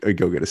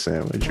go get a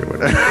sandwich or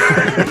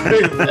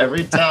whatever.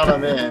 Every town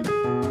I'm in,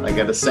 I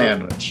get a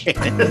sandwich.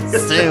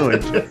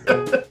 Sandwich.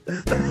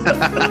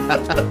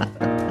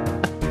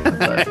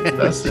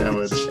 Best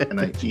sandwich,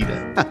 and I eat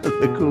it.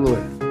 The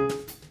cooler.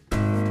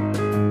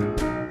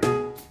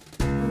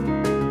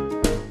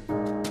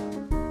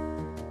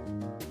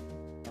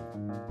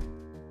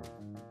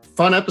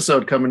 Fun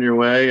episode coming your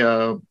way.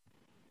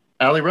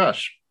 Ali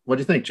Rush. What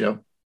do you think, Joe?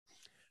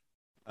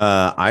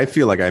 I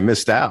feel like I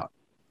missed out.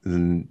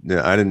 And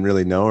I didn't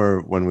really know her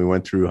when we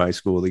went through high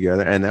school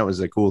together. And that was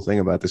the cool thing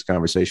about this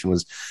conversation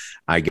was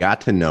I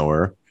got to know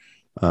her.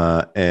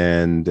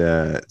 And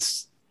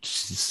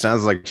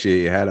sounds like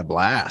she had a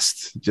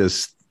blast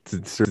just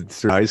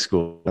through high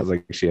school. Sounds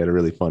like she had a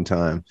really fun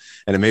time.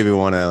 And it made me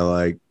want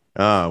to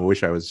I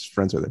wish I was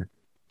friends with her.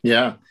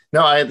 Yeah.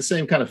 No, I had the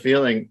same kind of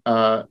feeling.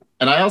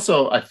 And I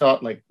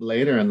thought like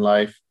later in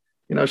life,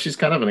 she's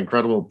kind of an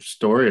incredible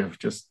story of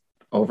just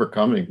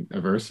overcoming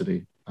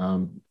adversity.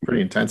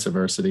 Pretty intense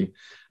adversity.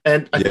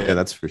 And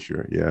that's for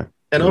sure. Yeah.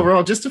 And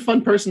overall, just a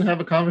fun person to have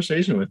a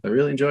conversation with. I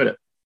really enjoyed it.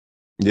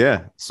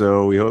 Yeah.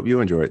 So we hope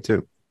you enjoy it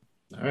too.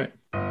 All right.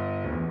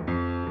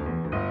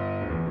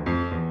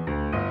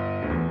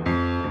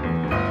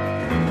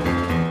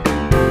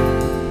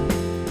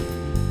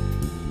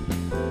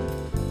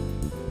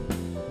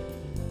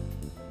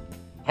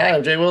 Hi,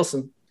 I'm Jay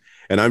Wilson.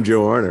 And I'm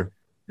Joe Arner.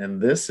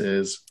 And this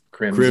is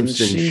Crimson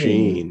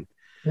Sheen.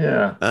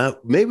 Yeah.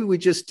 Maybe we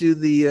just do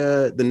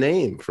the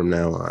name from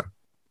now on.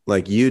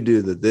 Like you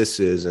do the this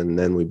is, and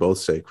then we both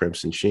say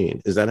Crimson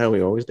Sheen. Is that how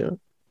we always do it?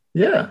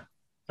 Yeah.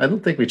 I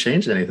don't think we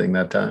changed anything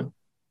that time.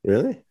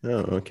 Really?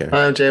 Oh, okay.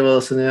 Hi, I'm Jay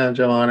Wilson. Yeah, I'm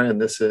Joe Arner,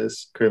 and this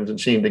is Crimson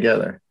Sheen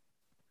together.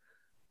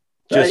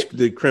 Just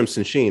the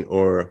Crimson Sheen,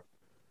 or...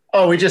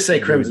 Oh, we just say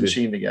Crimson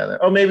Sheen together.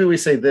 Oh, maybe we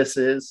say this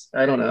is.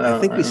 I don't know. I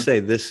think we say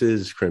this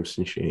is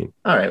Crimson Sheen.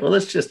 All right. Well,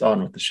 let's just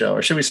on with the show.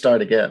 Or should we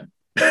start again?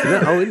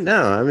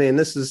 No. I mean,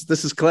 this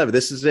is clever.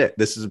 This is it.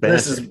 This is banter.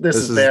 This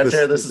is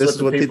banter. This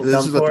is what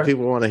the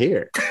people want to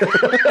hear.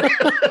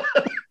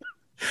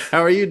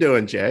 How are you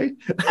doing, Jay?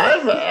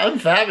 I'm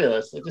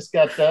fabulous. I just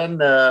got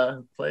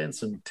done playing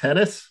some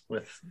tennis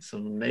with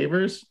some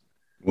neighbors.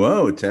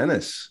 Whoa,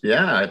 tennis!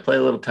 Yeah, I play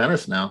a little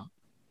tennis now.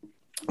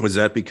 Was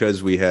that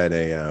because we had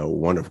a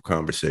wonderful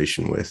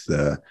conversation with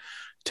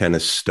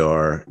tennis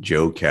star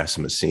Joe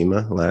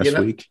Casamasima last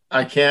week?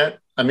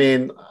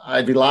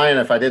 I'd be lying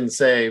if I didn't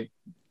say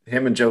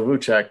him and Joe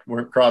Vucek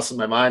weren't crossing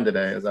my mind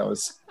today as I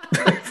was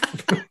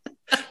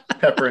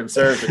pepper and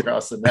served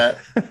across the net.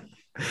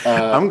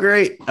 I'm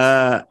great.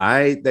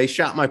 They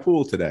shot my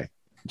pool today,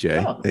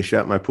 Jay. Oh. They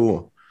shot my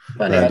pool.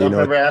 Funny, I don't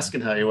remember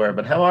asking how you were,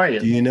 but how are you?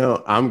 Do you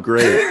know? I'm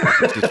great.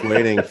 I'm just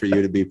waiting for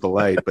you to be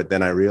polite, but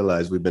then I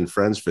realized we've been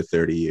friends for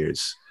 30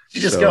 years. You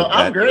just go,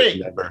 I'm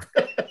great. Never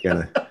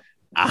gonna.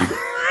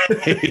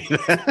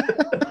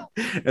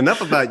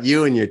 Enough about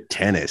you and your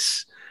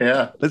tennis.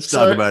 Yeah. Let's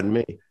talk about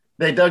me.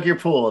 They dug your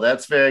pool.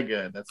 That's very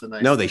good. That's a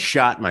nice. No, they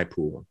shot my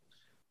pool.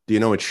 Do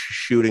you know what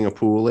shooting a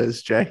pool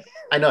is, Jay?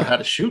 I know how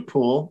to shoot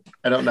pool.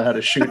 I don't know how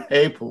to shoot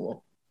a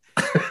pool.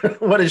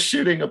 What is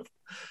shooting a?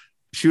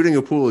 Shooting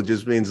a pool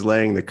just means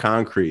laying the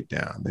concrete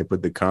down. They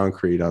put the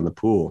concrete on the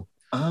pool.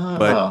 Oh.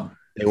 But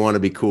they want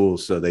to be cool,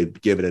 so they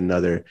give it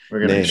another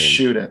We're going to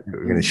shoot it.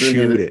 We're going to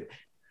shoot it.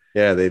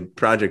 Yeah, the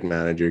project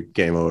manager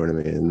came over to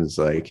me and was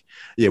like,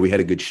 yeah, we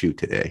had a good shoot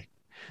today.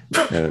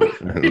 And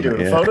you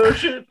doing a photo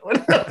shoot?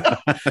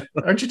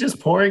 Aren't you just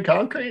pouring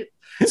concrete?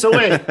 So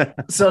wait,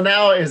 so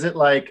now is it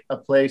like a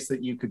place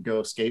that you could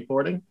go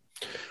skateboarding?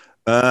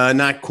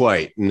 Not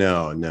quite.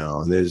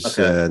 No. There's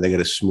they got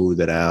to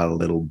smooth it out a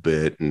little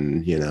bit,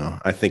 and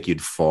I think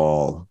you'd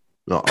fall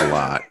a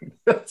lot.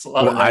 That's a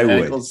lot of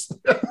ankles.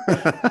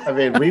 I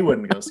mean, we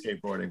wouldn't go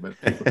skateboarding,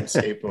 but people who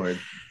skateboard.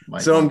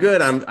 So I'm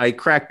good. I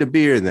cracked a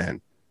beer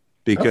then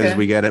because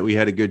we had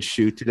a good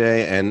shoot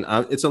today, and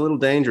it's a little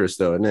dangerous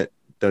though, isn't it?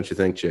 Don't you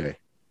think, Jay?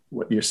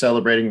 What, you're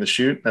celebrating the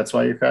shoot? That's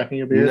why you're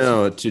cracking a beer?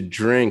 No, to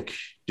drink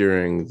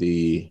during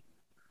the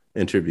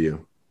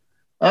interview.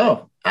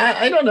 Oh,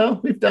 I don't know.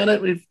 We've done it.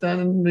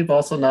 We've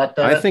also not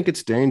done it. I think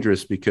it's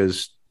dangerous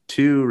because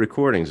 2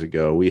 recordings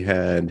ago, we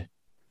had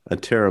a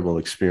terrible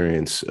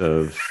experience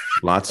of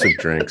lots of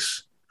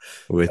drinks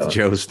with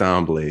Joe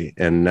Stombley.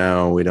 And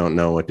now we don't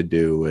know what to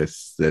do with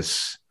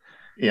this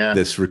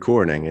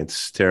recording.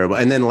 It's terrible.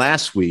 And then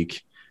last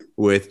week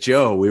with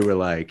Joe, we were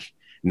like,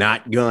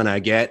 not gonna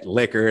get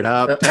liquored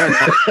up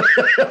tonight.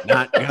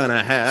 Not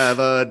gonna have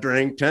a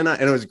drink tonight.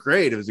 And it was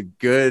great. It was a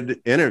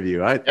good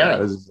interview. I thought it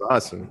was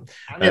awesome.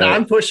 I mean,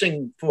 I'm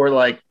pushing for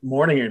like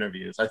morning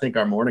interviews. I think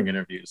our morning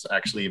interviews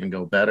actually even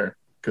go better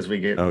because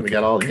we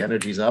got all the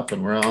energies up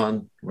and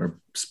we're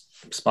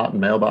spotting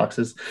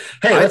mailboxes.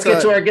 Hey, let's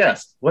get to our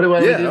guest. What do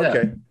I do now?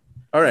 Okay.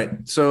 All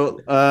right.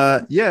 So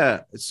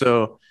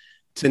so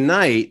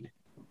tonight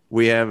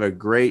we have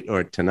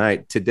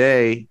tonight,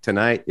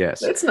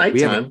 yes. It's nighttime.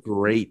 We have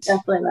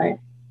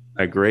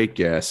a great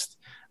guest.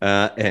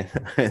 And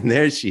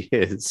there she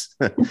is.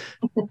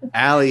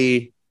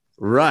 Ali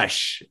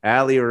Rush.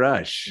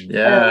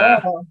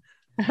 Yeah.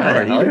 How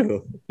are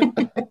you?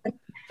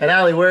 And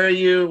Allie, where are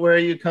you? Where are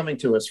you coming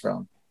to us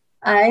from?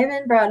 I'm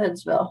in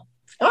Broadheadsville.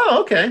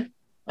 Oh, okay.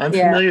 I'm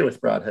Yeah. familiar with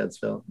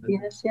Broadheadsville.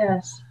 Yes,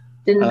 yes.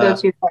 Didn't go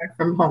too far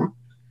from home.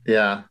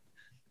 Yeah.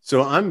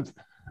 So I'm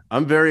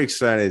very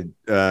excited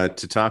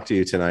to talk to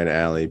you tonight,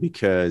 Allie,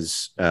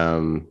 because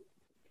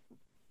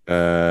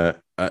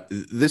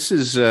this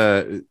is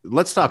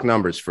let's talk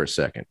numbers for a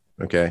second.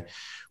 Okay.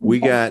 We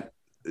got,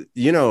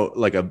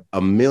 like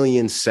a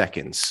million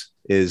seconds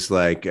is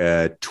like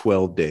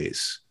 12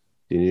 days.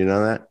 Did you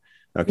know that?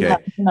 Okay.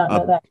 Not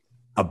know that.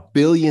 A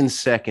billion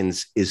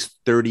seconds is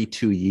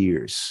 32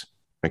 years.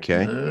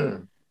 Okay.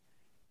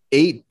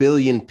 8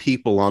 billion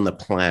people on the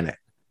planet.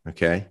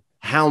 Okay.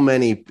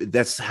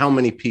 That's how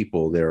many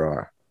people there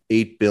are.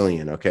 8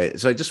 billion. Okay.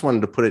 So I just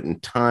wanted to put it in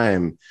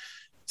time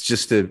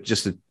just to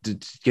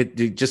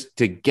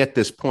get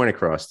this point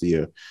across to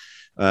you.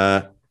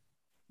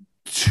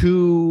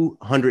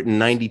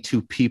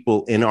 292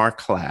 people in our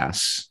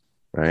class,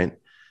 right?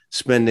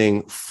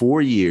 Spending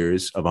 4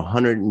 years of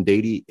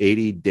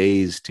 180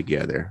 days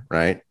together,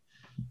 right?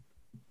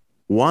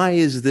 Why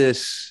is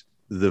this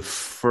the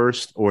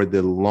first or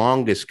the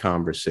longest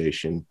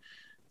conversation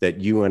that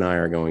you and I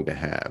are going to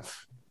have?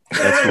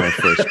 That's my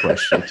first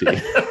question to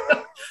you.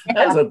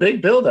 That's a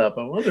big buildup.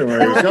 I wonder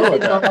where you're going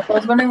with that. I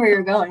was wondering where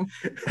you're going.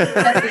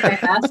 Testing my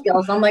math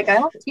skills. I'm like, I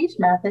don't teach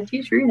math. I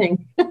teach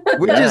reading.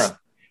 We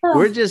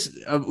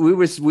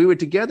were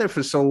together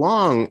for so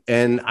long,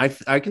 and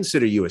I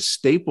consider you a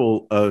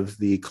staple of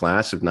the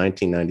class of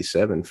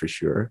 1997 for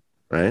sure,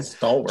 right?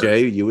 Stalwart.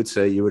 Jay, you would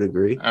say you would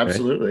agree?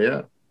 Absolutely,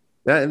 right?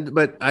 Yeah.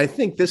 But I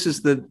think this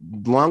is the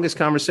longest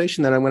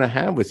conversation that I'm going to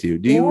have with you.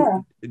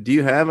 Do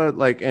you have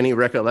any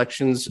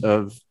recollections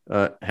of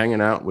hanging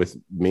out with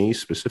me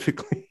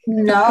specifically?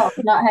 No,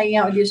 not hanging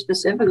out with you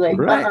specifically.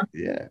 Right.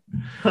 Yeah.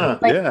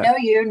 Know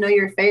you, know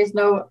your face,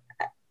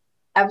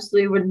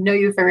 absolutely would know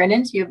you if I ran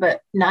into you,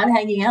 but not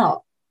hanging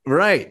out.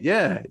 Right.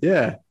 Yeah.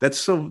 Yeah. That's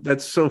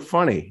so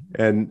funny.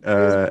 And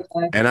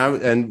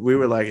we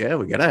were like, yeah,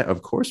 we gotta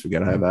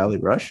have Allie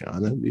Rush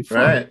on. That'd be fun.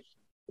 Right.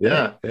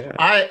 Yeah.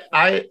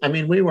 I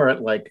mean, we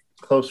weren't like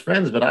close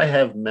friends, but I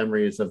have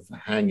memories of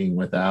hanging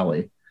with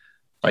Allie.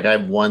 Like I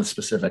have one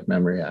specific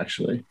memory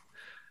actually.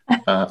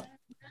 I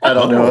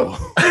don't know.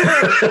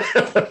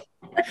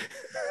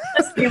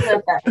 Let's leave it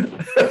at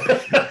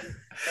that.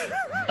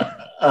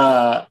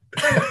 I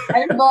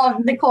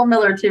involve Nicole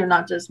Miller too,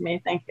 not just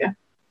me. Thank you.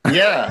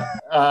 Yeah,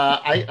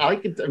 I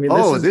could. I mean,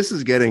 this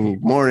is getting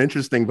more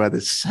interesting by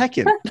the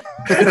second.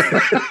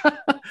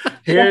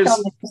 Here's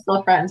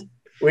still friends.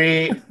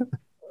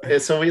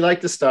 So we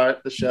like to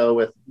start the show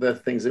with the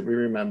things that we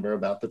remember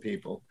about the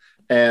people,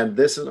 and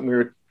we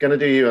were gonna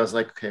do you. I was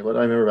like, okay, what do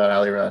I remember about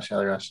Allie Rush?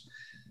 Allie Rush.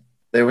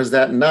 There was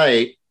that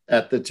night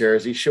at the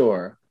Jersey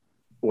Shore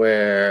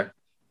where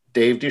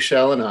Dave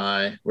Duchel and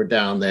I were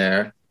down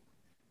there.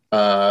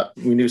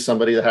 We knew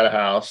somebody that had a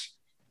house,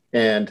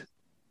 and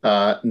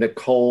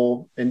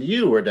Nicole and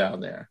you were down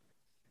there,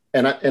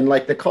 and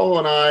like Nicole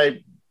and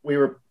I, we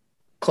were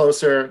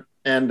closer,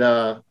 and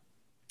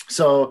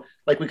so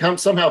like we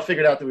somehow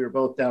figured out that we were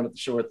both down at the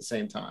shore at the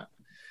same time.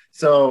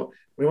 So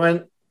we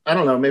went. I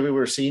don't know. Maybe we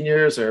were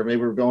seniors, or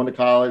maybe we were going to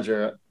college,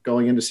 or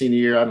going into senior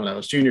year. I don't know. It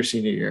was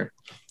senior year.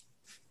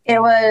 It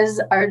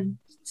was our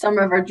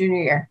summer of our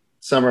junior year.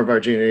 Summer of our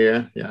junior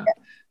year, yeah.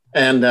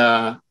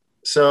 And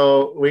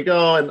so we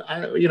go, and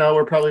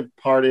we're probably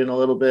partying a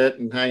little bit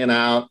and hanging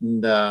out,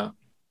 and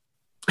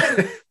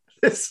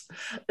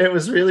it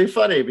was really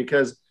funny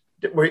because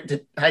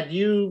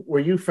were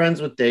you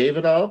friends with Dave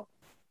at all?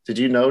 Did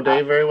you know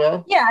Dave very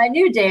well? Yeah, I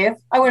knew Dave.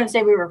 I wouldn't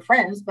say we were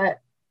friends, but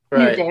I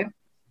knew Dave.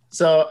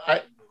 So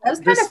I was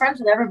kind of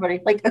friends with everybody,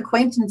 like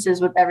acquaintances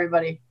with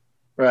everybody.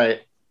 Right.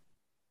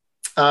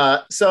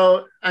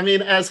 So, I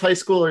mean, as high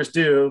schoolers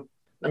do,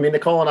 I mean,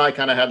 Nicole and I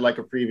kind of had like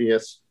a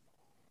previous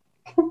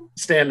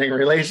standing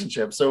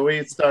relationship. So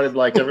we started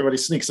like everybody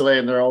sneaks away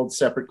in their old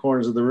separate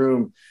corners of the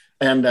room.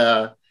 And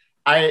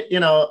I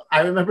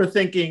remember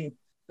thinking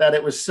that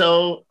it was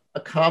so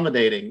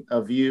accommodating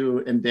of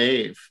you and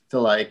Dave to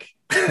like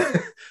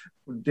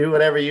do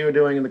whatever you were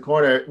doing in the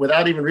corner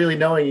without even really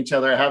knowing each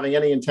other, having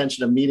any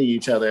intention of meeting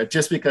each other,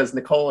 just because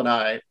Nicole and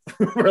I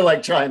were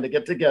like trying to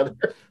get together.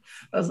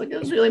 I was like, it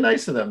was really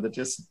nice of them to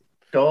just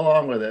go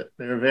along with it.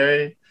 They were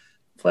very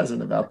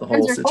pleasant about the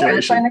whole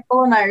situation.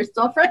 Nicole and I are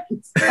still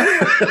friends.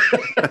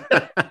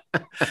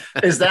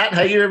 Is that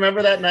how you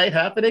remember that night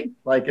happening?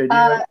 Like,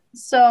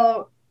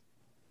 so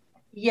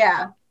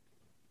yeah,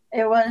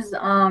 it was.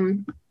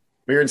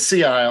 We were in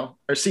Seaside.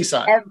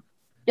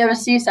 It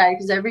was Seaside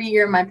because every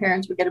year my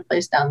parents would get a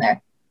place down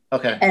there.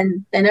 Okay.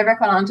 And they never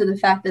caught on to the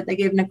fact that they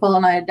gave Nicole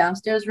and I a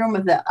downstairs room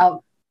with the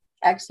out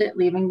exit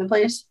leaving the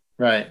place.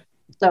 Right.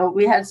 So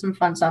we had some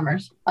fun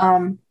summers.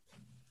 But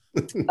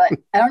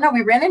I don't know.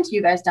 We ran into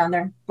you guys down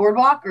there,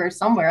 boardwalk or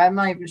somewhere. I'm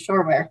not even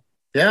sure where.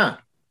 Yeah.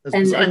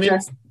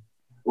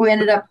 We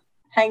ended up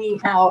hanging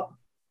out,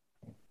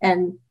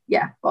 and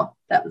that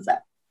was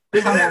that.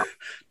 We hung out.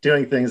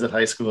 Doing things that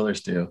high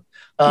schoolers do.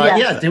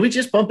 Yeah. Did we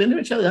just bump into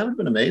each other? That would have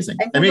been amazing.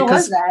 I mean,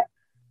 was that?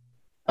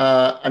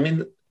 I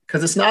mean,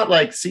 because it's not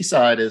like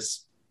Seaside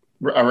is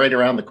right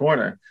around the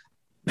corner.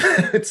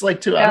 It's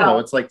like I don't know,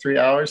 it's like 3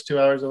 hours, 2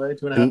 hours away,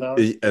 2.5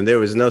 hours. And there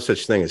was no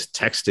such thing as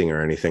texting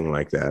or anything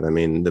like that. I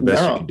mean, the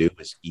best you could do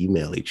was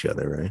email each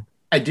other, right?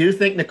 I do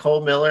think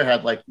Nicole Miller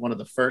had like one of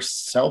the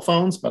first cell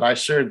phones, but I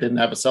sure didn't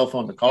have a cell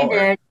phone to call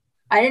her.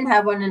 I didn't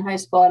have one in high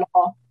school at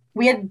all.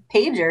 We had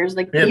pagers,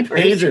 like we had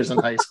pagers in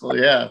high school,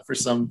 yeah, for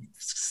some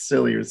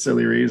silly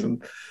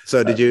reason.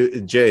 So did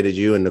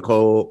you and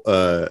Nicole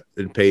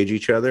page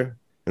each other?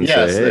 And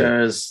yes, say, hey.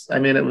 there's. I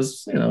mean, it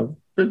was it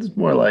was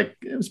more like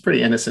it was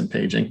pretty innocent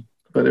paging,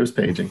 but it was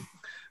paging.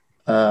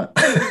 Yeah,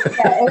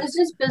 it was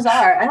just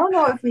bizarre. I don't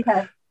know if we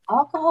had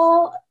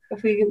alcohol,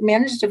 if we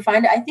managed to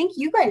find it. I think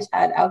you guys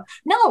had alcohol.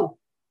 No,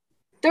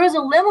 there was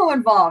a limo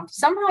involved.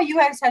 Somehow you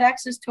guys had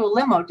access to a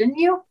limo, didn't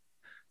you?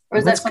 Or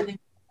is that something?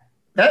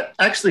 That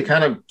actually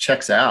kind of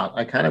checks out.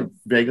 I kind of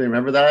vaguely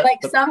remember that. Like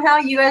somehow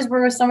you guys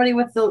were with somebody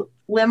with the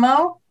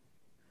limo,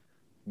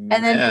 and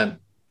then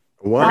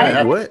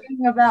what?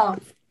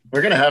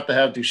 We're gonna have to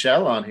have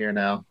Duchelle on here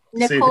now.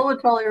 Nicole would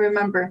totally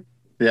remember.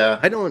 Yeah,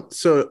 I don't.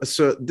 So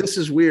this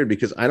is weird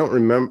because I don't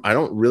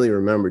really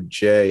remember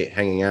Jay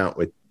hanging out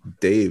with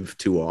Dave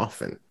too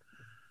often.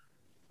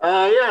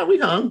 Yeah, we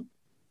hung.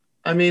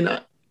 I mean,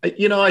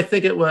 I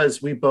think it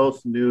was we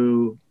both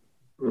knew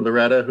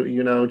Loretta,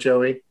 who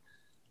Joey.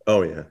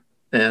 Oh yeah,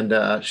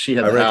 and she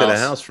had. I rented a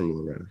house from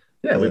Loretta.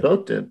 Yeah, we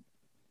both did.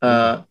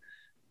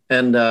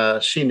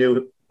 And she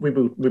knew. We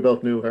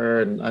both knew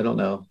her, and I don't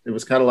know. It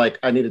was kind of like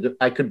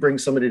I could bring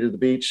somebody to the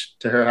beach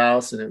to her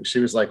house, and she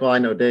was like, "Well, I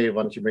know Dave.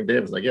 Why don't you bring Dave?"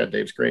 I was like, "Yeah,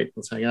 Dave's great.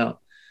 Let's hang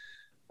out."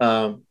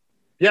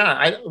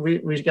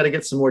 We got to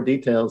get some more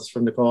details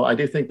from Nicole. I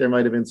do think there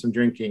might have been some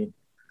drinking,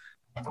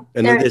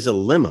 and there's a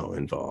limo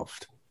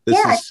involved.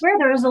 I swear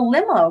there was a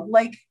limo.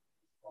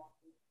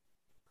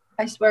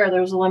 I swear there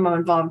was a limo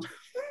involved.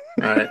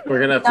 All right, we're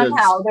gonna have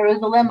somehow there was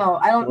a limo.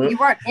 You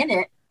weren't in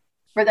it,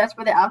 but that's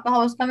where the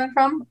alcohol was coming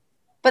from.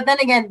 But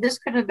then again, this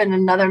could have been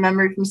another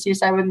memory from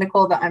Seaside with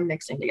Nicole that I'm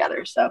mixing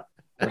together. So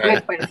we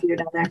had quite a few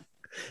down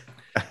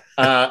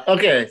there.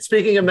 Okay,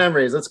 speaking of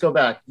memories, let's go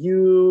back.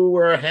 You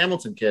were a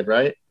Hamilton kid,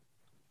 right?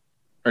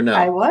 Or no?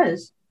 I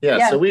was.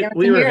 Yeah, so we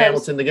were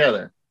Hamilton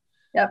together.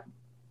 Yep.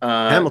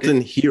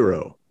 Hamilton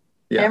Hero.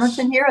 Yes.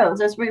 Hamilton Heroes,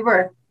 that's where we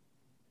were.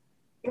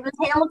 It was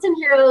Hamilton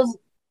Heroes.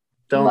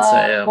 Don't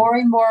say them.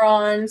 Boring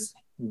morons.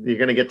 You're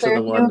going to get to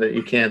the one that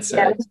you can't say.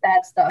 Yeah, it was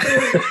bad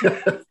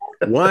stuff.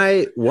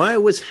 Why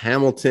was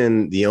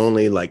Hamilton the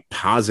only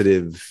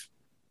positive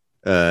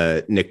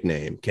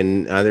nickname?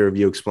 Can either of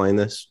you explain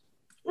this?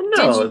 Well,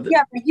 no.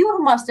 But you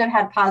must have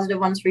had positive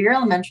ones for your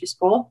elementary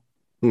school.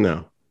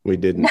 No, we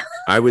didn't.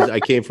 I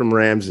came from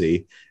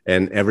Ramsey,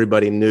 and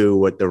everybody knew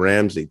what the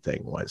Ramsey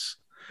thing was.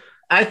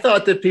 I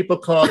thought that people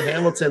called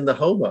Hamilton the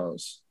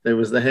hobos. There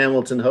was the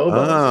Hamilton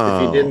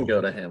hobos if you didn't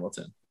go to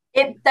Hamilton.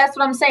 That's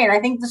what I'm saying. I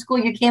think the school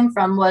you came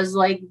from was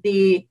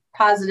the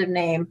positive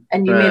name,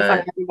 and you made fun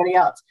of everybody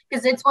else.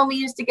 Because it's when we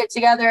used to get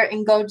together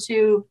and go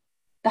to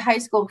the high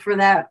school for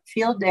that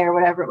field day or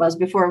whatever it was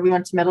before we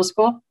went to middle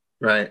school.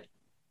 Right.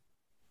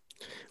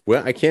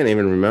 Well, I can't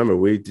even remember.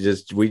 We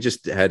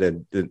just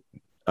had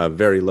a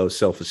very low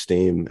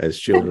self-esteem as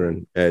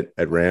children at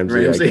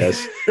Ramsey. I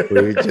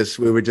guess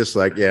we were just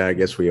like, yeah, I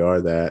guess we are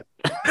that.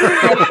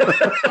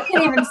 I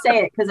can't even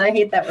say it because I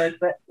hate that word,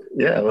 but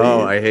yeah.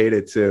 I hate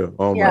it too.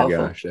 Oh my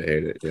gosh, I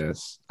hate it.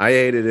 Yes, I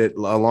hated it a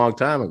long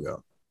time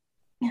ago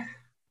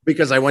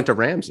because I went to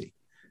Ramsey.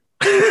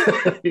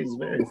 He's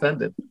very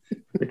offended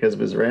because of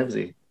his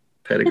Ramsey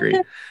pedigree.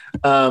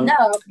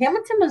 No,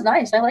 Hamilton was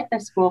nice. I like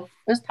that school.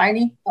 It was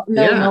tiny,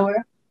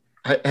 nowhere.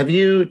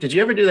 Did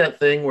you ever do that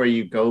thing where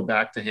you go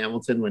back to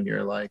Hamilton when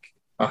you're like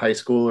a high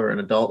school or an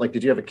adult?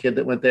 Did you have a kid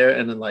that went there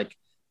and then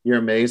you're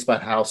amazed by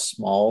how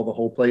small the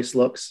whole place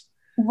looks?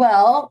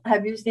 Well,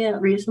 have you seen it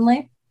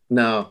recently?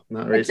 No,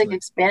 not recently.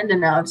 It's expanded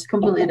now. It's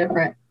completely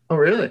different. Oh,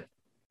 really?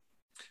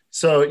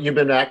 So you've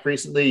been back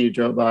recently? You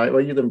drove by? Well,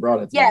 you then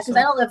brought it. Yeah, because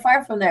I don't live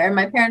far from there, and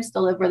my parents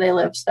still live where they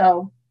live.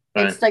 So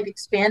it's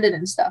expanded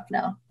and stuff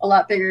now. A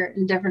lot bigger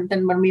and different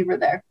than when we were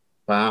there.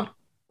 Wow.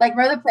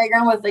 Remember the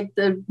playground with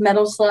the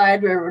metal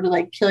slide where it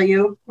would kill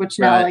you, which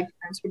now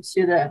parents would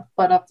sue the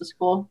butt up to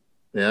school.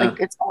 Yeah.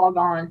 It's all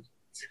gone.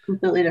 It's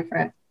completely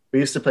different. We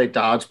used to play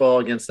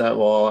dodgeball against that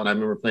wall, and I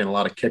remember playing a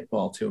lot of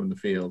kickball too in the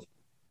field.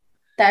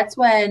 That's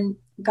when,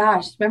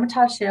 remember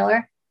Todd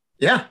Shaler?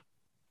 Yeah.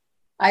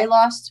 I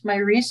lost my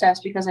recess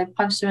because I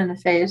punched him in the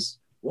face.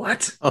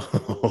 What?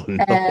 Oh,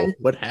 no. And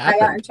what happened? I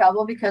got in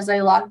trouble because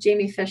I locked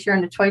Jamie Fisher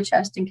in a toy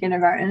chest in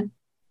kindergarten.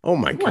 Oh,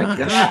 my gosh.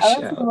 Yeah, I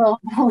was a little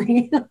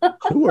bully.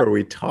 Who are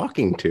we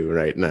talking to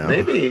right now?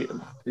 Maybe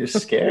you're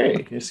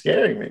scary. You're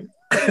scaring me.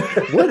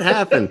 What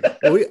happened?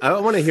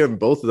 I want to hear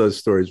both of those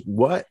stories.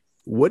 What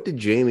did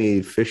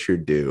Jamie Fisher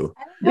do?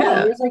 I don't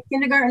know. It was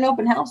kindergarten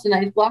open house, and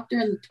I locked her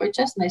in the toy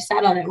chest, and I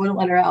sat on it, wouldn't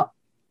let her out.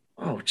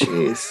 Oh,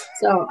 jeez.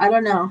 So I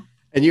don't know.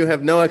 And you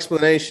have no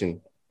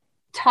explanation.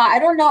 Todd, I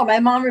don't know. My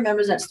mom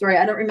remembers that story.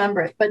 I don't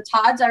remember it, but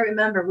Todd's I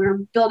remember. We were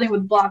building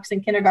with blocks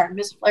in kindergarten,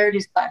 Miss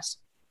Flaherty's class.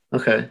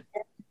 Okay.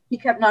 he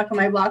kept knocking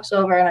my blocks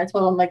over, and I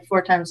told him like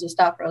 4 times to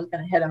stop or I was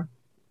going to hit him.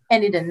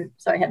 And he didn't,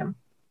 so I hit him,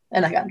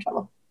 and I got in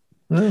trouble.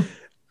 Well,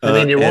 I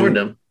mean, you warned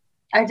him.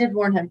 I did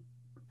warn him.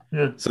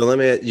 Yeah. So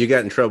you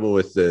got in trouble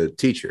with the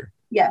teacher?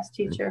 Yes,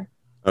 teacher.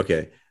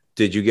 Okay.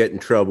 Did you get in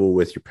trouble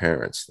with your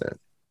parents then?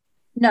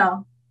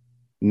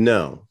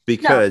 No,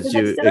 because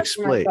you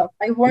explained.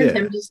 I warned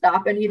him to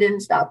stop, and he didn't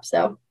stop.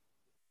 So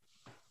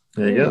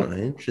there you go.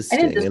 Interesting.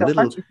 I didn't just go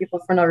punching people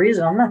for no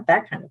reason. I'm not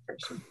that kind of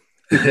person.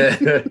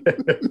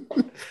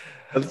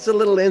 It's a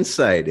little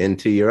insight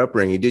into your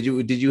upbringing. Did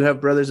you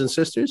have brothers and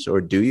sisters, or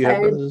do you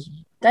have brothers?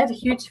 I have a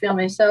huge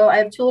family. So I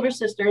have 2 older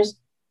sisters.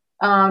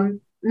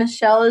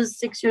 Michelle is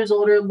 6 years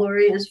older.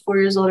 Lori is 4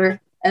 years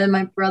older. And then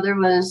my brother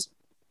was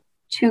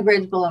 2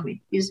 grades below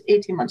me. He's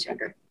 18 months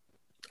younger.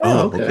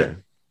 Oh, okay.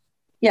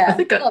 Yeah, I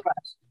think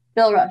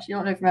Bill Rush. You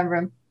don't remember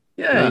him?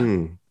 Yeah,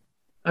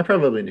 I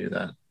probably knew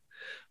that.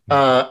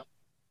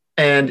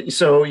 And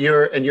so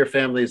your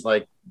family's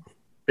like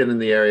been in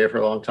the area for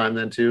a long time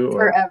then too?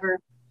 Or? Forever.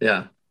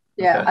 Yeah.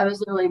 Yeah, okay. I was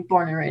literally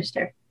born and raised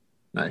here.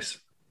 Nice.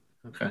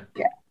 Okay.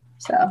 Yeah.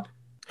 So.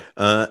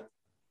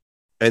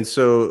 And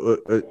so,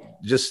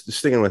 just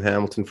sticking with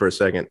Hamilton for a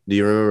second, do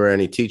you remember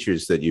any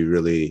teachers that you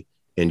really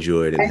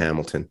enjoyed in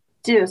Hamilton?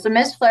 Do. So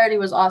Miss Flaherty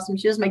was awesome.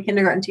 She was my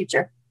kindergarten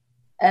teacher,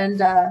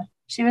 and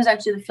she was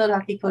actually the field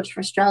hockey coach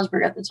for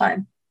Stroudsburg at the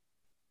time.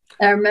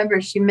 And I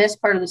remember she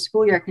missed part of the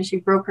school year because she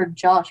broke her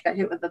jaw. She got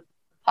hit with a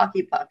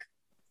hockey puck.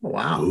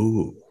 Wow.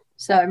 Ooh.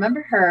 So I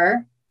remember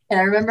her, and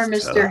I remember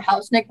Mr.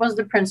 Hausnick was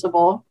the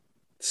principal.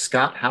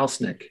 Scott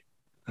Hausnick.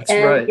 That's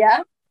right.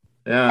 Yeah.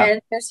 Yeah.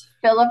 And Miss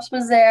Phillips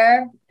was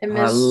there. And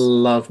I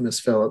love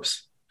Miss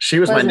Phillips. She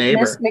was my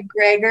neighbor. Miss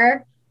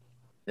McGregor.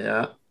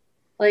 Yeah.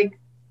 Like,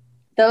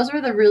 those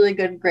were the really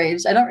good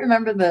grades. I don't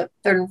remember the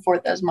 3rd and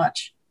 4th as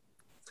much.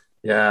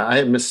 Yeah, I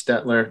had Miss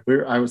Stetler.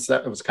 It was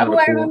kind of cool.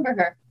 I remember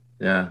her.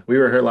 Yeah, we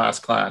were her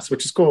last class,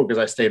 which is cool because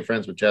I stayed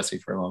friends with Jesse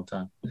for a long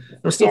time.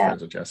 I'm still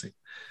friends with Jesse.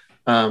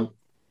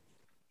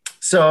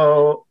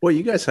 So, well,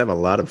 you guys have a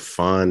lot of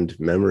fond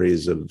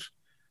memories of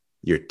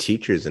your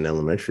teachers in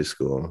elementary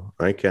school.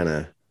 We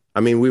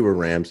were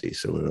Ramsey,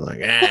 so we were like,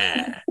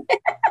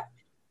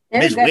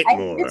 Miss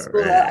Whitmore.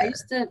 I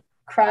used to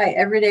cry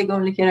every day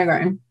going to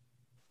kindergarten.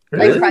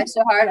 Really? I cried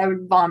so hard I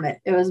would vomit.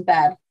 It was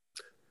bad.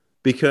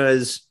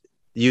 Because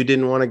you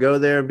didn't want to go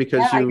there?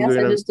 Because I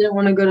just didn't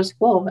want to go to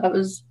school.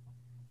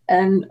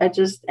 And I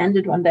just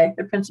ended one day.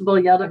 The principal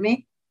yelled at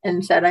me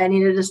and said I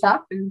needed to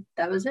stop, and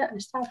that was it. I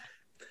stopped.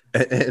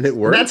 And it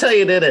worked. And that's how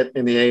you did it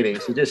in the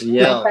 80s. You just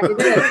yelled. Get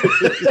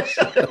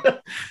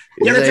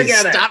it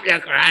together. Stop your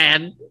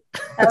crying.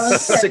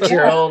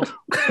 6-year-old.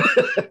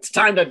 It's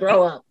time to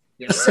grow up.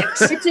 You're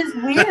 6. Which is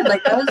weird.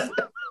 Like I'm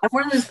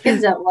one of those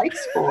kids that likes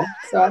school,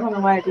 so I don't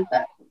know why I did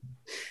that.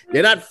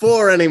 You're not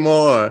 4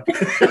 anymore.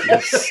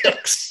 You're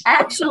 6.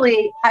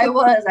 Actually, I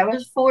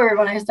was 4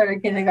 when I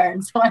started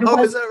kindergarten. So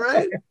is that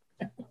right?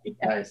 Yeah.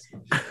 Nice.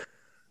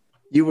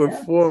 You were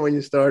 4 when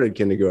you started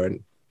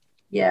kindergarten.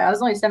 Yeah, I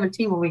was only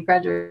 17 when we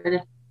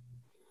graduated.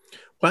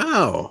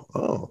 Wow.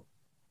 Oh,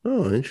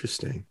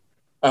 interesting.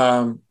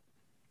 So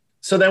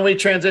then we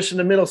transitioned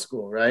to middle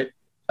school, right?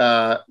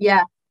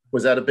 Yeah.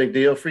 Was that a big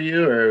deal for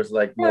you, or it was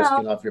like no,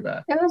 skin off your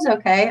back? It was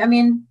okay. I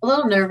mean, a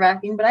little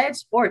nerve-wracking, but I had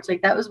sports.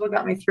 Like that was what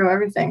got me through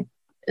everything,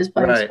 is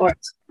playing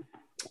sports.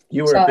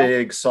 You were a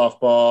big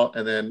softball,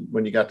 and then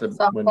when you got to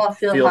softball,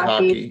 field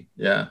hockey.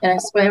 Yeah. And I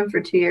swam for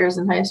 2 years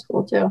in high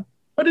school too.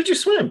 Oh, did you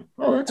swim?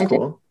 Oh, that's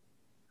cool.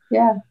 Did.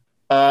 Yeah.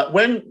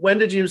 When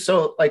did you,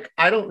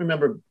 I don't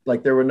remember,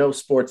 there were no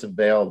sports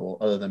available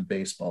other than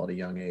baseball at a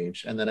young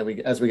age. And then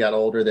as we got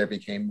older, there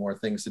became more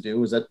things to do.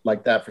 Was it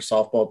like that for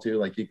softball too?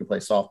 Like you could play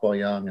softball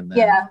young and then.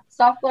 Yeah.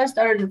 Softball I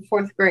started in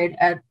 4th grade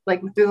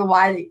through the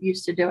Y that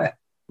used to do it.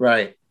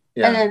 Right.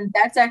 Yeah. And then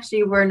that's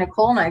actually where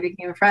Nicole and I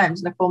became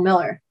friends, Nicole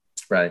Miller.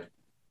 Right.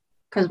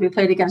 Because we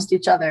played against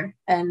each other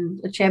in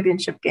a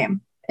championship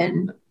game.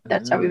 And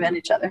that's how we met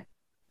each other.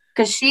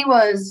 Because she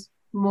was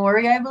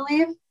Maury, I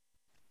believe.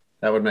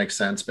 That would make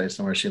sense based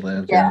on where she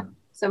lived. Yeah.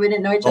 So we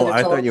didn't know each other. Oh,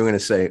 I thought you were going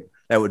to say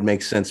that would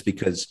make sense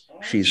because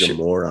she's a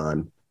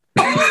moron.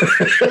 Maury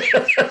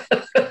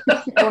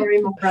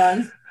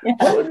morons. Yeah.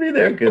 What would be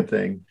their good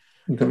thing?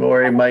 The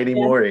Maury mighty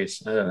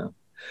Mauries. I don't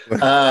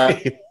know.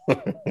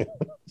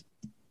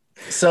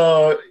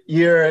 So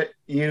you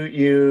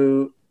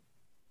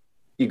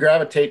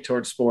gravitate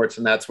towards sports,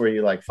 and that's where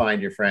you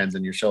find your friends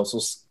and your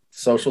social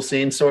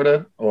scene, sort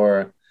of,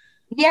 or.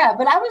 Yeah,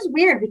 but I was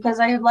weird because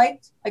I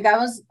wouldn't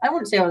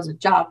say I was a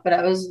jock, but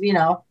I was,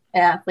 an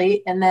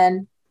athlete. And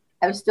then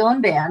I was still in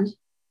band.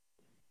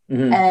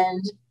 Mm-hmm.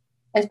 And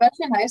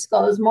especially in high school,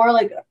 I was more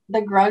like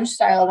the grunge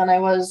style than I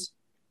was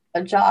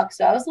a jock.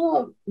 So I was a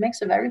little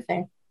mix of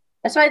everything.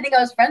 That's why I think I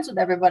was friends with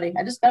everybody.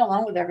 I just got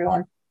along with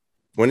everyone.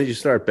 When did you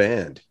start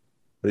band?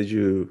 When did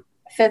you?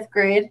 5th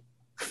grade.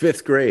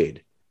 5th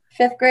grade.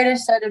 5th grade, I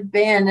started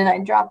band, and I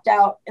dropped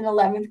out in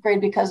 11th grade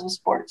because of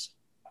sports.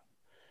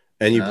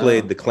 And you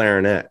played the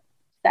clarinet.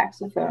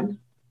 Saxophone.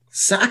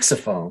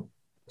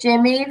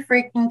 Jimmy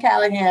freaking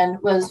Callahan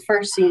was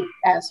first seat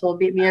asshole.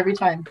 Beat me every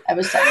time. I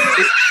was second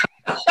seat.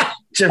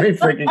 Jimmy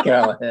freaking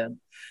Callahan.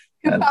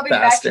 Who That probably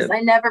bastard. practiced.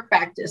 I never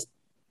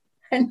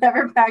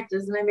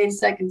practiced. And I made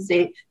second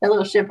state. That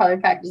little shit probably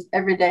practiced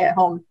every day at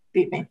home,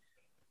 beat me.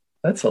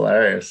 That's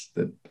hilarious.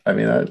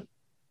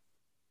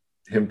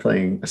 Him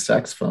playing a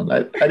saxophone.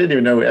 I didn't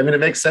even know. I mean, it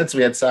makes sense.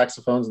 We had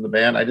saxophones in the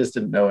band. I just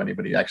didn't know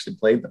anybody actually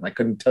played them. I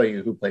couldn't tell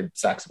you who played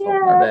saxophone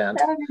in our band.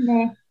 That would be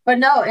me. But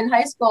no, in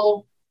high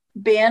school,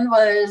 band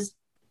was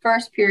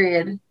first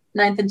period,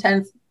 9th and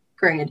 10th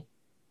grade.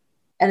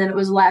 And then it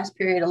was last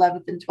period,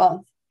 11th and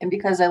 12th. And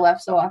because I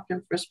left so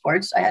often for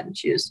sports, I had to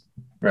choose.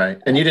 Right.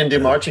 And you didn't do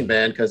marching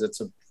band because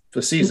it's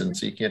a season,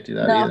 so you can't do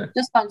that either.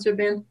 Just concert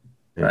band.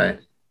 Right.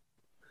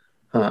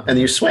 And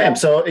you swam.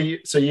 So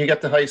you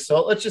got to high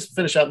school. Let's just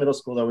finish out middle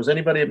school though. Was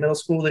anybody at middle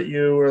school that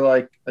you were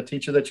like a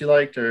teacher that you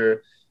liked,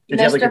 or did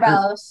you have like Mr.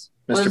 Ballas.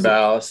 Mr.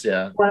 Ballas,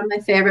 yeah. One of my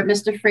favorite,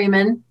 Mr.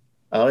 Freeman.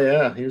 Oh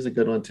yeah, he was a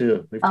good one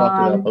too. We've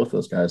talked about both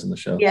those guys in the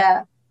show.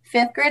 Yeah.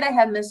 5th grade, I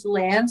had Miss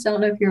Lance. I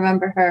don't know if you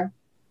remember her.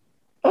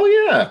 Oh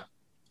yeah.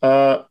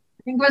 I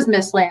think it was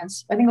Miss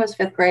Lance. I think it was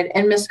 5th grade.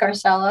 And Miss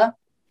Scarcella.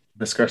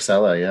 Miss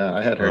Scarcella, yeah.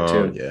 I had her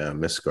too. Yeah,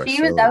 Miss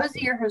Scarcella. That was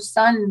the year her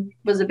son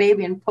was a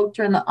baby and poked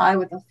her in the eye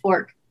with a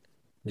fork.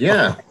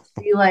 Yeah.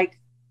 She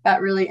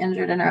got really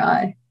injured in her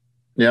eye.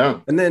 Yeah.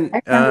 And then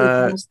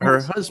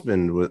her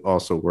husband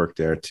also worked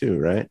there too,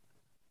 right?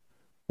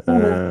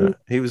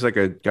 He was like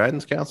a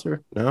guidance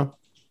counselor. No,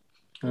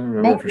 I don't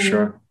remember for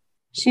sure.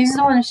 She's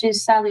the one. She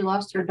sadly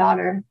lost her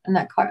daughter in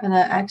that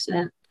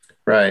accident.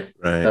 Right.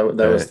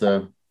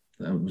 That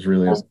was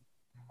really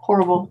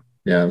horrible.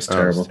 Yeah, it was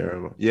terrible. It was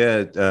terrible.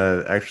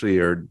 Yeah, actually,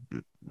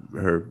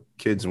 her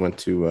kids went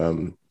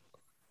to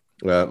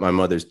my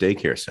mother's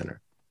daycare center.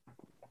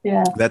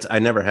 Yeah, I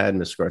never had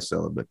Miss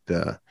Scarcella,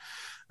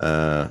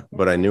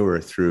 but I knew her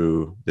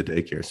through the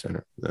daycare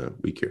center, the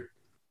WeCare.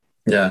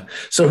 Yeah.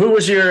 So who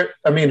was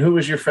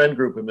your friend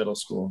group in middle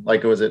school?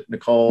 Like, was it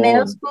Nicole?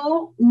 Middle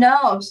school?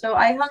 No. So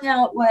I hung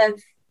out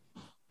with,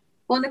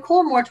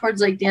 Nicole more towards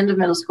like the end of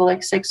middle school,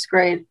 like 6th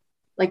grade,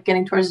 like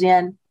getting towards the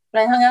end.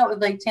 But I hung out with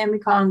like Tammy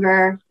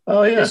Conger.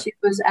 Oh yeah. She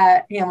was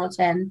at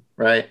Hamilton.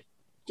 Right.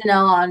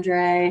 Janelle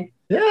Andre.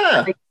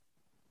 Yeah.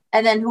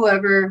 And then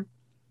whoever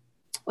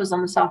was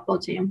on the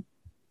softball team.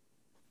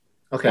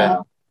 Okay.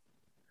 So,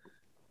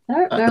 I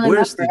don't really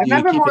remember. I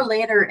remember more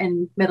later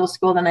in middle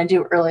school than I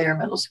do earlier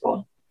middle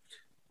school.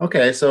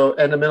 Okay, so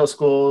and the middle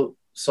school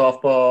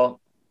softball,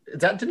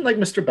 didn't like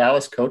Mr.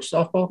 Ballas coach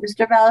softball?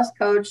 Mr. Ballas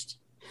coached.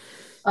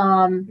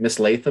 Miss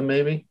Latham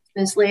maybe?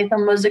 Miss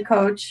Latham was a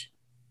coach.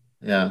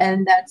 Yeah.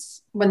 And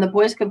that's when the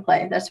boys could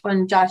play. That's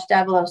when Josh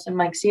Davalos and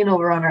Mike Sino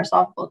were on our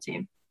softball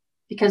team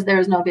because there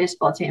was no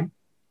baseball team.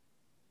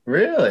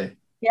 Really?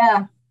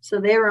 Yeah.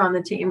 So they were on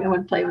the team and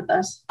would play with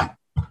us.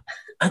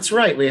 That's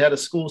right. We had a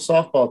school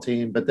softball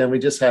team, but then we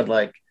just had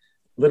like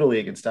Little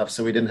League and stuff.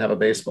 So we didn't have a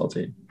baseball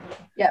team.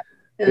 Yeah.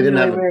 We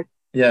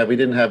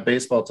didn't have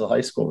baseball till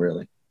high school,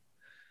 really.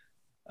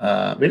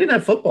 We didn't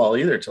have football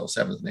either till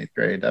 7th and 8th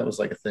grade. That was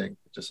like a thing.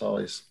 Just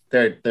always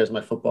there's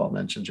my football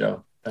mention,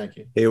 Joe. Thank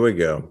you. Here we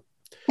go.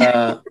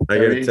 I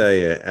gotta tell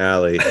you,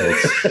 Allie,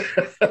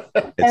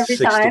 it's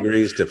 6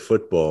 degrees to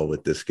football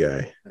with this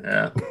guy.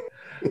 Yeah.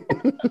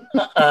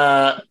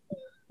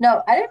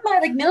 No, I didn't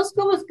mind. Like middle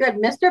school was good.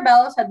 Mr.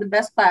 Bellis had the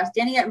best class.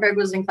 Danny Ettenberg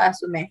was in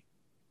class with me.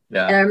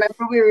 Yeah. And I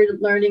remember we were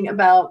learning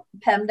about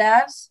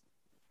PEMDAS.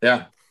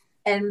 Yeah.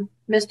 And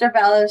Mr.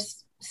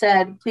 Bellis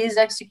said, please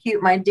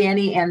execute my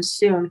Danny and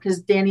soon, because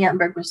Danny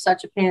Ettenberg was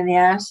such a pain in the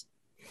ass.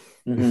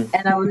 Mm-hmm.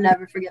 And I will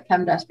never forget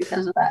PEMDAS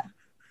because of that.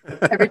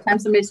 Every time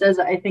somebody says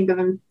it, I think of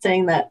him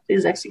saying that,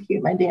 please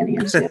execute my Danny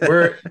and soon.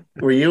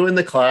 Were you in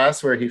the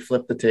class where he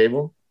flipped the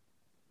table?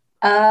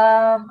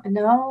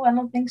 No, I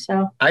don't think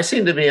so. I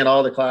seem to be in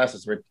all the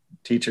classes where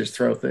teachers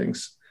throw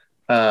things.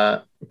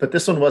 But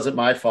this one wasn't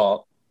my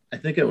fault. I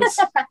think it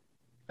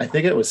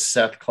was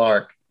Seth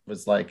Clark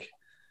was like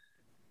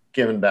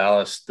giving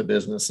Ballas the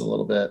business a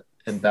little bit,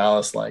 and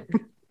Ballas like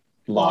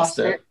lost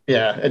it.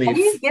 Yeah. And he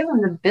didn't give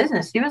him the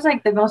business. He was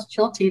like the most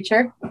chill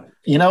teacher.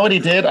 You know what he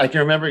did? I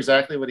can remember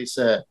exactly what he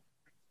said.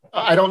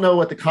 I don't know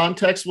what the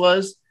context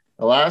was.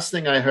 The last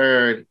thing I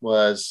heard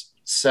was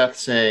Seth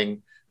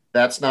saying,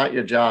 "That's not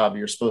your job.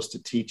 You're supposed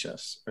to teach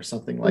us," or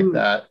something like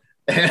that.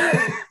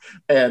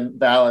 And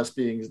Ballas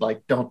being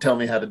like, "Don't tell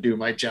me how to do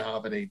my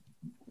job." And he,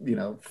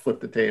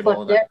 flipped the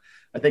table. And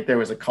I think there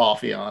was a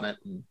coffee on it.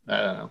 And I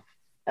don't know.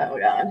 Oh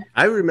God.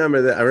 I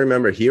remember that. I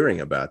remember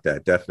hearing about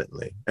that,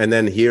 definitely. And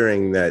then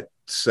hearing that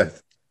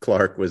Seth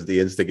Clark was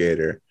the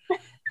instigator.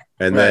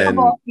 And then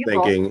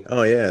thinking,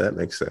 oh yeah, that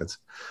makes sense.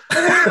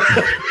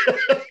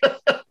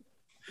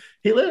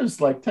 He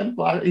lives like 10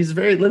 blocks. Lives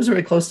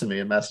very close to me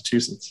in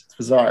Massachusetts. It's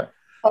bizarre.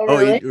 Oh,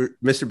 really?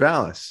 Mr.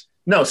 Ballas.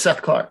 No,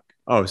 Seth Clark.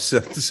 Oh,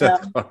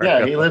 Seth Clark.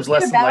 Yeah, he lives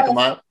less than like a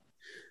mile.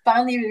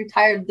 Finally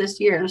retired this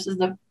year.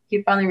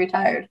 He finally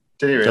retired.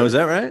 Did he really? Oh, is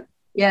that right?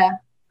 Yeah.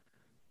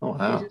 Oh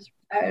wow. He just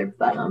retired,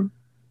 but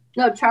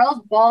no,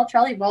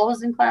 Charlie Ball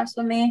was in class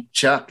with me.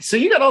 Chuck. So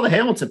you got all the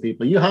Hamilton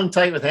people. You hung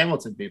tight with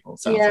Hamilton people.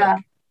 Sounds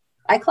like.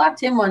 I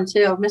clocked him one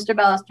too. Mr.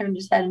 Ballas turned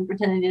his head and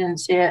pretended he didn't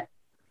see it.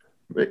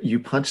 You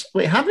punched.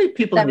 Wait, how many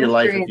people in your Seventh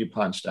life grade. have you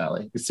punched,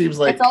 Allie? It seems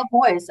like It's all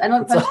boys. I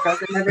don't It's punch all- girls.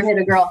 I've never hit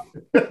a girl.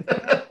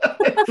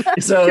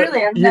 so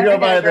Truly, I've you never go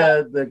hit by a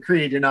girl. the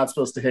creed. You're not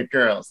supposed to hit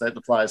girls. That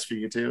applies for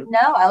you too. No,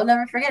 I'll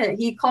never forget it.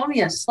 He called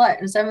me a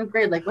slut in seventh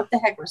grade. Like, what the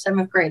heck? We're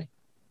seventh grade.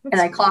 And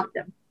I clocked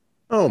him.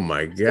 Oh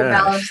my So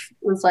Dallas gosh.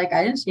 was like,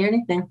 I didn't see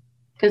anything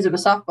because it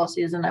was softball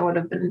season. I would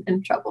have been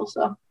in trouble.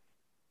 So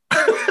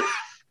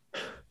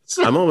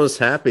I'm almost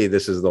happy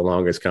this is the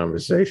longest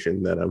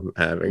conversation that I'm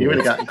having. You would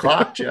have gotten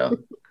clocked, Joe.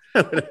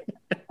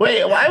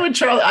 Wait, why would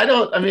Charlie?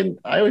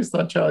 I always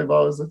thought Charlie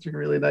Ball was such a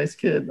really nice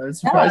kid. I was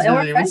surprised and you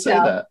we're didn't even friends say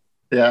now. that.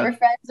 Yeah, we're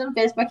friends on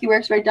Facebook. He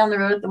works right down the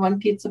road at the one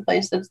pizza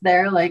place that's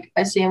there. Like,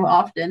 I see him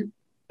often.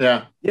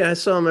 yeah. Yeah, I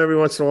saw him every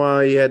once in a while.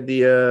 He had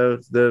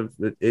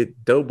the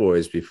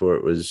Doughboys before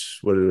it was,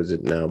 what is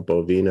it now,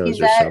 Bovino's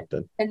He's or at-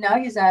 something. And now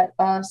he's at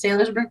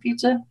Sailorsburg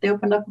Pizza. They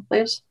opened up a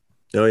place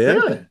Oh yeah,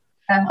 Really?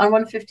 on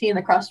 115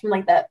 across from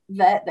like that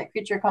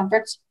Creature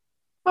Comforts.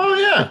 Oh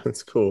yeah.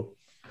 that's cool.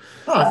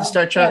 Oh, I have to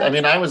start trying. Yeah. I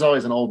mean, I was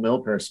always an Old Mill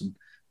person.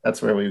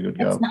 That's where we would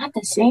go. It's not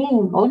the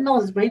same. Old Mill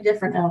is way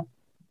different now.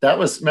 That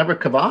was, remember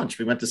Kavanch?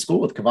 We went to school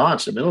with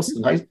Kavanch at middle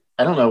school.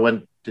 I don't know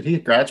when, did he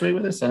graduate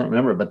with us? I don't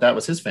remember, but that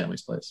was his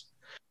family's place.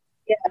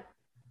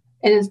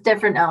 It is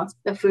different now.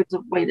 The food's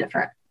way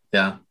different.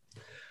 Yeah.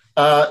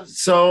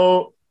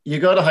 So you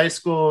go to high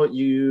school,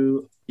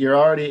 you're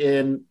already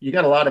you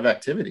got a lot of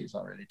activities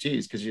already.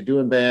 Geez, because you're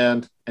doing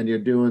band and you're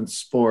doing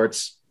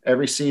sports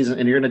every season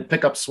and you're going to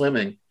pick up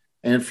swimming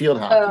and field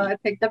hockey. I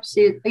picked up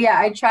Yeah,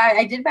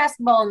 I did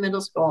basketball in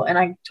middle school and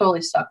I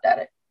totally sucked at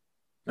it.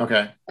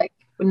 Okay. Like,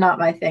 not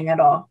my thing at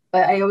all.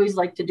 But I always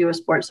like to do a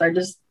sport, so I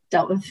just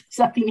dealt with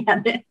sucking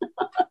at it.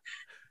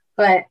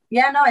 But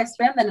yeah, no, I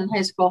swam then in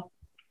high school.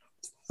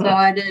 So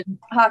I did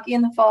hockey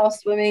in the fall,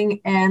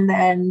 swimming, and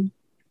then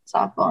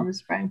softball in the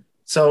spring.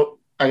 So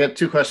I got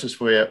two questions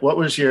for you.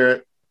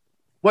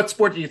 What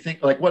sport do you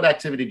think, like what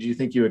activity do you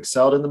think you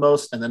excelled in the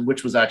most? And then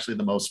which was actually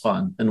the most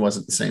fun? And was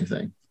it the same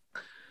thing?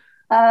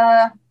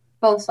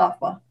 Both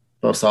softball.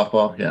 Both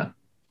softball? Yeah.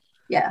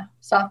 Yeah,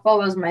 softball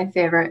was my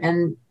favorite,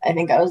 and I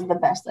think I was the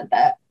best at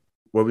that.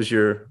 What was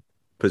your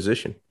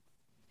position?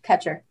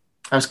 Catcher.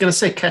 I was going to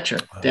say catcher.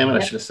 Damn it, I Yeah.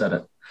 should have said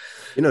it.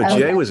 You know, I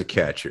Jay was- was a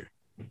catcher.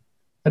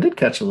 I did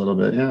catch a little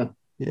bit, yeah.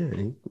 Yeah.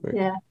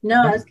 Yeah.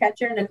 No, I was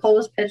catcher. Nicole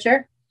was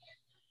pitcher.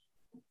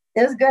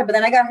 It was good, but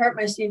then I got hurt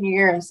my senior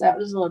year, so that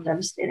was a little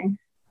devastating.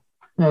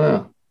 I don't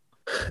know.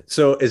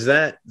 So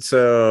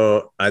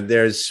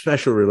there's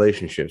special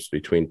relationships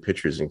between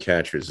pitchers and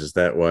catchers. Is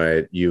that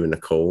why you and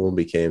Nicole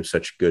became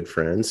such good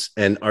friends?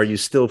 And are you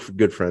still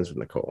good friends with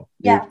Nicole?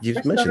 Yeah, You've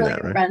we're still mentioned really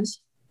that, good right?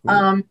 friends.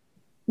 Mhm.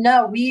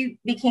 No, we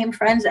became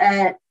friends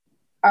at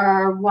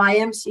our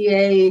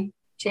YMCA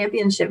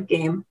championship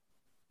game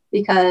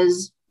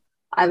because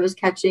I was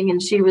catching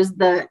and she was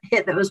the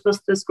hit that was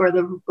supposed to score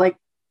the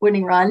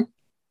winning run,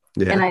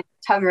 Yeah. and I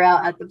tug her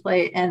out at the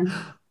plate, and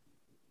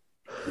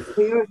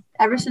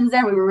ever since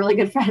then we were really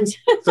good friends.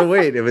 So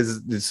wait,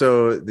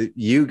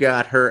 you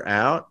got her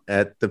out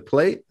at the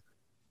plate?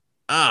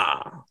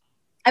 Ah,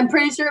 I'm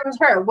pretty sure it was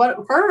her.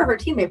 Her or her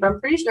teammate, but I'm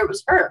pretty sure it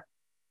was her.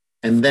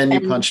 And then you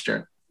And- punched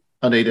her.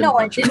 Oh, no, you didn't No,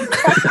 I punch her. didn't.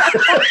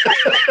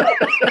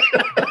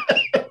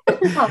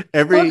 No,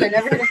 every told you, I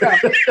never hit a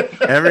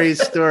girl. every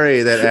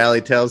story that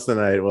Allie tells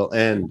tonight will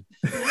end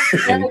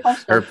Never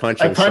punched her her.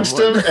 punching. I punched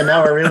someone. him, and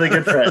now we're really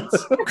good friends.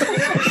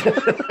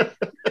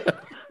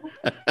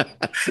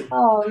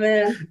 Oh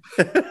man,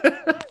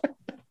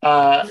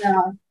 Uh,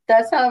 no,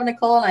 that's how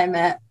Nicole and I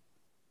met.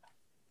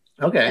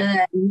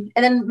 okay. And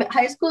then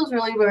high school is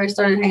really where I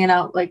started hanging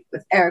out with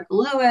Eric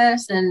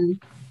Lewis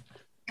and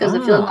because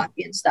of field Ah.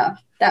 hockey and stuff.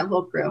 That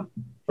whole crew.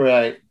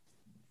 Right.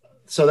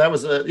 So that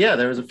was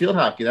there was a field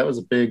hockey. That was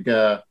a big,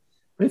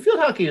 field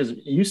hockey there's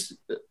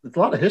a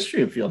lot of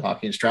history of field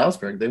hockey in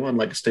Stroudsburg. They won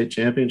like a state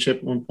championship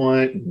at one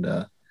point.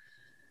 And,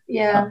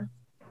 Yeah.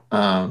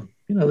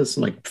 there's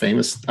some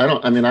famous, I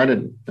don't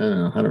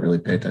really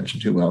pay attention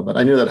too well, but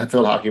I knew that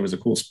field hockey was a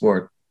cool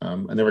sport. I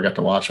never got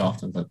to watch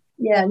often, but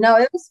Yeah. No,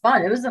 it was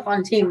fun. It was a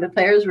fun team. The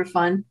players were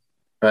fun.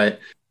 right.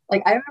 I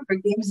remember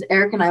games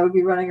Eric and I would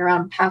be running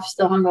around half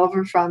still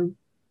hungover from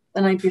the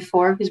night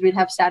before because we'd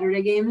have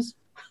Saturday games.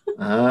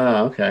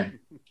 Ah, okay.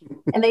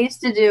 And they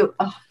used to do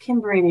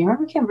Kim Brady.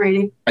 Remember Kim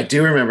Brady? I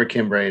do remember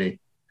Kim Brady.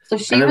 So I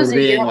she remember was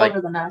a year being,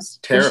 older than us.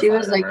 So she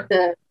was terrified of her.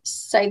 the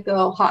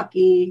psycho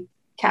hockey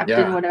captain,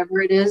 Yeah.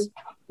 whatever it is.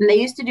 And they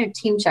used to do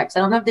team checks. I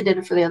don't know if they did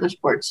it for the other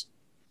sports.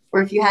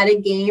 Where if you had a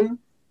game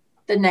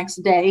the next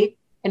day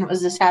and it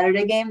was a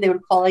Saturday game, they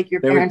would call your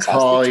They would parents' house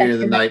call to check you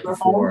the in night that you were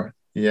home. before.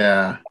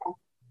 Yeah.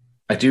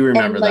 I do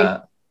remember And,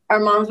 that. Our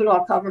moms would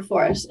all cover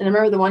for us. And I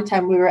remember the one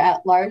time we were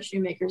at Laura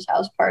Shoemaker's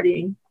house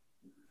partying.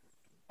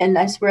 And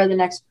I swear the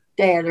next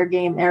day at our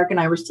game, Eric and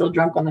I were still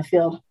drunk on the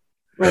field.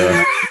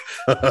 It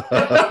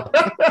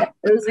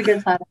was a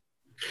good time.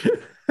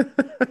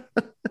 Good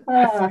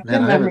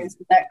Man, memories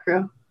with that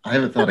crew. I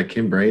haven't thought of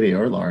Kim Brady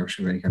or Laura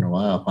Shoemaker in a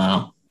while.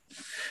 Wow.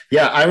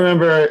 Yeah, I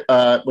remember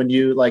when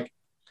you do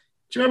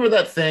you remember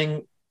that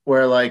thing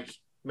where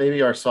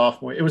maybe our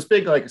sophomore. It was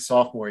big like a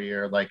sophomore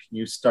year. Like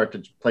you start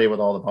to play with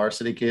all the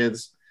varsity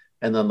kids,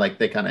 and then like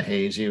they kind of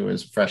haze you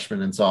as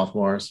freshmen and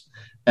sophomores.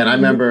 And I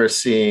remember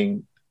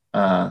seeing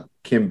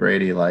Kim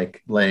Brady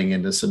like laying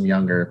into some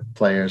younger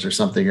players or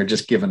something, or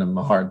just giving them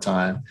a hard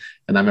time.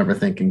 And I remember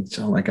thinking,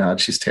 oh my God,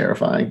 she's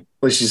terrifying.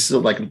 Well, she's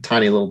still like a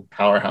tiny little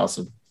powerhouse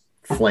of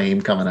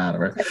flame coming out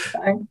of her.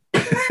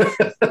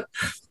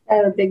 I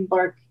have a big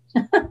bark.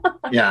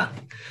 Yeah.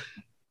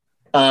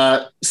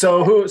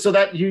 So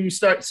then you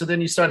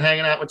start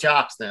hanging out with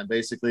jocks then.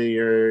 Basically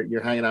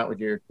you're hanging out with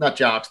your, not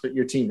jocks, but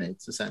your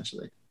teammates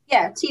essentially.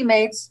 Yeah,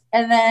 teammates.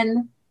 And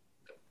then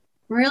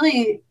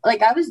really,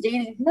 like I was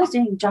dating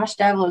Josh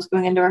Davalos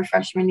going into our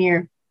freshman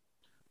year.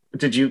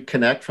 Did you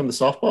connect from the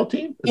softball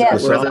team? Yeah,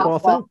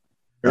 softball thing?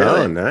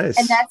 Really? Oh, nice.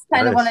 And that's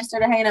kind of when I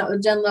started hanging out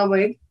with Jen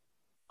Ludwig.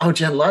 Oh,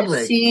 Jen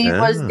Ludwig. She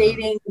was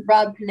dating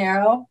Rob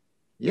Pinero.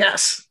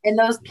 Yes. And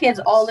those kids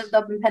all lived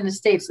up in Penn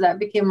State, so that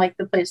became like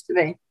the place to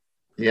be.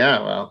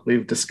 Yeah, well,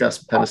 we've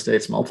discussed Penn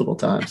State multiple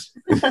times.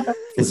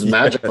 It's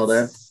magical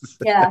there.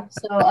 Yeah,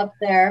 so up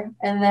there.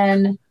 And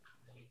then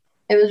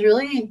it was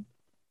really,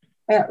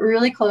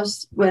 really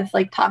close with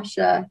like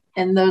Tasha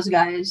and those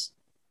guys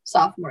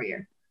sophomore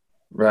year.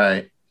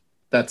 Right.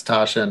 That's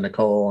Tasha and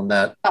Nicole and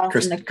that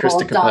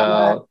Krista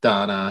Capel,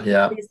 Donna.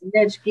 Yeah. Lisa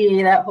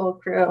Nitschke, that whole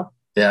crew.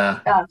 Yeah.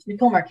 Gosh,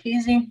 Nicole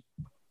Marchese.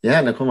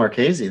 Yeah, Nicole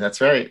Marchese. That's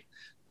right.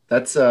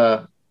 That's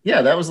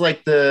yeah, that was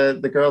like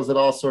the girls that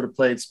all sort of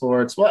played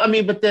sports. Well, I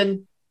mean, but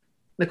then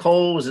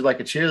Nicole was like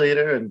a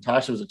cheerleader and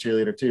Tasha was a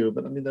cheerleader too.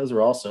 But I mean, those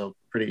were also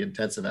pretty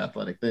intensive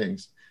athletic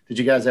things. Did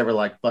you guys ever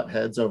like butt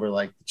heads over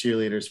like the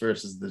cheerleaders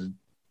versus the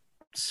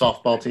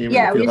softball team?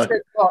 Yeah,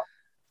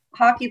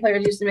 hockey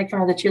players used to make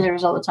fun of the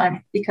cheerleaders all the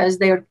time because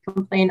they would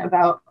complain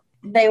about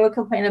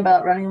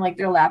running like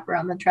their lap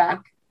around the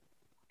track.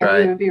 And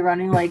right. We would be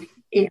running like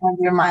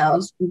 800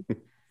 miles.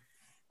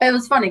 It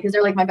was funny because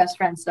they're like my best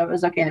friends, so it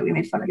was okay that we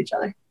made fun of each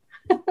other.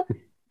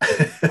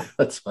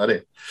 That's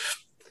funny.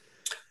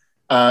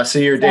 So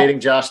you're dating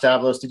Josh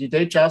Davalos. Did you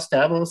date Josh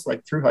Davalos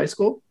like through high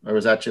school, or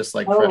was that just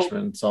like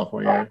freshman,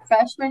 sophomore year?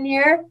 Freshman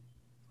year,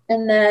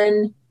 and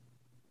then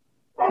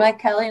Mike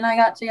Kelly and I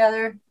got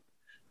together.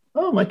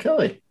 Oh, Mike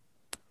Kelly.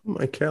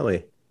 Mike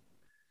Kelly.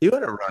 You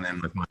had a run-in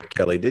with Mike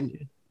Kelly, didn't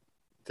you?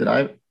 Did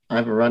I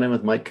have a run-in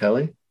with Mike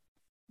Kelly?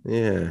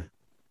 Yeah.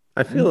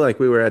 I feel like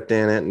we were at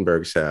Dan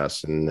Ettenberg's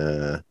house and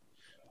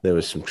there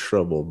was some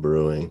trouble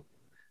brewing.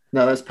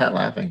 No, that's Pat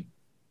Lapping.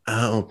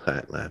 Oh,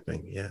 Pat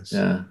Lapping, yes.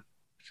 Yeah.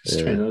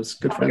 I was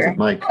good friends with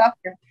Mike.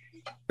 Shocker.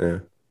 Yeah.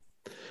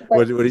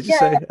 What did you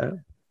say? I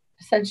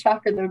said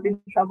shocker there would be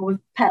trouble with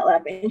Pat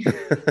Lapping.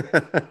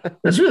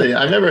 It's really,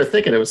 I remember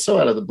thinking it was so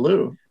out of the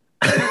blue.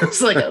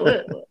 It's like,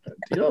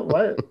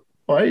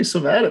 why are you so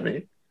mad at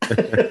me?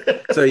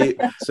 So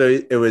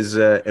it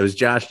was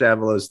Josh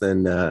Davalos,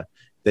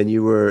 then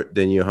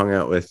you hung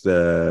out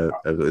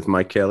with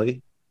Mike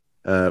Kelly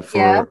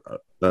for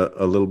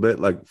a little bit,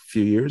 like a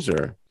few years,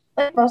 or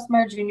like most of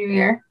my junior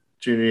year.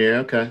 Junior year,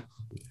 okay.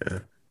 Yeah.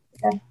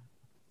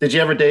 Did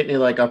you ever date any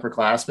like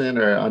upperclassmen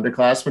or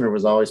underclassmen, or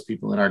was always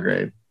people in our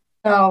grade?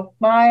 No,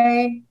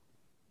 I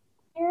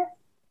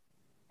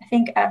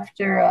think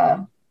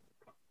after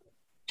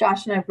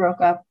Josh and I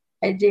broke up,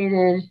 I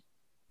dated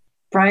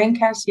Brian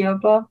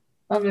Cassiopo.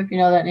 I don't know if you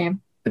know that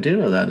name. I do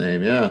know that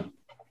name, yeah.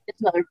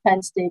 It's another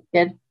Penn State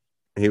kid.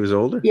 He was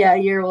older? Yeah, a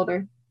year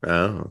older.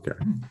 Oh, okay.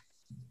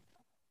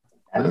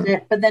 That was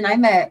it. But then I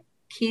met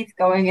Keith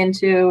going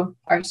into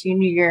our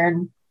senior year,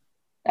 and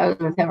I was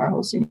with him our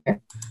whole senior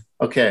year.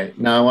 Okay,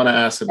 now I want to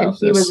ask about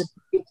he this. Was a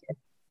PV kid.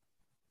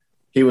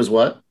 He was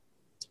what?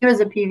 He was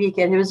a PV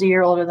kid. He was a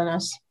year older than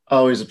us.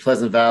 Oh, he's a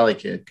Pleasant Valley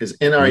kid. Because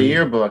in our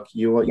yearbook,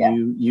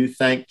 you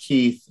thank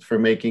Keith for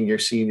making your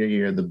senior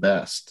year the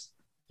best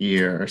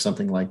year or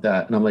something like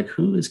that. And I'm like,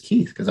 who is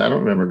Keith? Because I don't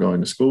remember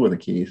going to school with a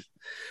Keith.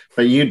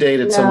 But you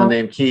dated someone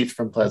named Keith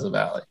from Pleasant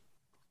Valley.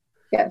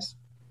 Yes.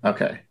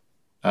 Okay.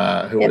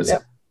 Who was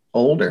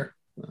older?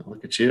 Oh,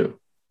 look at you.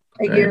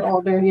 A year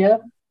older, yeah.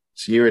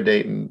 So you were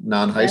dating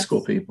non-high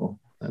school people.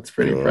 That's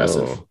pretty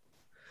impressive.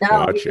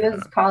 No, he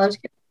was college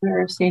kid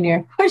or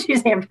senior.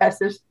 She's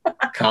impressive.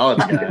 College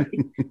guy.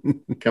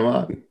 Come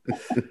on.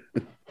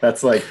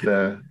 That's like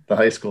the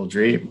high school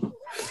dream.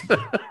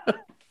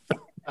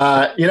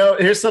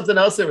 Here's something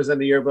else that was in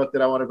the yearbook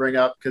that I want to bring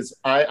up because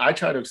I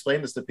try to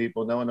explain this to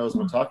people. No one knows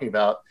what I'm talking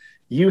about.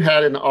 You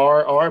had an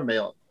RR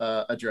mail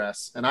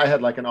address, and I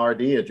had like an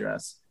RD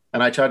address.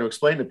 And I try to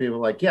explain to people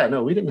like, yeah,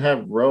 no, we didn't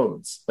have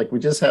roads. Like we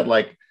just had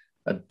like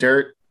a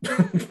dirt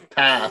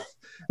path,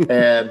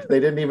 and they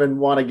didn't even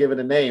want to give it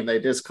a name. They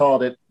just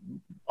called it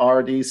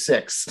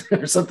RD6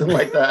 or something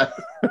like that.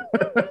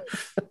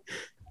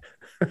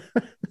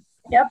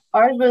 Yep.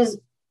 Ours was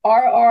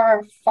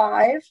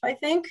RR5, I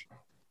think.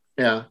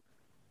 Yeah.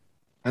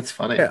 That's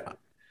funny. Yeah.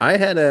 I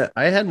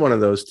had one of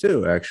those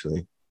too,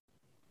 actually.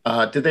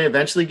 Did they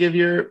eventually give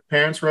your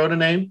parents' road a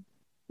name?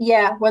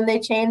 Yeah, when they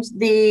changed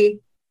they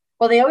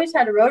always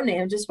had a road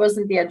name, it just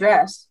wasn't the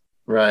address.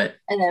 Right.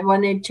 And then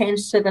when they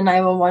changed to the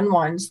 911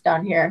 ones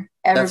down here,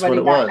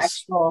 everybody got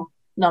actual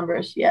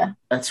numbers. Yeah.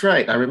 That's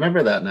right. I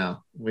remember that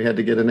now. We had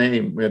to get a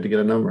name. We had to get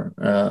a number,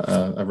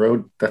 a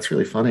road. That's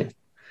really funny.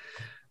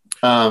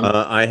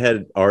 I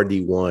had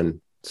RD1.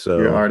 So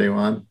you're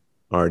RD1.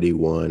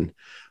 RD1,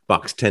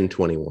 box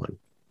 1021.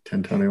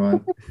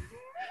 1021.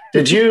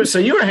 Did you? So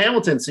you were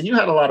Hamilton. So you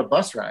had a lot of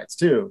bus rides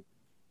too.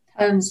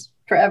 Tons,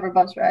 forever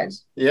bus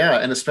rides. Yeah,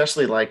 and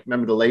especially like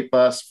remember the late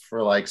bus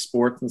for like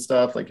sports and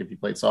stuff. Like if you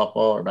played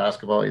softball or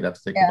basketball, you'd have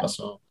to take the bus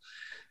home.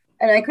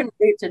 And I couldn't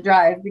wait to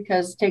drive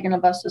because taking a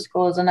bus to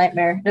school is a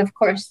nightmare. And of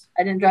course,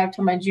 I didn't drive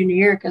till my junior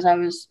year because I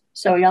was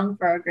so young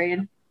for our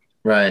grade.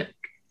 Right.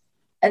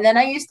 And then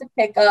I used to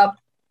pick up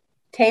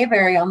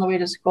Tayberry on the way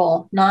to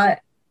school, not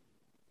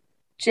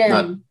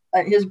Jim,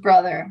 but his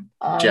brother,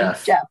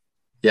 Jeff.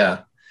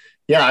 Yeah.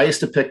 I used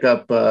to pick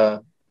up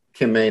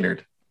Kim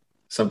Maynard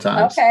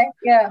sometimes. Okay.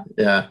 Yeah.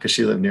 Yeah, because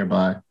she lived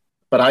nearby.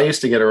 But I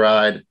used to get a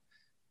ride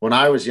when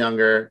I was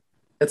younger.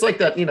 It's like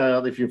that,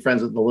 if you're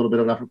friends with a little bit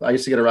enough. I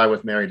used to get a ride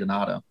with Mary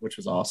Donato, which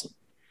was awesome.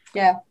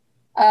 Yeah.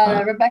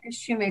 Rebecca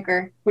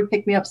Shoemaker would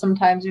pick me up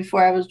sometimes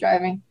before I was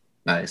driving.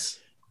 Nice.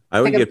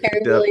 I would get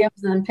Terry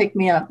Williams and then pick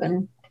me up,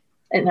 and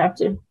I didn't have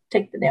to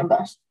take the damn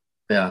bus.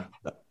 Yeah.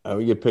 I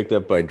would get picked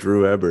up by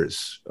Drew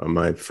Ebers on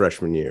my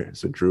freshman year.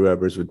 So Drew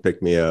Ebers would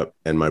pick me up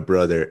and my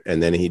brother,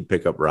 and then he'd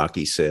pick up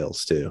Rocky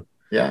Sales too.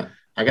 Yeah.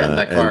 I got in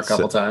that car a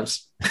couple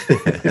times.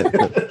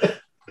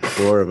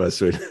 4 of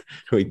us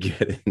would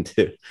get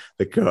into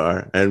the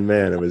car, and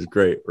man, it was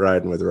great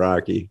riding with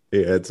Rocky.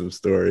 He had some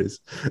stories.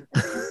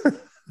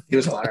 He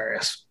was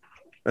hilarious.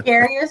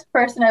 Scariest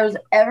person I was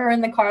ever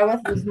in the car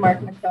with was Mark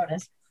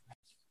Matonis.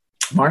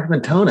 Mark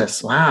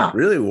Matonis, wow.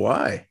 Really?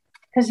 Why?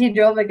 Because he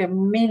drove like a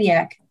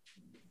maniac.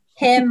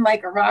 Him,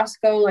 Mike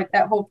Orozco, like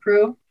that whole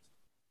crew.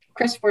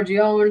 Chris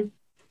Forgione.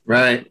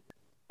 Right.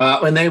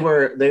 When they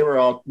were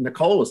all,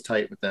 Nicole was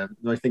tight with them.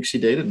 I think she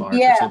dated Mark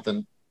or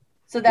something.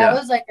 So that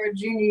was like our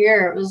junior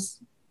year. It was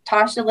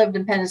Tasha lived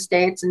in Penn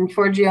Estates and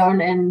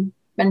Forgione and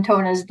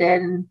Mentones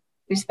did. And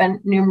we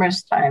spent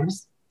numerous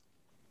times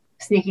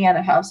sneaking out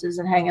of houses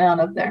and hanging out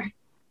up there.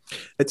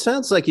 It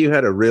sounds like you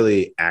had a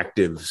really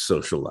active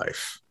social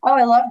life. Oh,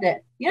 I loved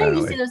it.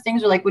 You see those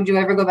things where like, would you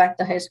ever go back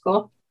to high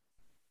school?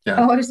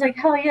 Yeah. I was like,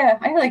 hell yeah.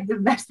 I had like the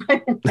best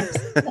time in high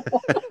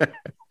school.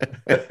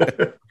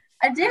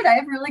 I did. I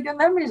have really good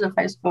memories of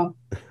high school.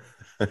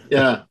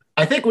 Yeah.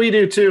 I think we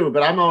do too,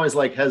 but I'm always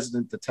like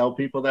hesitant to tell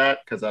people that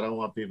because I don't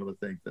want people to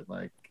think that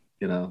like,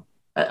 I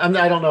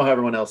don't know how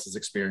everyone else's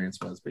experience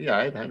was, but yeah,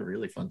 I had a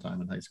really fun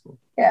time in high school.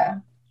 Yeah.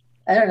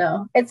 I don't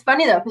know. It's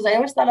funny though, because I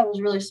always thought I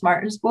was really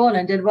smart in school and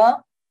I did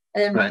well.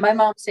 And then my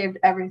mom saved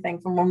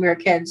everything from when we were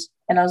kids.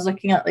 And I was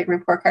looking at like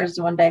report cards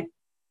one day.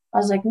 I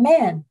was like,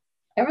 man,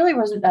 I really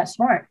wasn't that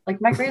smart.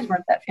 Like my grades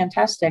weren't that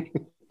fantastic.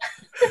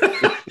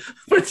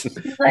 But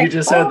you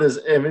just had this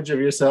image of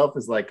yourself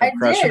as like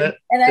crushing it.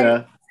 And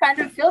I kind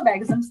of feel bad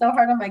because I'm so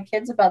hard on my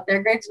kids about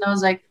their grades. And I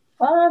was like,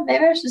 well,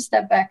 maybe I should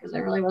step back because I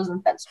really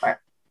wasn't that smart.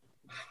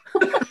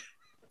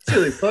 It's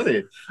really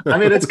funny. I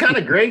mean, it's kind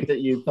of great that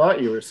you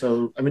thought you were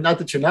so, I mean, not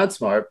that you're not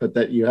smart, but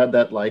that you had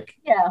that like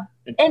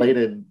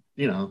inflated,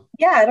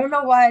 Yeah, I don't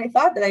know why I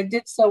thought that I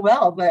did so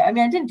well, but I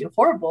mean, I didn't do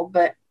horrible,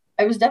 but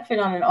I was definitely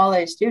not an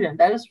all-A student.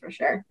 That is for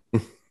sure.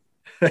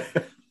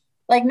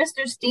 Like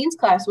Mr. Steen's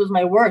class was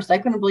my worst. I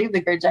couldn't believe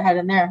the grades I had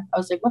in there. I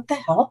was like, what the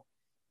hell?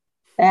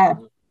 Bad.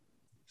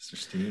 Mr.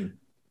 Steen.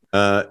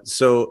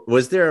 So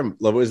was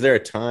there a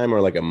time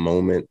or like a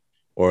moment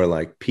or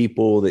like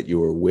people that you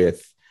were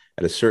with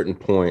at a certain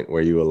point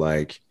where you were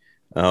like,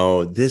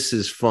 oh, this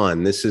is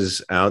fun. This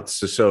is out.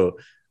 So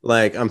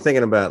like, I'm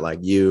thinking about like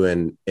you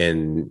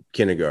in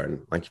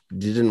kindergarten, like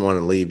you didn't want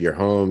to leave your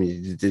home.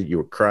 You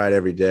were cried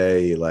every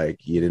day.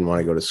 Like you didn't want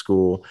to go to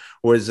school.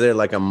 Or is there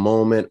like a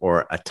moment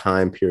or a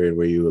time period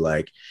where you were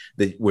like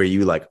where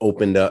you like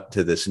opened up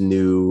to this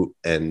new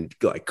and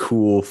like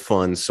cool,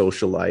 fun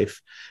social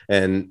life?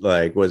 And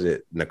like, was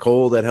it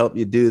Nicole that helped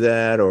you do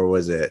that? Or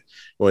was it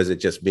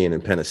just being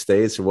in Penn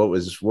Estates? Or what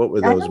were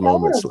those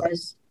moments like?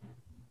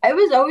 I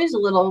was always a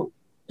little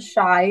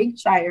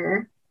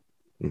shyer.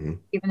 Mm-hmm.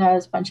 Even though I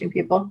was punching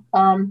people.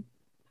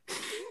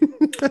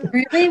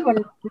 Really,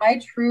 when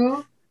my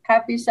true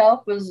happy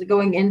self was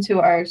going into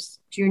our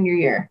junior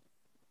year.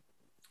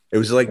 It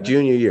was like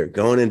junior year,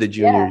 going into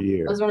junior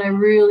year. It was when I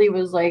really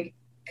was like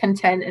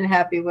content and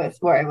happy with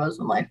where I was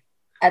in life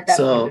at that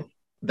point. So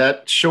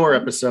that Shore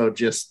episode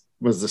just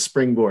was the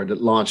springboard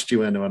that launched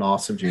you into an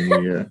awesome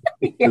junior year.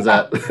 Is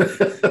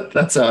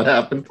that's how it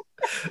happened?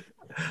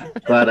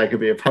 Glad I could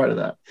be a part of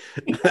that.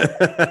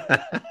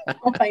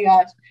 Oh my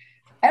gosh.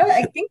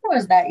 I think it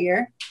was that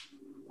year.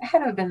 It had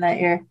to have been that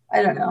year.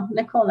 I don't know.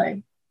 Nicole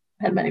and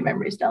I had many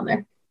memories down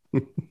there.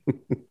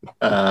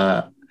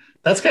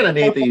 That's kind of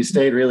neat that you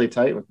stayed really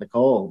tight with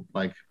Nicole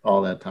like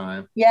all that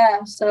time.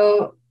 Yeah.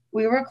 So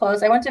we were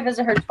close. I went to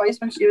visit her twice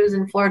when she was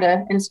in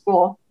Florida in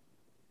school.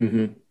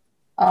 Mm-hmm.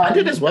 I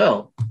did as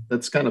well.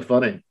 That's kind of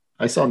funny.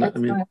 I saw, I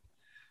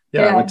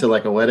went to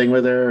like a wedding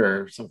with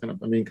her or something.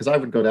 Because I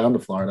would go down to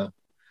Florida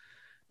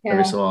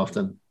every so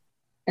often.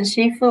 And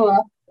she flew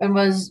up and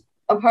was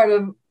a part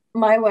of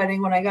my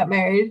wedding when I got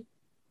married.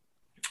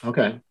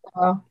 Okay.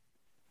 So,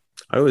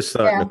 I always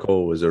thought yeah.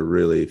 Nicole was a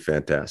really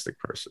fantastic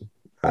person.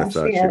 I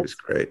thought she was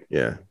great.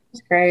 Yeah.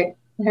 It's great.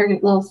 Her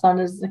little son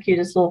is the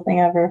cutest little thing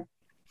ever.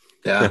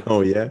 Yeah.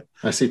 Oh, yeah.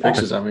 I see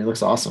pictures of him. He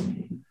looks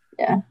awesome.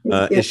 Yeah.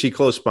 Is she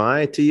close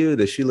by to you?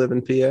 Does she live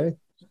in PA?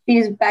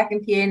 She's back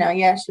in PA now.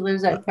 Yeah, she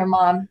lives with her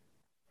mom.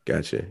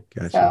 Gotcha.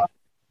 So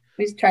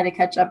we just try to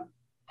catch up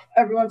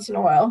every once in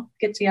a while,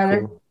 get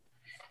together.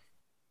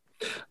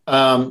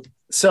 Cool.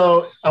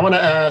 So I want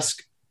to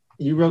ask,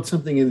 you wrote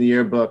something in the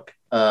yearbook,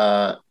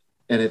 and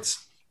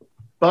it's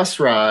bus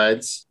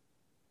rides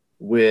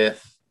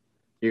with,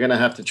 you're going to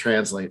have to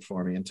translate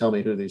for me and tell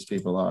me who these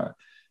people are.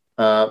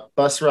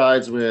 Bus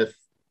rides with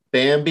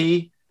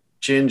Bambi,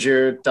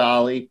 Ginger,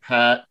 Dolly,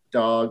 Pat,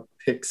 Dog,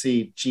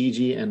 Pixie,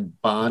 Gigi,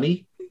 and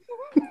Bonnie.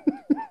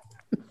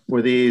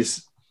 Were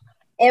these?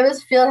 It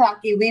was field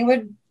hockey. We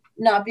would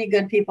not be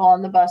good people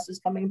on the buses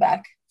coming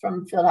back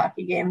from field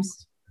hockey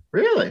games.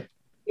 Really?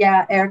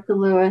 Yeah, Erica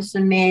Lewis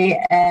and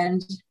me,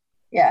 and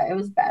yeah, it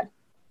was bad.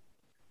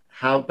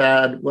 How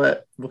bad?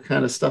 What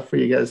kind of stuff were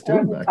you guys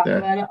doing back there?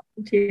 About it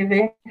on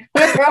TV.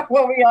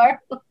 What we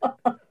are.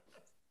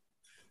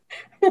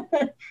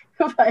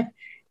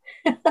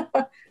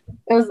 It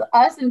was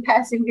us and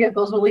passing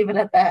vehicles. We'll leave it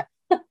at that.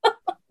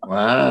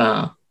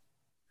 Wow.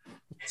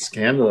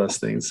 Scandalous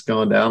things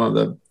going down on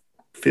the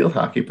field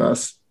hockey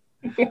bus.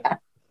 Yeah.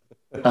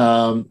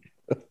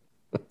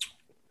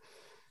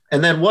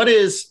 And then what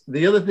is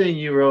the other thing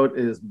you wrote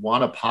is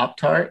want a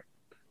Pop-Tart?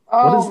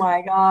 Oh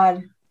my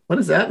God. What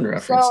is that in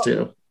reference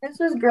to? This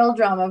was girl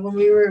drama when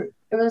it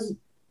was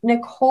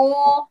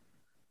Nicole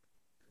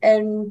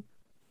and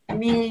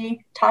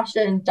me,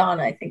 Tasha, and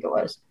Donna, I think it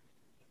was.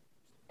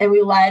 And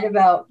we lied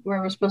about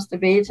where we're supposed to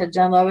be to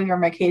Jen Lowy or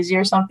Marchese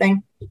or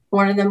something.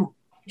 One of them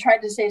tried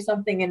to say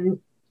something and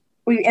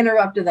we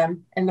interrupted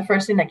them. And the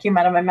first thing that came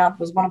out of my mouth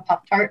was want a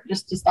Pop-Tart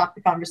just to stop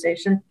the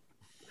conversation.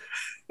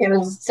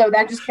 So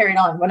that just carried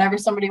on. Whenever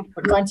somebody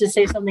wanted to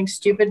say something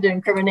stupid to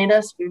incriminate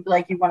us, we'd be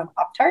like, you want a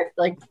Pop-Tart?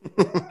 Like,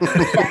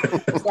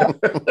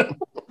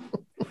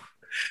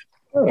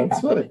 oh,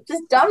 that's funny.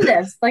 Just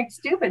dumbness, like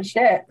stupid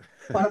shit.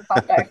 Want a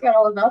Pop-Tart? I forgot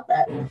all about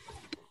that.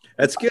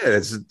 That's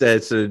good.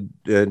 That's a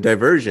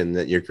diversion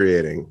that you're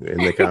creating in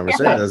the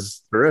conversation. Yeah.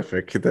 That's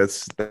terrific.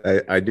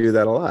 I do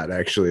that a lot,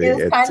 actually. It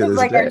was kind of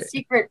like our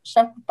secret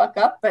shut the fuck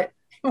up, but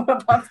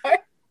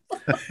Pop-Tart.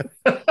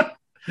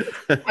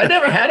 I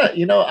never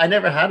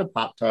had a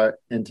Pop-Tart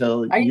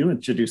until you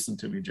introduced them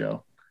to me,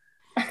 Joe.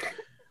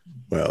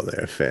 Well,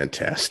 they're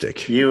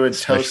fantastic. You would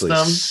toast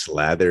them,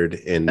 slathered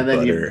in and then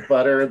butter. You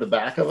butter the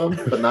back of them,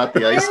 but not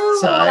the ice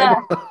side.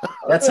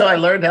 That's how I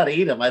learned how to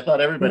eat them. I thought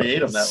everybody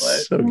ate them that way.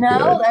 So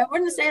no, I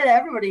wouldn't say that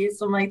everybody eats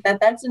them like that.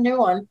 That's a new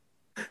one.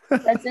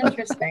 That's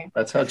interesting.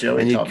 That's how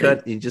Joey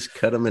taught me. You just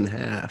cut them in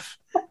half,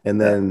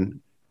 and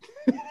then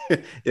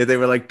they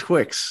were like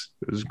Twix.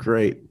 It was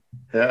great.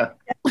 Yeah.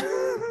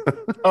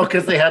 Oh,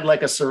 because they had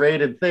like a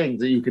serrated thing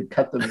that you could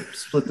cut them,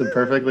 split them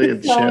perfectly.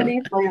 And so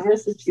many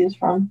flavors to choose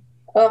from.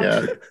 Oh,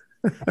 yeah.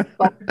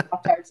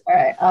 Pop-Tarts. All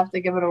right, I'll have to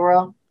give it a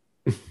whirl.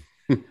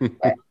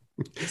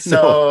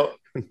 So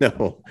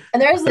no.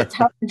 And there's the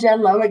time Jen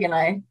Lowick and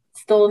I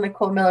stole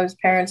Nicole Miller's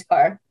parents'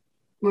 car.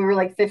 We were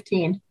like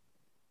 15.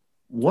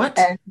 What?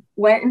 And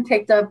went and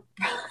picked up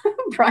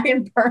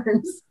Brian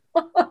Burns.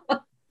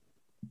 What?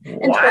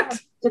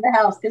 To the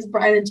house because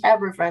Brian and Chad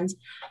were friends.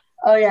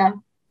 Oh yeah.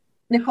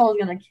 Nicole's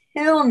gonna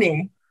kill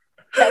me.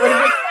 That would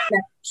have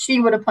been she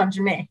would have punched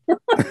me.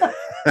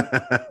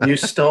 You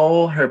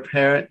stole her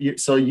parent.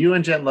 So you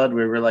and Jen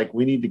Ludwig were like,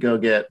 we need to go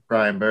get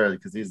Brian Burley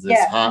because he's this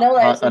hot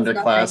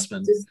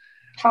underclassman. Just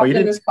hopped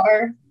in his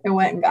car and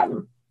went and got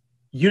him.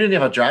 You didn't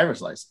have a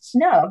driver's license?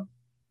 No.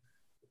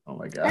 Oh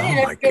my God. I didn't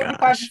have to get in the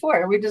car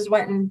before. We just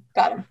went and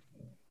got him.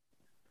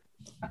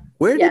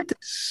 Where did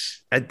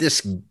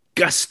this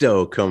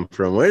gusto come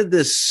from? Where did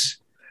this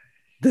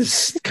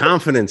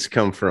confidence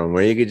come from?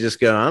 Where you could just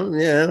go,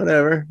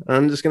 whatever.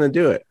 I'm just gonna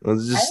do it.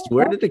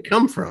 Where did it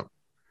come from?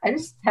 I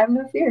just have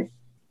no fear.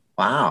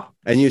 Wow.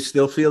 And you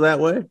still feel that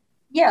way?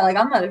 Yeah, like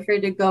I'm not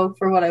afraid to go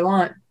for what I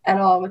want at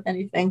all with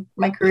anything,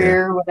 my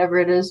career or whatever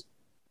it is.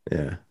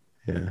 Yeah.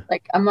 Yeah.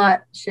 Like I'm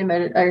not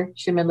timid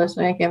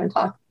listening. I can't even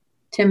talk.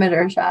 Timid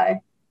or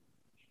shy.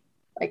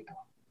 Like.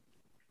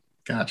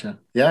 Gotcha.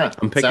 Yeah.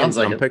 I'm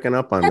picking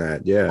up on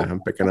that. Yeah, I'm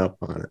picking up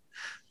on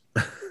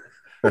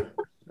it.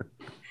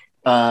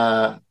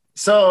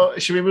 So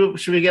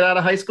should we get out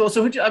of high school?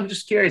 So I'm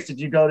just curious, did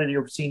you go to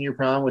your senior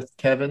prom with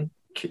Kevin?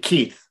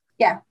 Keith?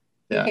 Yeah.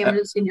 He came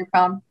to senior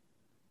prom.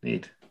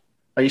 Neat.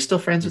 Are you still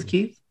friends with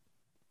Keith?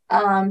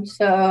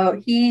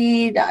 So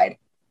he died.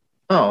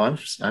 Oh,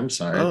 I'm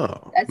sorry.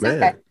 Oh, that's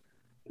man. Okay.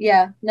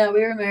 Yeah. No,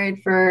 we were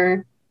married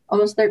for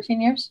almost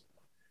 13 years.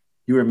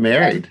 You were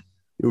married?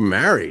 You were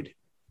married?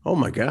 Oh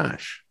my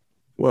gosh.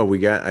 Well,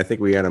 I think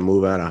we got to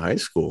move out of high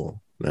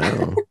school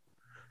now.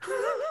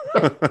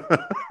 I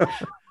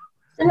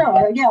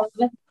was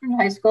with him in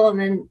high school and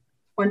then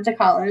went to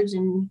college.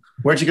 And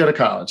where'd you go to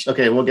college?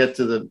 Okay, we'll get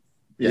to the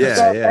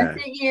I went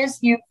to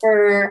ESU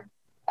for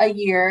a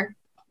year.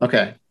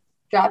 Okay.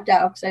 Dropped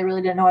out because I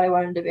really didn't know what I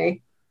wanted to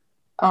be.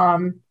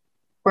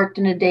 worked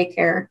in a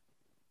daycare,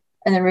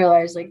 and then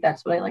realized like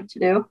that's what I like to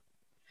do.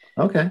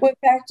 Okay. Went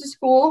back to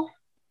school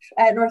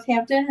at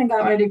Northampton and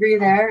got my degree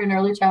there in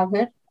early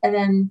childhood. And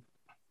then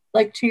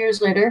like 2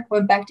 years later,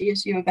 went back to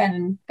ESU again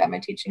and got my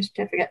teaching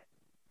certificate.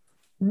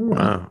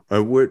 Wow.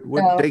 What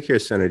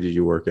daycare center did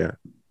you work at?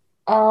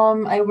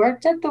 I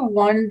worked at the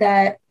one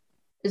that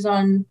is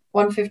on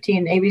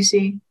 115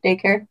 ABC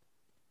daycare.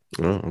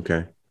 Oh,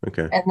 okay.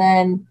 Okay. And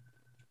then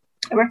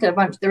I worked at a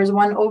bunch. There was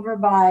one over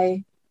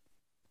by,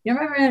 you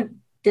remember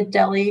the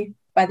deli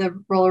by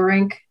the roller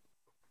rink?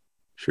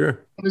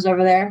 Sure. It was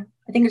over there.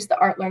 I think it's the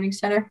Art Learning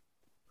Center.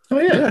 Oh,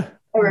 yeah.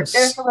 I worked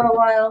there for a little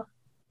while.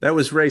 That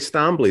was Ray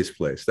Stombley's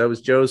place. That was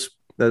Joe's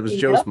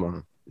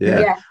mom.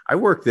 Yeah. I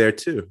worked there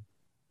too.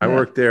 I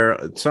worked there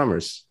at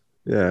Summers.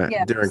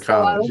 Yeah. During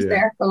college. I was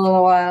there for a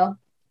little while.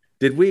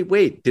 Did we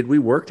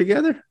work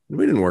together?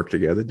 We didn't work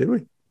together, did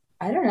we?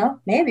 I don't know.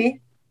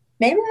 Maybe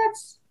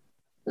that's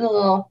the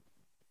little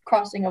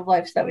crossing of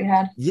lives that we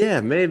had.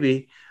 Yeah,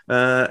 maybe.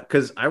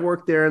 Because I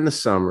worked there in the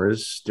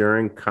summers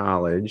during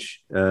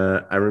college.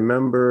 I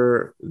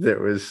remember there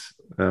was,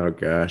 oh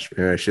gosh,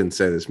 maybe I shouldn't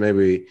say this.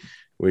 Maybe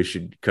we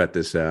should cut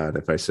this out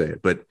if I say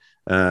it. But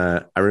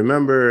I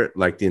remember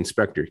like the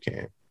inspector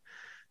came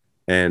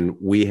and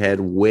we had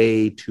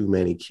way too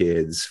many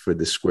kids for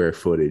the square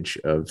footage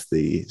of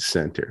the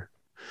center.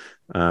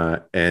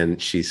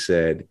 And she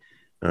said,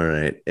 all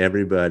right,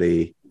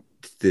 everybody,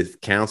 the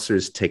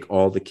counselors take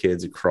all the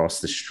kids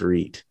across the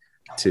street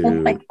to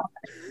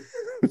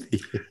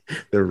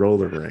the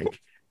roller rink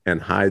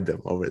and hide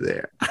them over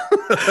there.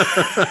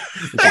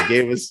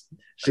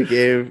 She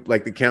gave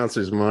like the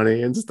counselors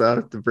money and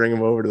stuff to bring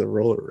them over to the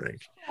roller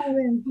rink.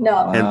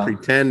 No. And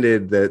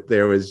pretended that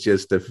there was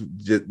just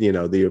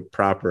the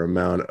proper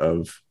amount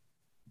of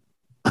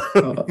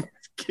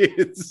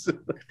kids.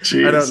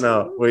 Jeez. I don't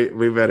know.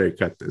 We better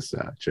cut this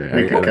out, Jay.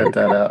 We can cut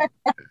that out.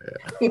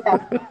 Yeah,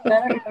 I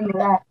don't remember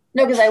that.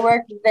 No, because I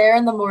worked there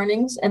in the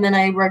mornings, and then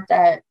I worked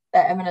at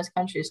the M&S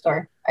Country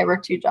Store. I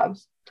worked 2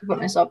 jobs to put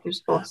myself through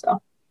school. So.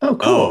 Oh,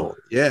 cool. Oh,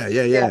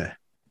 yeah.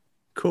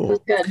 Cool. It was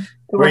good.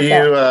 Were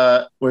you?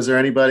 Was there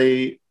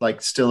anybody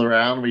like still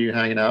around? Were you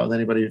hanging out with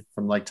anybody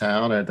from like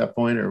town at that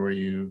point, or were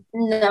you?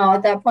 No,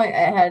 at that point,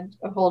 I had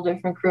a whole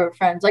different crew of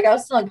friends. Like I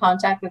was still in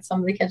contact with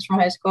some of the kids from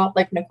high school,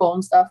 like Nicole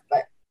and stuff.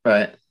 But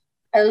right.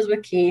 I was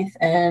with Keith,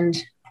 and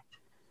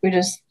we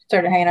just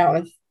started hanging out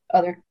with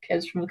other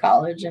kids from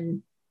college,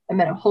 and I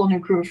met a whole new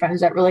crew of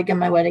friends that were like in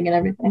my wedding and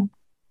everything.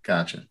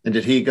 Gotcha. And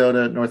did he go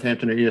to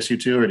Northampton or ESU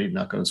too, or did he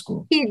not go to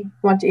school? He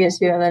went to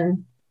ESU and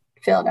then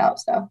failed out.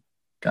 So.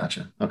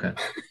 Gotcha. Okay.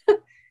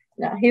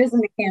 No, he was a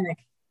mechanic.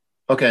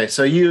 Okay,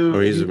 so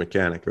he's a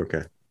mechanic.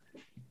 Okay.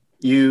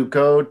 You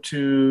go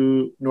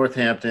to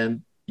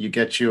Northampton. You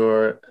get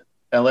your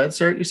LED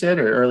cert, you said,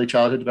 or early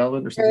childhood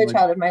development, or something. Early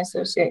childhood, my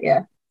associate,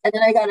 yeah. And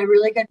then I got a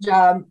really good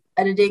job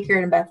at a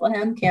daycare in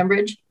Bethlehem,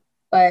 Cambridge.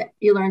 But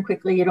you learn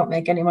quickly you don't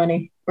make any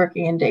money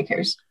working in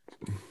daycares.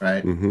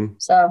 Right. Mm-hmm.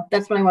 So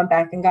that's when I went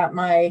back and got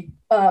my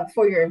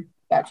 4-year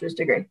bachelor's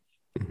degree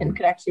and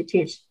could actually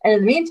teach. And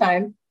in the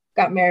meantime,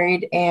 got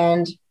married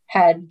and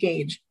had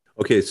Gage.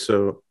 Okay,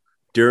 so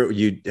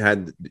you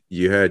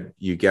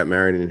got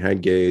married and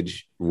had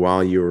Gage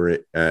while you were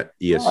at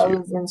ESU. While I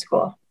was in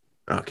school.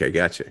 Okay,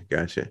 gotcha.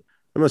 It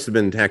must have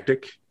been a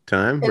hectic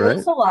time, right? It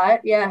was a lot,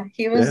 yeah.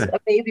 He was a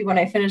baby when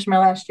I finished my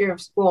last year of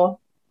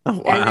school. Oh,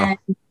 wow. And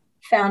then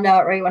found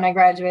out right when I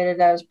graduated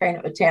that I was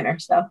pregnant with Tanner.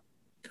 So.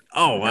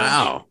 Oh,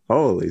 wow.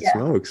 Holy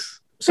smokes.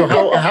 So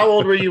how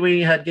old were you when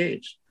you had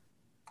Gage?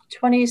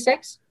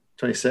 26.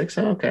 26?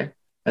 Oh, okay.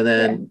 And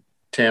then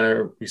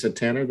Tanner, you said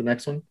Tanner, the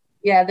next one?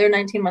 Yeah, they're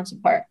 19 months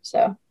apart.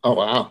 So. Oh,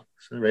 wow.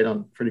 So right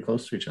on, pretty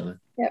close to each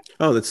other. Yep.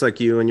 Oh, that's like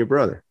you and your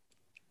brother.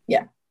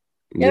 Yeah.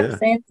 Yep, yeah.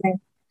 Same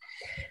thing.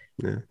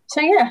 Yeah.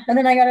 So, and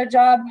then I got a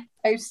job.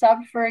 I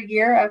subbed for a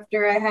year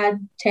after I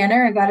had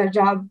Tanner. I got a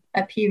job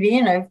at PV,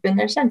 and I've been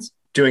there since.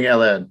 Doing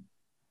LED?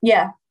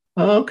 Yeah.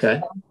 Oh, okay.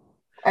 So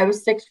I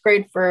was 6th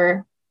grade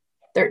for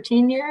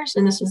 13 years,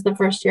 and this is the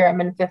first year I'm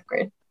in 5th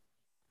grade.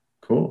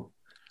 Cool.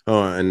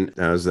 Oh, and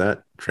how's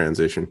that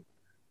transition?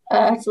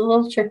 It's a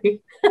little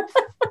tricky.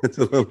 It's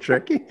a little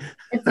tricky.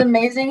 It's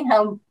amazing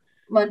how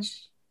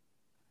much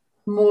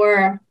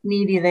more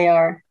needy they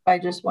are by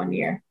just 1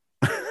 year.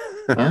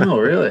 Oh,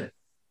 really?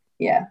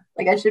 Yeah.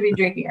 Like I should be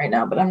drinking right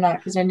now, but I'm not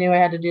because I knew I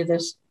had to do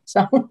this.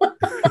 So.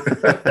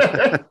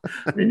 I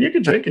mean, you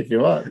can drink if you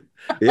want.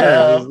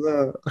 Yeah.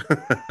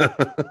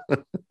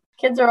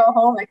 Kids are all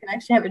home. I can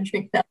actually have a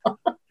drink now.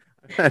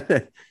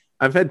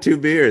 I've had 2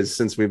 beers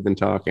since we've been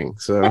talking,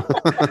 so.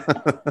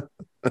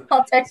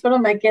 I'll text one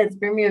of my kids,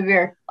 bring me a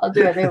beer. I'll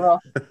do it. They will.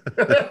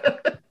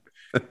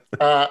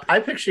 I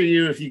picture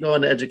you, if you go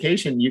into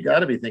education, you got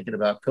to be thinking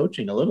about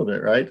coaching a little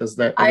bit, right? Does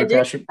that? I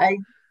did.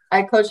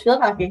 I coached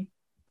field hockey.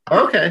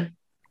 Okay.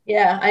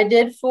 Yeah, I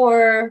did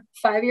for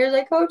 5 years.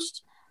 I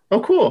coached.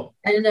 Oh, cool.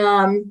 And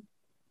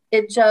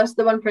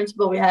the one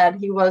principal we had,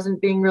 he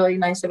wasn't being really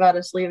nice about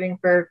us leaving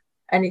for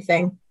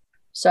anything.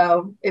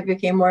 So it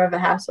became more of a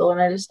hassle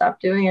and I just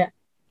stopped doing it.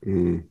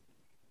 Mm.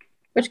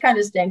 which kind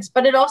of stinks.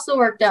 But it also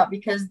worked out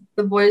because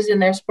the boys in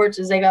their sports,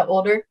 as they got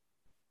older,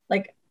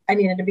 like I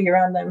needed to be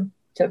around them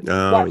to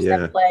watch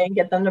them play and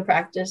get them to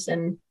practice,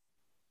 and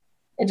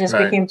it just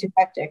became too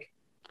hectic.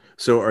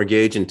 So are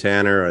Gage and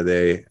Tanner, are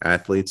they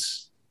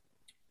athletes?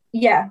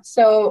 Yeah.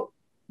 So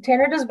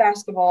Tanner does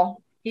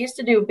basketball. He used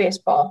to do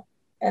baseball,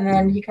 and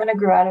then he kind of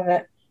grew out of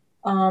it.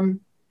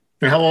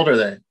 How old are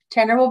they?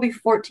 Tanner will be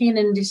 14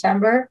 in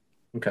December.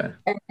 Okay.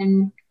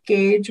 And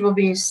Gage will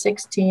be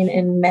 16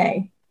 in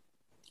May.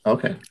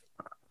 Okay.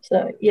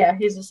 So yeah,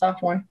 he's a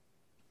sophomore,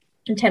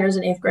 and Tanner's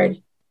in 8th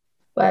grade.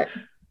 But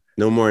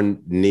no more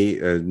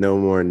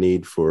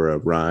need for a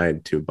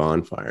ride to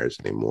bonfires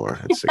anymore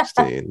at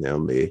 16.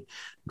 They'll be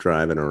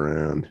driving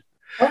around.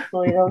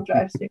 Hopefully they'll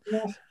drive soon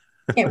enough.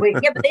 Can't wait.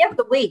 Yeah, but they have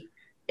to wait.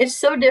 It's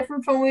so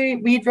different from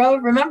when we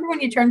drove. Remember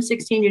when you turned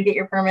 16, you get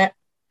your permit?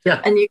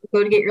 Yeah. And you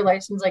go to get your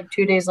license like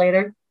 2 days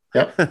later?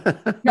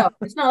 Yep. No,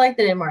 it's not like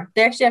that anymore.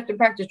 They actually have to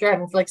practice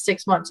driving for like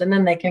 6 months, and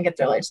then they can get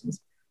their license.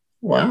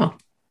 Wow.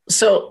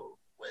 So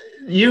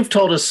you've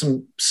told us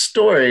some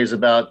stories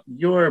about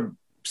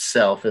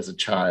yourself as a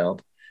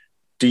child.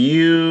 Do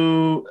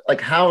you,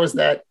 like, how is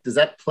that, does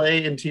that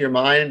play into your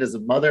mind as a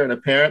mother and a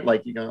parent?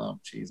 Like you go, oh,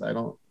 geez, I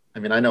know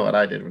what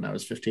I did when I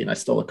was 15. I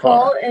stole a car.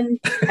 Well, and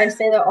I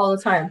say that all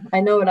the time.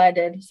 I know what I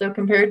did. So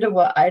compared to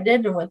what I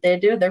did and what they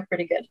do, they're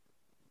pretty good.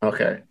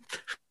 Okay.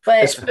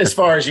 But as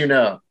far as you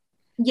know.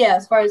 Yeah,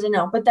 as far as I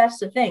know. But that's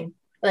the thing.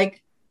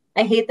 Like,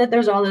 I hate that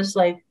there's all this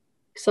like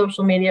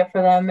social media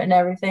for them and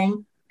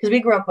everything, because we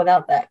grew up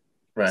without that.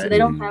 Right. So they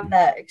don't have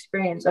that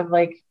experience of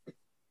like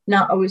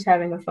not always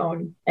having a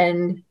phone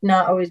and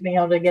not always being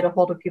able to get a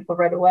hold of people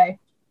right away.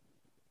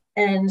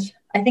 And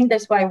I think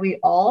that's why we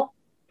all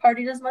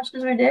partied as much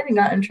as we did and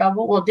got in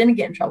trouble. Well, didn't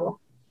get in trouble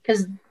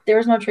because there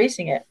was no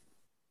tracing it.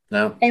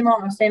 No. Hey,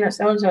 Mom, I'm staying at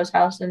so-and-so's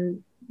house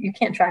and you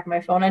can't track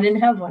my phone. I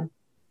didn't have one.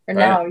 Or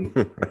now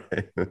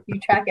you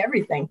track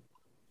everything.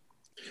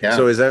 Yeah.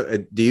 So is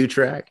that, do you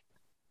track?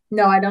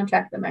 No, I don't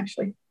track them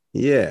actually.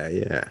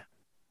 Yeah.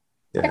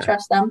 I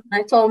trust them.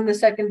 I told them the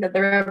second that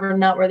they're ever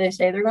not where they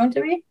say they're going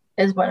to be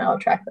is when I'll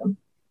track them.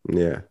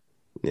 Yeah.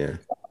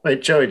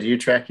 Wait, Joey, do you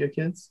track your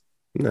kids?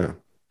 No.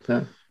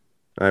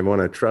 I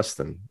want to trust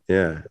them.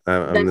 Yeah.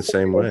 I'm the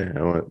same way.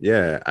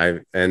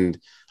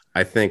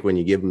 I think when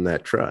you give them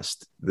that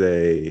trust,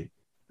 they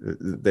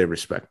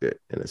respect it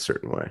in a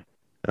certain way.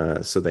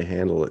 So they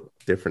handle it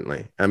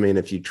differently. I mean,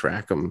 if you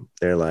track them,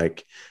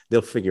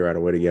 they'll figure out a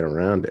way to get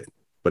around it.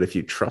 But if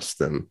you trust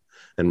them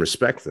and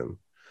respect them,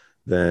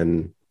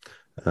 then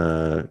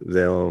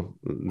they'll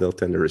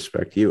tend to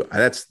respect you.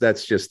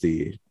 That's just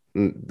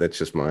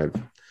my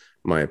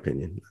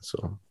opinion. That's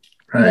all.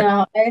 Right.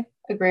 No, I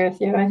agree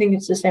with you. I think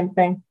it's the same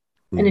thing.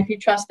 And if you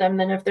trust them,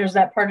 then if there's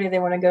that party they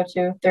want to go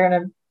to, they're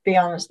going to be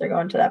honest. They're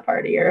going to that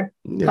party or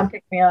come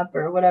pick me up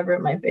or whatever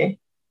it might be.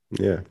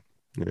 Yeah.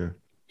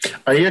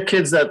 Are your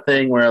kids that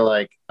thing where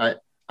like I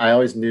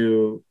always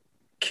knew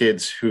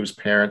kids whose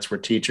parents were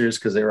teachers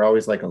because they were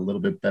always like a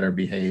little bit better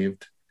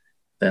behaved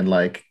than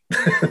like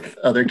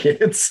other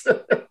kids?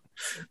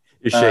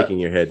 You're shaking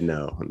your head.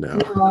 No.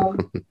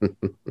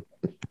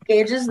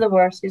 Gage is the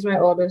worst. He's my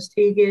oldest.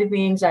 He gave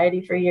me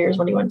anxiety for years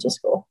when he went to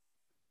school.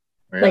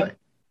 Really?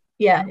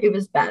 Yeah, it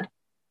was bad.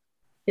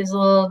 He's a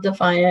little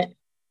defiant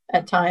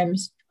at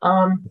times.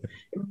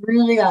 It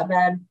really got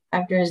bad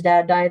after his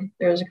dad died.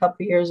 There was a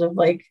couple of years of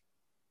like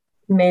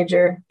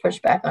major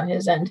pushback on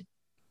his end.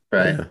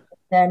 Right.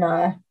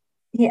 Then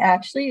he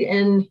actually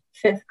in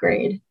 5th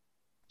grade,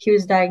 he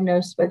was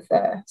diagnosed with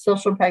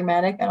social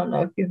pragmatic. I don't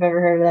know if you've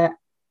ever heard of that.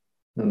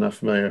 I'm not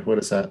familiar. What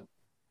is that?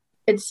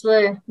 It's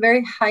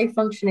very high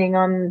functioning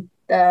on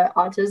the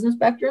autism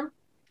spectrum.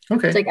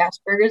 Okay. It's like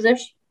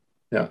Asperger's-ish.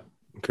 Yeah.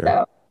 Okay.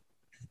 So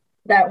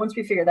that once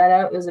we figured that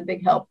out, it was a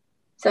big help.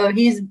 So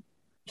he's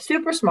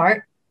super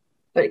smart,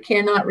 but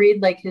cannot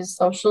read like his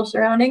social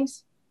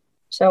surroundings.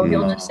 So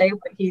he'll just say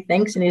what he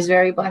thinks, and he's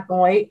very black and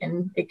white,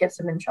 and it gets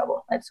him in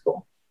trouble at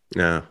school.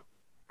 Yeah.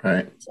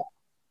 Right. So,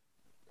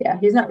 yeah,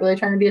 he's not really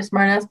trying to be a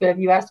smartass, but if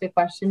you ask a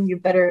question, you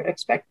better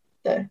expect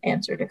the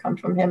answer to come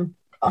from him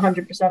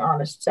 100%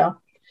 honest. So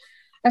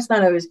that's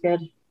not always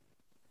good.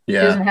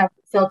 Yeah. He doesn't have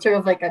the filter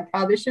of like, I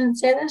probably shouldn't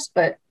say this,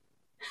 but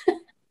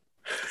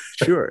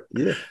sure.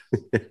 Yeah.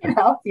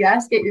 if you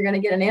ask it, you're going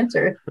to get an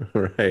answer.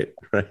 Right.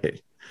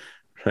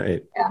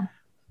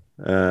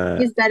 Yeah.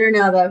 He's better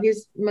now though.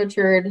 He's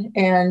matured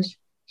and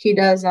he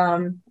does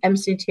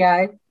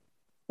MCTI,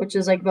 which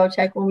is like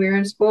VOTEC when we were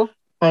in school.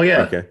 Oh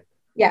yeah. Okay.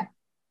 Yeah.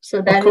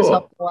 So that cool. has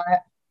helped a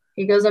lot.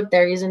 He goes up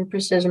there. He's in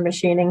precision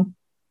machining.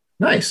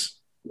 Nice.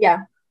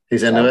 Yeah.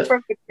 He's into it.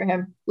 Perfect for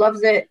him.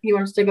 Loves it. He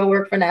wants to go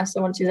work for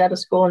NASA once he's out of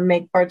school and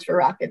make parts for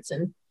rockets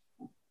and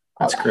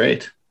that's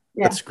great.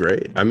 Yeah. That's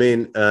great. I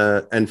mean,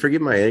 and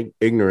forgive my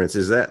ignorance.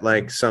 Is that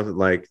like something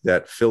like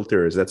that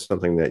filter? Is that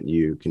something that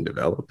you can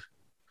develop?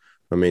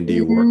 I mean, do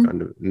you work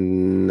on?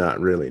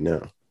 Not really.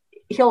 No.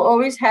 He'll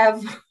always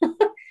have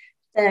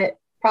that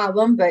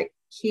problem, but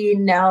he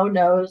now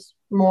knows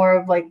more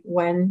of like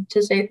when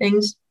to say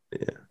things.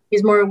 Yeah.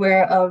 He's more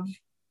aware of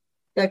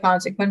the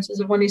consequences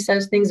of when he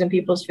says things and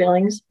people's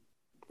feelings.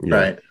 Yeah.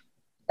 Right.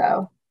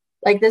 So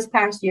like this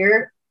past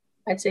year,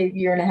 I'd say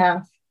year and a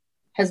half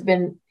has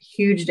been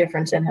huge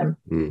difference in him.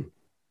 Mm.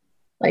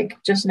 Like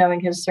just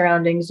knowing his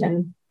surroundings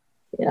and,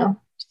 you know,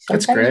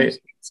 That's sometimes you great.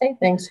 just say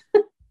things.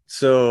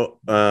 So,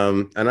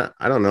 and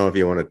I don't know if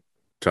you want to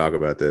talk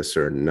about this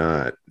or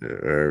not,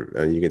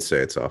 or you can say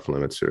it's off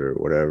limits or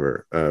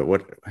whatever.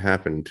 What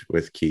happened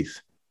with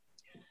Keith?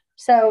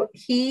 So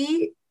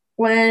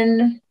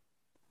when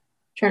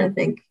trying to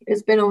think,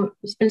 it's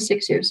been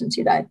 6 years since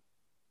he died.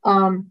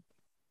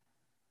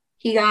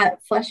 He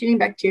got flesh-eating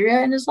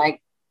bacteria in his leg.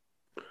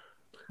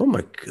 Oh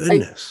my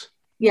goodness.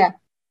 Yeah.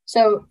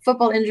 So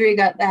football injury,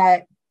 got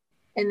that,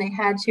 and they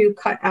had to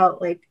cut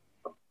out like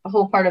a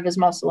whole part of his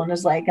muscle in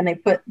his leg, and they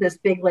put this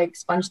big like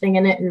sponge thing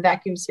in it and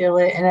vacuum seal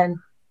it, and then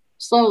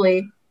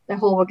slowly the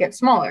hole would get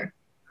smaller.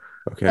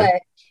 Okay.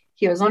 But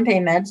he was on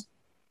pain meds,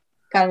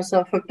 got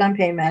himself hooked on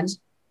pain meds,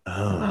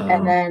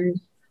 and then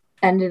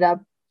ended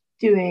up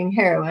doing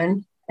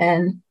heroin,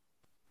 and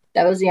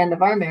that was the end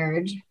of our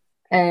marriage.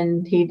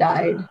 And he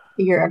died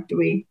a year after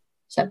we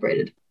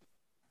separated.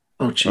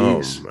 Oh,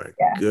 geez. Oh my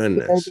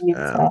goodness.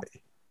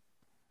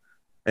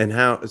 And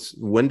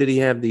when did he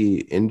have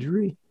the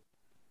injury?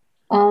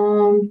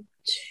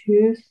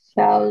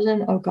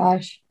 2000. Oh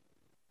gosh,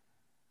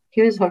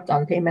 he was hooked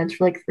on pain meds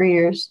for like 3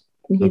 years,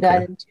 and he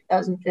died in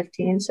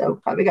 2015. So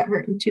probably got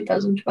hurt in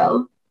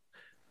 2012.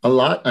 A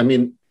lot. I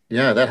mean,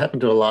 yeah, that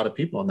happened to a lot of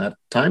people in that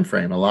time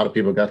frame. A lot of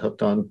people got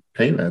hooked on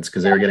pain meds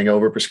because they were getting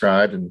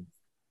overprescribed, and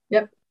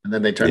and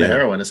then they turned to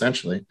heroin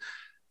essentially.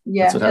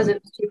 Yeah, because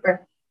it was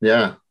cheaper.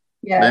 Yeah.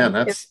 Yeah. Man,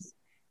 that's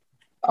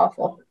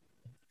awful.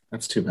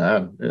 That's too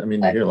bad. I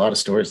mean, you hear a lot of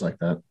stories like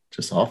that.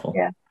 Just awful.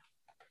 Yeah.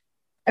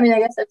 I mean, I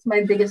guess that's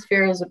my biggest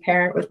fear as a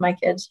parent with my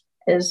kids,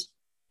 is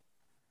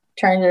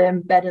trying to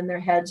embed in their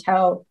heads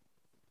how,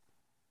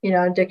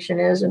 addiction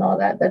is and all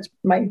that. That's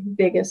my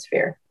biggest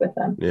fear with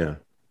them. Yeah.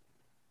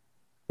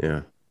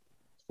 Yeah.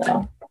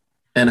 So.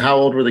 And how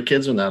old were the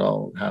kids when that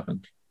all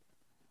happened?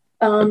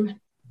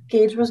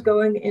 Gage was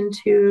going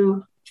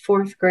into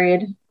 4th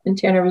grade and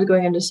Tanner was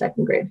going into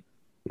 2nd grade.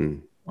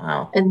 Mm.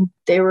 Wow. And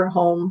they were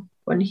home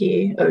when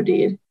he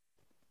OD'd.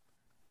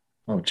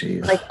 Oh,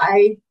 geez. Like,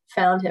 I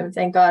found him,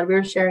 thank God. We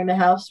were sharing the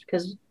house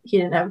because he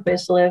didn't have a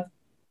place to live.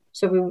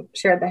 So we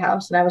shared the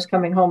house, and I was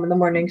coming home in the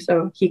morning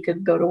so he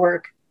could go to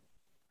work.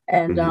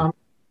 And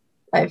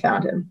I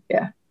found him.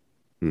 Yeah.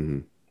 Mm-hmm.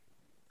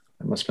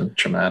 It must have been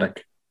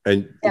traumatic.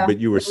 But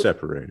you were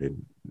separated.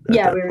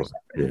 Yeah, we were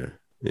separated.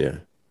 Yeah.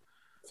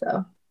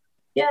 So,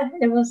 yeah,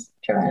 it was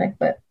traumatic,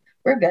 but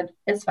we're good.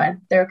 It's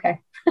fine. They're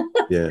okay.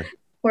 Yeah.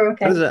 We're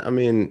okay. How does that, I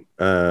mean,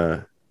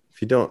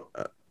 if you don't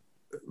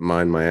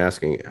mind my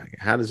asking,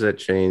 how does that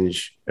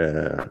change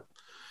the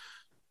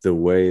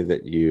way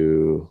that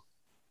you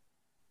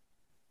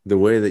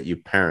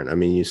parent? I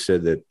mean, you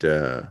said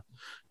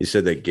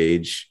that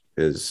Gage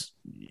is,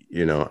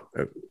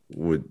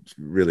 would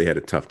really had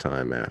a tough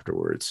time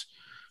afterwards.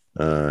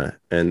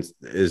 And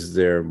is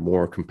there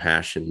more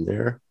compassion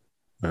there?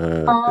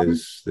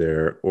 Is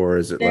there, or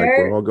is it like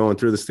we're all going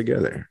through this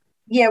together?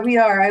 Yeah, we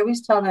are. I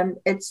always tell them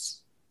it's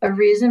a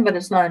reason, but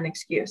it's not an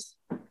excuse,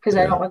 because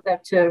I don't want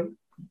that to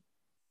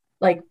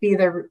like be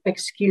their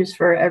excuse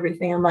for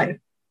everything in life.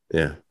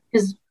 Yeah.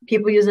 Because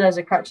people use it as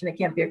a crutch, and it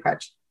can't be a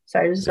crutch. So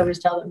I just always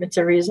tell them it's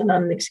a reason,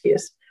 not an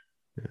excuse.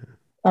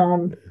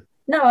 Yeah.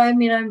 No, I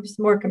mean, I'm just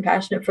more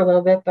compassionate for a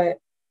little bit, but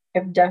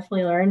I've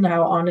definitely learned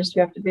how honest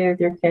you have to be with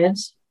your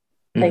kids.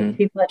 Like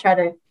people that try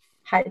to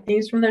hide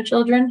things from their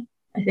children,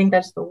 I think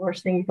that's the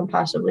worst thing you can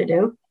possibly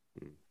do.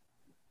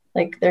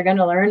 Like, they're going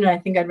to learn, and I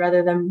think I'd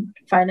rather them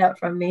find out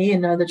from me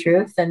and know the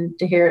truth than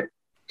to hear it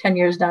 10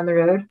 years down the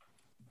road.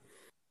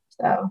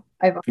 So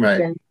I've always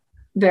been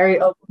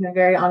very open and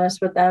very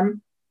honest with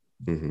them.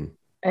 Mm-hmm.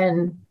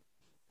 And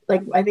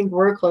like, I think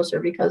we're closer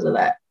because of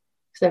that.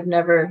 Because I've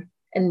never,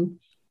 and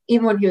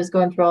even when he was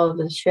going through all of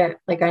this shit,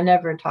 like, I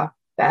never talked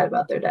bad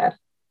about their dad.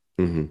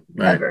 Mm-hmm.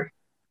 Never.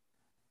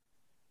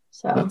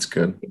 So that's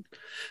good.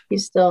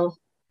 He's still,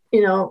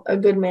 a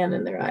good man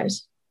in their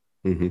eyes.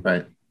 Mm-hmm.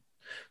 Right.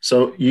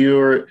 So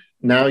you're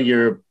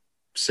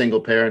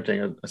single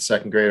parenting a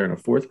 2nd grader and a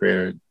 4th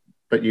grader,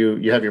 but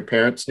you have your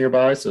parents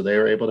nearby, so they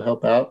were able to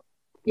help out?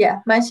 Yeah.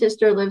 My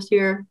sister lives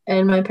here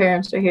and my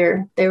parents are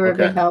here. They were a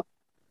big help.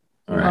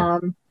 All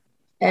right.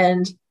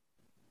 And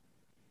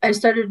I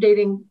started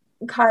dating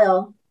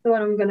Kyle, the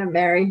one I'm going to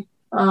marry,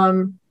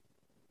 a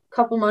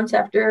couple months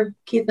after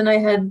Keith and I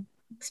had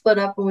split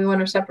up and we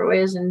went our separate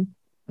ways, and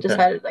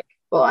decided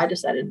I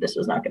decided this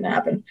was not going to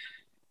happen.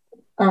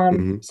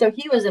 So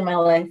he was in my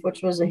life,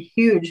 which was a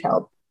huge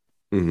help,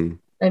 a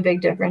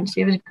big difference.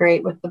 He was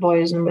great with the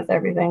boys and with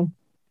everything.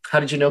 How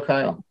did you know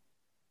Kyle?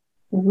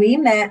 We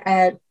met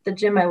at the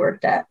gym I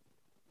worked at.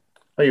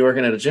 Oh, you're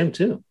working at a gym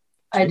too?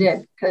 Jeez. I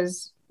did,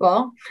 because,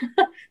 well,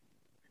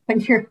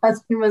 when your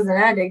husband was an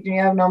addict and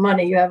you have no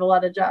money, you have a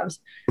lot of jobs.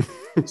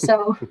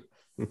 So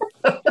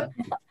I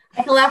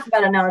can laugh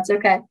about it now. It's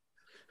okay.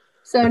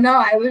 So no,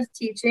 I was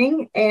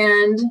teaching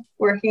and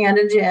working at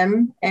a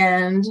gym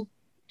and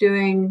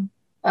doing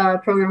a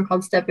program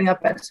called Stepping Up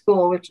at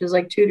School, which is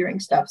like tutoring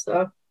stuff.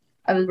 So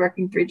I was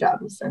working 3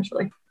 jobs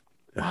essentially.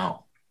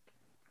 Wow.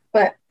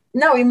 But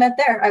no, we met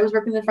there. I was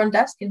working the front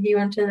desk and he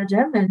went to the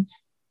gym, and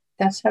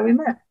that's how we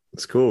met.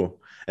 That's cool.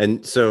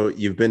 And so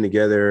you've been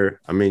together.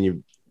 I mean,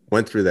 you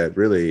went through that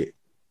really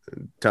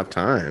tough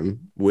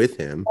time with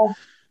him,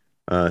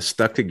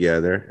 stuck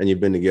together, and you've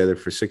been together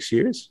for 6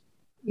 years.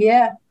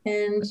 Yeah,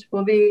 and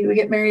we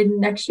get married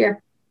next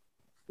year.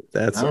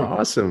 That's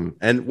awesome.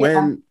 And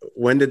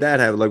when did that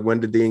happen? Like, when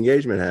did the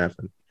engagement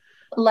happen?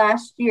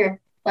 Last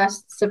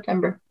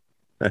September.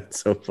 That's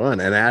so fun.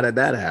 And how did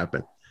that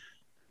happen?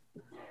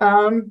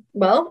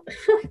 Well,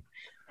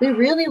 we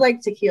really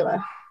like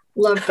tequila.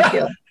 Love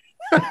tequila.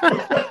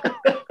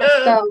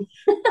 So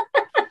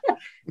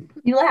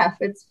you laugh.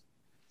 It's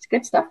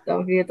good stuff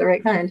though if you get the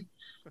right kind.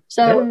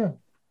 So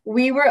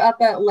we were up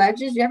at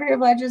Ledges. You ever hear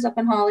of Ledges up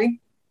in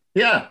Holly?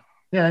 Yeah,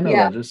 I know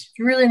Ledges. It's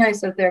really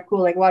nice up there.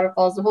 Cool, like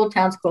waterfalls. The whole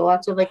town's cool.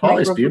 Lots of like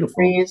Holly's beautiful.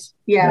 Trees.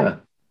 Yeah.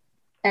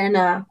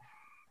 And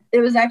it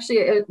was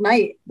actually at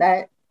night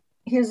that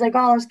he was like,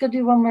 "Oh, let's go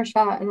do one more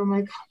shot," and I'm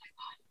like, "Oh my god!"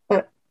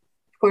 But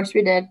of course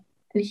we did,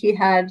 and he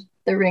had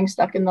the ring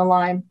stuck in the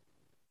lime.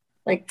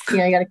 Like, you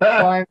got to keep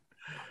lime.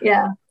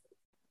 Yeah,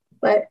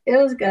 but it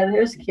was good. It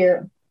was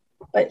cute.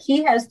 But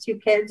he has 2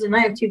 kids, and I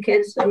have 2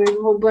 kids, so we have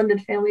a whole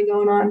blended family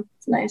going on.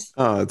 It's nice.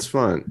 Oh, it's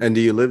fun. And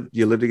do you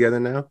live together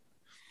now?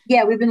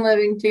 Yeah, we've been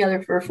living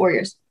together for 4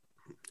 years.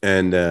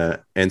 And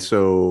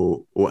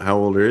so how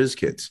old are his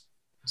kids?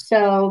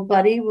 So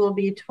Buddy will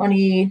be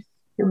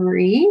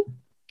 23.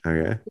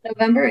 Okay.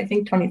 November, I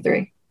think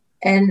 23.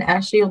 And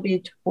Ashley will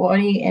be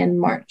 20 in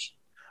March.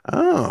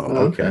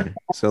 Oh, okay.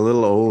 So a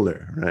little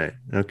older, right?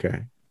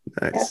 Okay.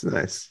 Nice,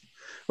 nice.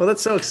 Well,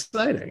 that's so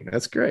exciting.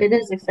 That's great. It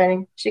is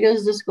exciting. She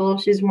goes to school.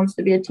 She wants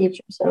to be a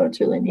teacher, so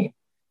it's really neat.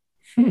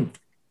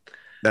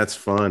 That's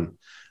fun.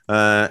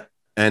 And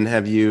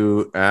have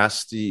you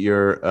asked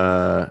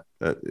your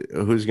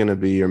who's going to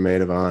be your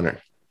maid of honor?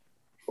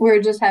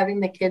 We're just having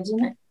the kids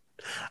in it.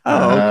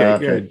 Oh, okay,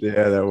 good.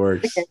 Yeah, that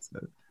works.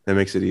 That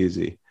makes it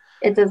easy.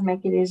 It does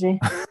make it easy.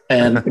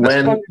 And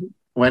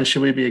when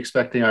should we be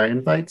expecting our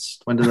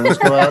invites? When do those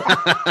go out?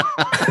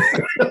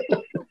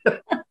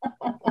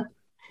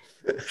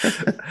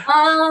 Come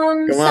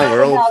on,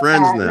 we're old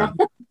friends now.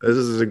 This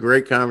is a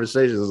great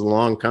conversation. This is a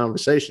long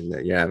conversation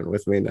that you're having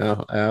with me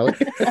now, Allie.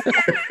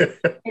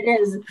 It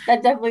is.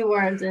 That definitely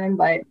warrants an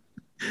invite.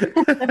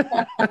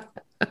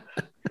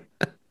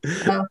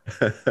 So,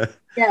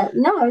 yeah,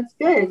 no, it's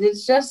good.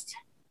 It's just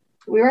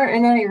we weren't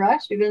in any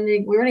rush. We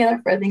were together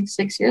for I think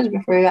 6 years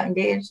before we got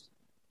engaged.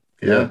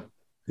 Yeah.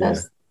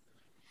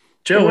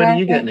 Joe, when are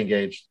you getting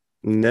engaged?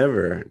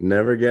 Never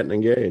getting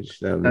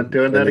engaged. Not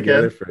doing that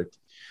again?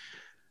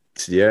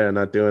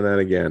 Not doing that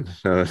again.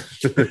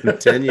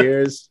 10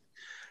 years,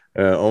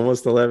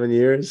 almost 11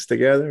 years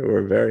together.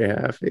 We're very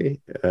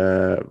happy.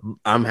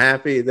 I'm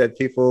happy that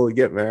people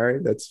get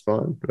married. That's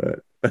fun.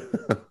 But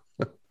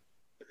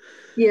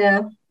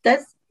yeah,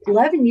 that's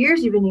 11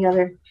 years you've been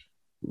together.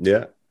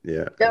 Yeah.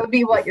 That would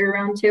be what, you're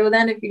around 2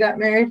 then if you got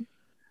married?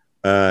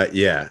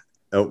 Yeah.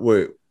 Oh,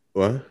 wait,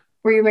 what?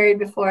 Were you married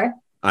before?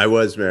 I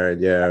was married.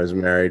 Yeah, I was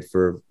married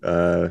for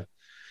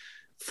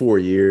 4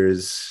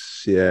 years.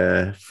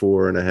 Yeah,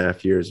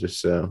 4.5 years or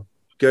so.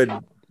 Good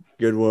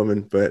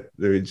woman, but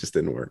it just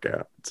didn't work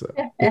out. So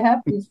yeah, it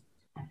happens.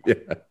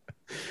 Yeah,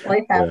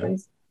 life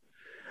happens.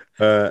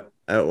 Why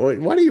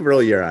do you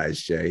roll your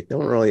eyes, Jay?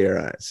 Don't roll your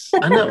eyes.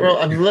 I'm not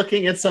rolling. I'm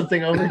looking at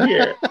something over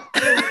here.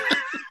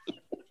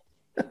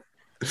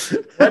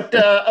 But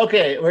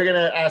okay, we're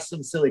gonna ask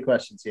some silly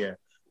questions here.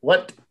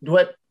 What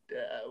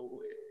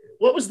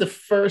was the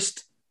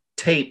first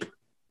tape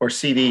or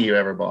CD you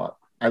ever bought?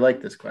 I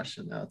like this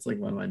question now. It's like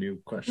one of my new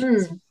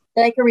questions.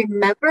 That I can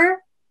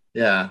remember?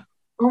 Yeah.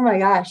 Oh my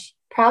gosh.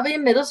 Probably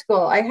in middle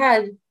school. I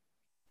had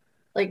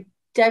like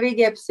Debbie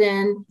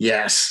Gibson.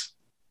 Yes.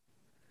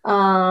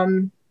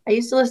 I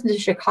used to listen to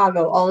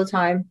Chicago all the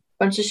time.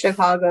 Bunch of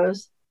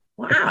Chicagos.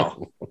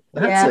 Wow.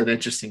 That's an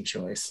interesting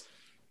choice.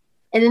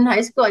 And in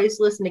high school, I used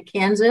to listen to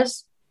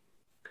Kansas.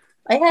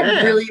 I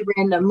had really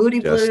random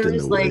Moody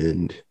Blues. Like,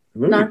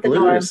 not the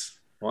Blues.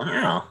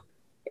 Wow.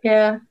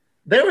 Yeah.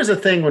 There was a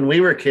thing when we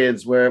were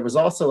kids where it was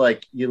also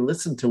like you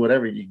listen to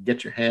whatever you can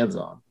get your hands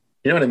on.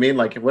 You know what I mean?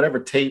 Like whatever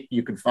tape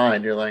you can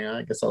find, you're like,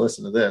 I guess I'll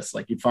listen to this.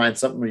 Like you'd find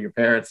something with your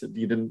parents that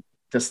you didn't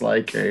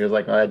dislike, or you're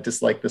like, I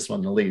dislike this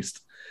one the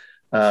least.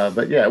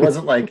 But yeah, it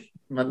wasn't like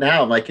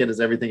now my kid has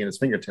everything at his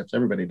fingertips.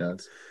 Everybody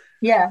does.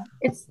 Yeah,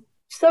 it's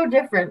so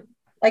different.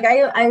 Like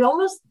I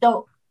almost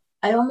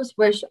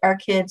wish our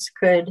kids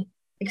could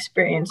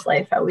experience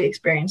life how we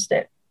experienced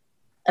it.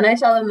 And I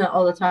tell them that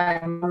all the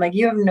time. I'm like,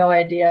 you have no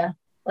idea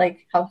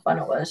like how fun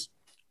it was.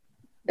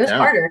 It was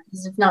harder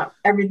because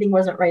everything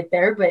wasn't right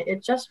there, but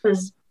it just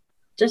was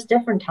just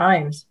different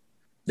times.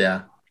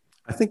 Yeah.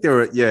 I think there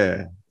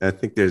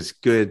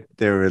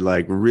were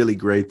like really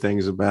great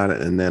things about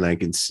it. And then I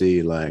can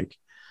see like,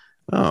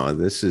 oh,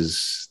 this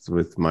is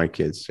with my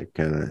kids,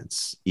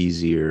 it's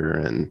easier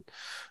and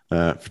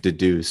to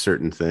do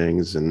certain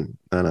things. And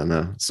I don't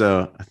know.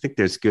 So I think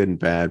there's good and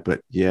bad,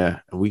 but yeah,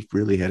 we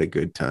really had a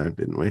good time,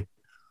 didn't we?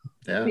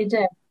 Yeah. We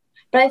did.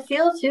 But I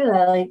feel too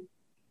that like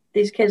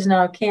these kids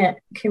now can't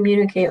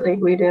communicate like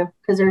we do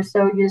because they're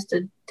so used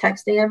to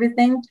texting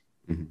everything.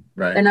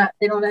 Right.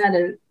 They don't know how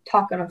to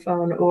talk on a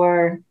phone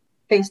or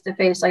face to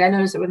face. Like I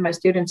notice it with my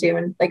students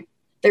even. Like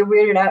they're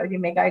weirded out if you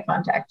make eye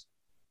contact.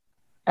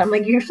 I'm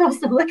like, you're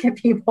supposed to look at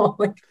people.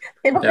 Like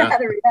they don't know how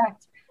to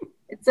react.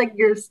 It's like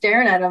you're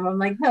staring at them. I'm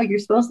like, no, you're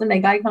supposed to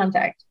make eye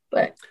contact.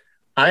 But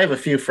I have a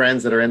few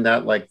friends that are in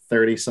that like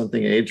 30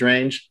 something age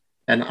range,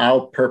 and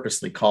I'll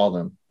purposely call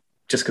them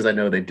just because I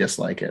know they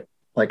dislike it.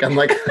 Like, I'm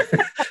like,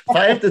 if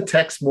I have to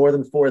text more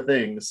than 4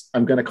 things,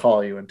 I'm going to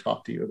call you and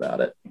talk to you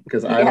about it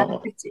because I don't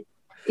want. It's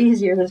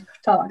easier to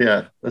talk.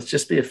 Yeah, let's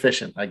just be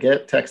efficient. I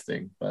get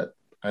texting, but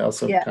I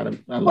also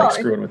I'm like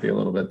screwing with you a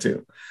little bit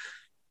too.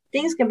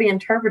 Things can be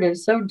interpreted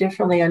so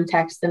differently on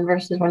text than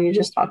versus when you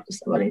just talk to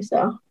somebody.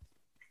 So,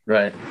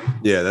 right.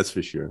 Yeah, that's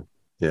for sure.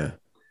 Yeah.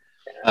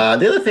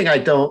 The other thing I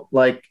don't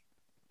like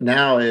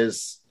now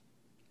is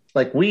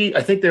like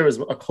I think there was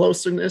a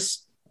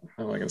closeness.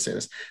 How am I going to say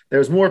this? There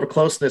was more of a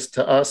closeness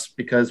to us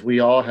because we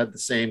all had the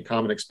same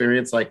common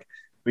experience. Like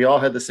we all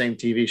had the same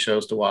TV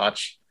shows to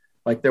watch.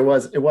 Like it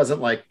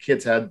wasn't like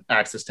kids had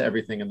access to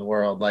everything in the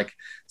world. Like,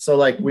 so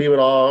like we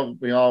all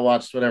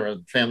watched whatever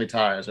Family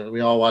Ties, or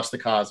we all watched the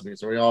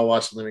Cosbys, or we all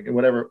watched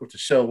whatever the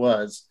show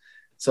was.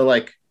 So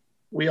like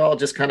we all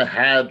just kind of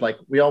had like,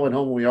 we all went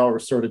home and we all were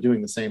sort of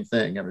doing the same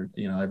thing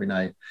every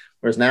night.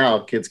 Whereas now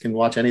kids can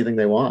watch anything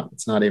they want.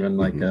 It's not even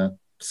like,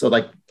 so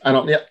like,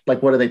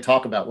 what do they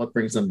talk about? What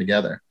brings them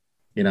together?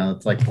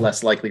 It's like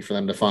less likely for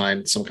them to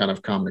find some kind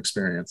of common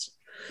experience.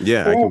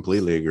 Yeah, I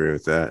completely agree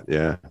with that.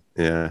 Yeah.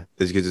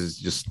 It's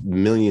just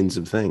millions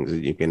of things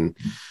that you can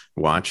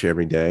watch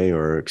every day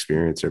or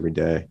experience every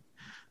day.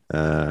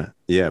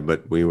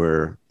 But we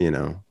were, it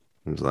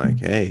was like,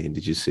 hey,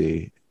 did you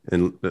see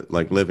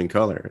like Living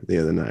Color the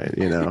other night?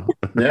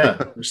 Yeah,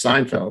 or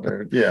Seinfeld,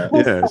 or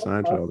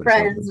Seinfeld,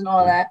 Friends and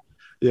all that.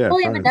 Yeah,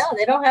 well, even now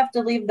they don't have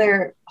to leave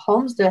their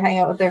homes to hang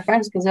out with their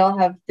friends because they all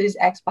have these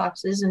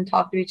Xboxes and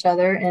talk to each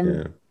other.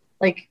 And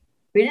like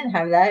we didn't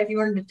have that. If you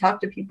wanted to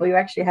talk to people, you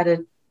actually had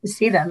to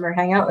see them or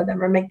hang out with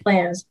them or make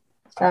plans.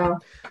 So,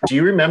 do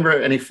you remember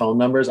any phone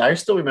numbers? I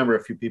still remember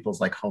a few people's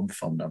like home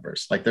phone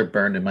numbers, like they're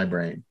burned in my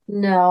brain.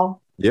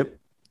 No. Yep,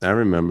 I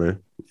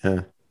remember.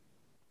 Yeah,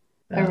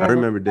 I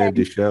remember Dave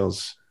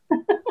Duchel's.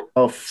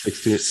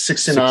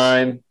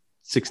 69.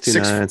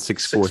 629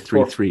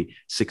 6433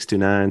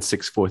 629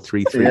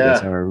 6433.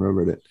 That's how I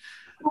remembered it.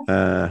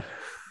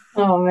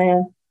 Oh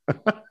man.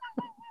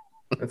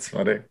 That's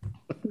funny.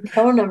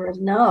 Phone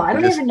numbers. No, I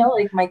don't even know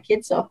like my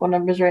kids' cell phone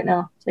numbers right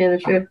now. To tell you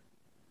the truth.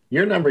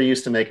 Your number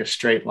used to make a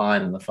straight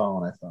line in the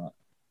phone, I thought.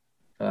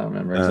 I don't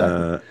remember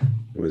exactly.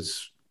 It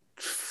was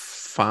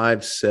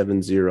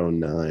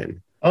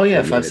 5709. Oh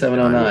yeah,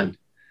 5709.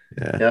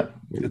 Yeah. Yep.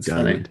 That's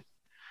funny.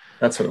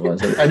 That's what it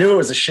was. I knew it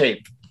was a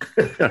shape.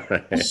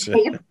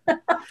 Shape.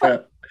 That's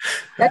how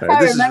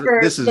I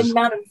remember the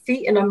amount of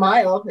feet in a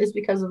mile is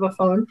because of a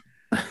phone.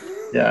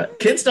 Yeah.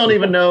 Kids don't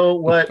even know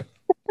what,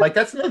 like,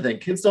 that's another thing.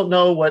 Kids don't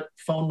know what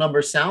phone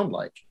numbers sound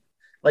like.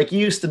 Like you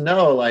used to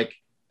know, like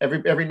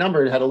every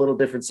number had a little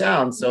different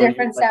sound. So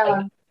different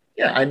sound.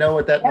 Yeah, I know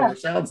what that number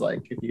sounds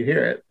like if you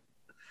hear it.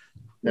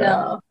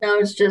 Yeah. No,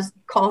 it's just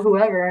call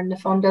whoever and the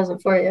phone does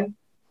it for you.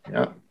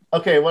 Yeah.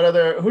 Okay.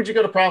 Who'd you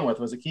go to prom with?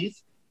 Was it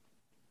Keith?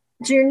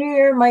 Junior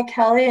year, Mike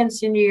Kelly, and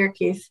senior year,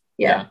 Keith.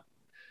 Yeah.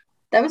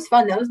 That was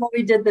fun. That was when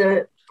we did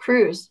the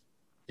cruise.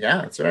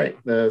 Yeah, that's right.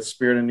 The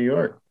Spirit in New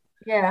York.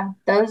 Yeah,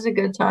 that was a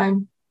good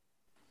time.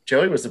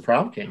 Joey was the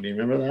prom king. Do you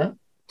remember that?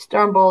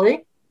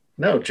 Stromboli?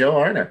 No, Joe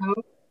Arner. No.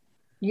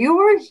 You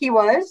were? He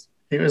was?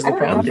 He was the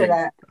prom king.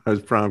 That. I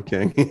was prom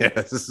king.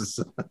 Yes.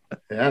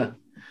 Yeah.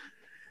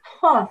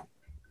 Huh.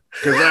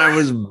 Because I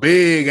was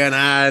big and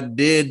I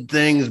did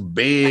things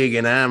big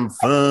and I'm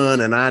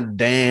fun and I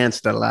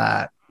danced a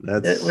lot.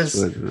 It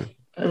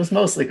was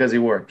mostly because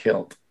you wore a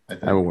kilt.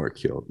 I wore a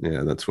kilt.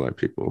 Yeah, that's why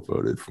people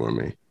voted for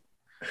me.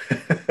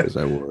 Because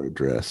I wore a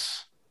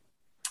dress.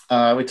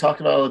 We talked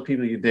about all the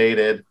people you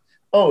dated.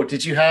 Oh,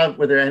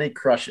 were there any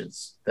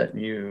crushes that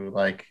you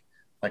like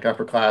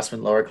upperclassmen,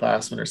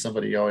 lowerclassmen, or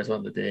somebody you always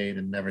wanted to date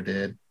and never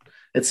did?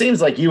 It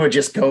seems like you would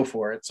just go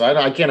for it. So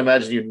I can't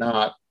imagine you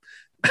not.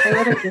 I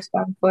would have just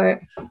gone for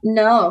it.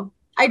 No,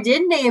 I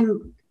did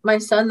name my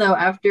son though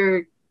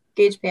after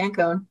Gage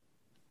Pancone.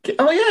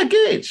 Oh yeah,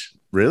 Gage.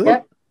 Really?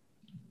 Yep.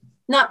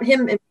 Not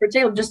him in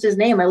particular, just his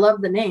name. I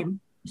love the name.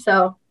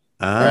 So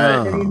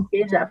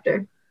Gage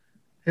after.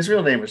 His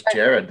real name was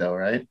Jared though,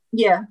 right?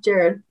 Yeah,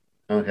 Jared.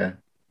 Okay.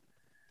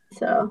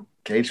 So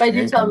Gage. I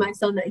do tell my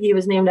son that he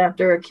was named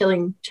after a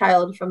killing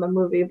child from a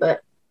movie,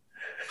 but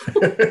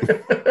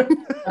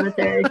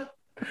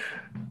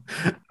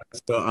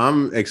So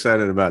I'm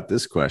excited about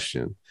this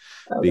question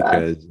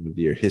because of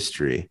your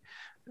history.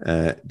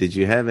 Did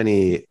you have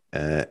any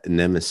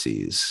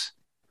nemesis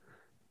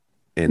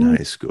in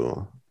high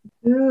school?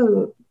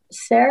 Ooh,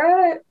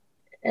 Sarah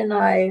and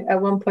I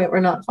at one point were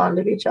not fond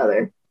of each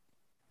other.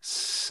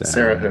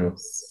 Sarah who?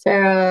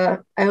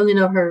 Sarah, I only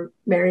know her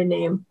married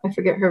name. I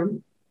forget her.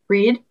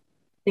 Reed?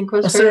 think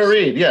was Sarah hers.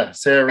 Reed. Yeah,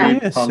 Sarah Yeah.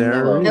 Reed. Yeah,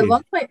 Sarah Pomelo. Reed. At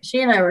one point,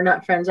 she and I were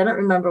not friends. I don't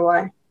remember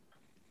why.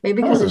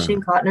 Maybe because of Huh.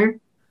 Shane Cotner. I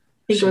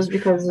think it was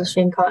because of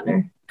Shane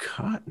Cotner.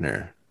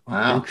 Cotner.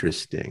 Wow.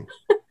 Interesting.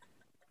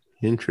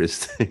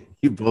 Interesting.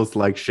 You both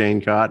like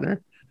Shane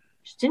Cotner?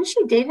 Didn't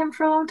she date him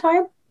for a long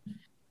time?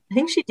 I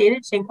think she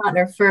dated Shane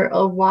Cotner for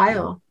a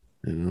while.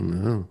 I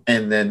don't know.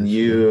 And then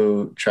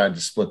you tried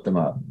to split them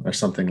up or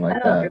something I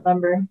like don't that.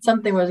 remember.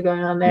 Something was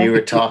going on there. You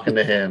were talking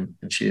to him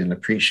and she didn't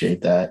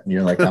appreciate that. And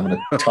you're like, I'm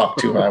going to talk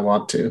to who I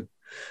want to.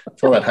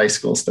 It's all that high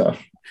school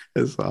stuff.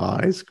 It's all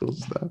high school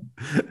stuff.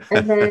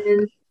 And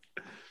then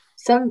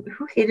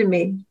who hated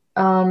me?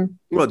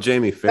 Well,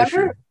 Jamie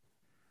Fisher.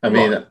 I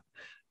mean,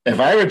 if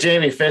I were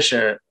Jamie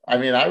Fisher, I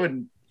mean, I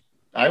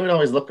would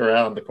always look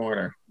around the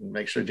corner and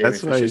make sure Jamie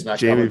That's why Fisher's not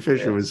Jamie coming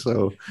Fisher for you. was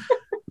so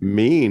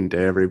mean to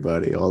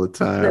everybody all the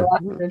time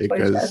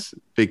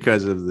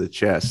because of the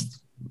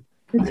chest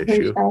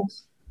issue.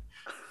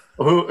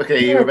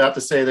 Okay, you were about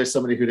to say there's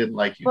somebody who didn't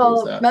like you. Who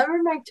was Well, that?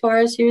 remember Mike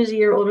Torres? He was a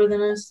year older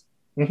than us.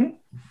 Mhm.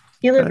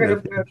 He lived right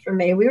up the road from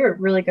me. We were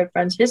really good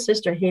friends. His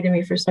sister hated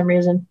me for some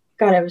reason.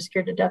 God, I was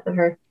scared to death of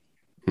her.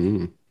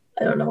 Hmm.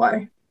 I don't know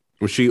why.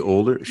 Was she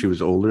older? She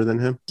was older than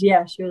him?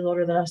 Yeah, she was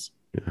older than us.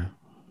 Yeah.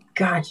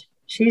 God,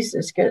 she's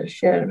just scared the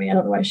shit out of me. I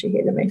don't know why she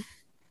hated me.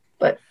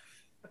 But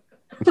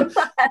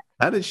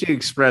How did she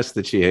express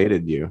that she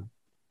hated you?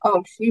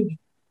 oh, she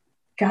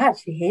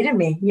hated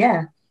me.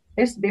 Yeah.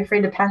 I used to be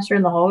afraid to pass her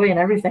in the hallway and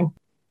everything.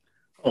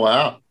 Oh,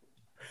 wow.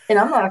 And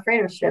I'm not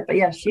afraid of shit, but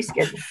yeah, she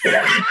scared the shit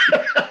out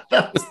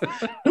of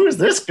me. Who is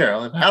this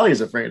girl? And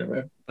Allie's afraid of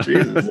her.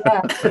 Jesus.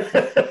 Yeah.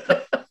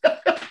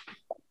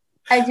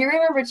 I do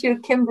remember too,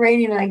 Kim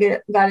Brady and I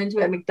got into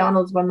it at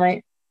McDonald's one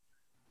night.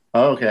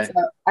 Oh, okay.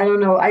 So, I don't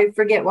know. I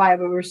forget why,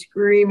 but we were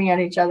screaming at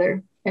each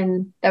other.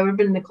 And that would have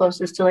been the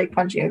closest to like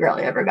punching a girl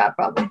I ever got,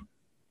 probably.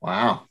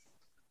 Wow.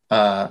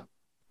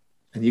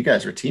 And you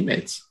guys were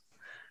teammates.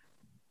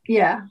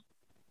 Yeah.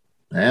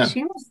 Yeah.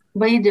 She was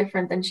way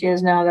different than she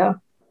is now, though.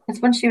 That's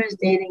when she was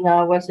dating,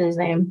 what's his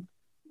name?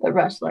 The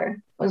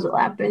wrestler. Was it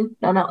Lappin?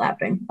 No, not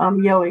Lappin.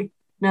 Yoey.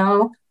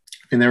 No.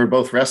 And they were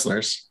both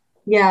wrestlers.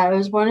 Yeah, it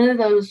was one of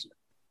those.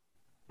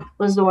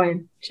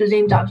 Lazoin. She was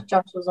named Josh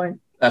Lazoin.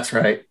 That's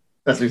right.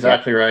 That's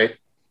exactly right.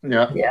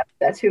 Yeah. Yeah,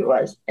 that's who it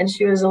was. And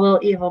she was a little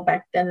evil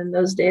back then in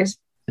those days.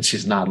 And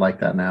she's not like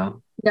that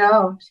now.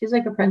 No, she's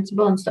like a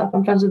principal and stuff.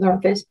 I'm friends with her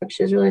on Facebook.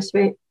 She's really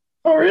sweet.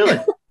 Oh, really?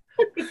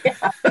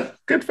 Yeah.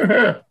 Good for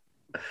her.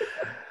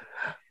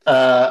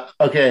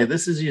 Okay,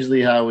 this is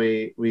usually how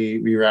we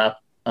wrap.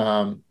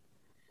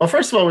 Well,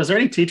 first of all, was there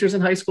any teachers in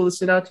high school that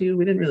stood out to you?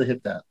 We didn't really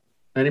hit that.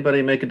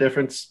 Anybody make a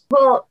difference?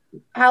 Well,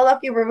 how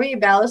lucky were we?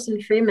 Ballas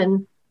and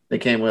Freeman They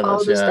came with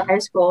followed us, us yeah. to high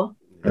school.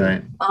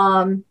 Right.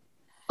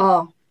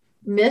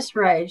 Miss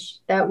Reich,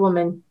 that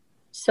woman.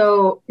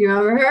 So you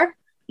remember her?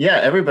 Yeah,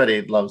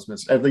 everybody loves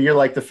Miss. You're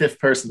like the fifth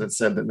person that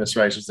said that Miss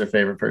Rice was their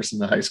favorite person in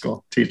the high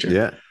school teacher.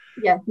 Yeah.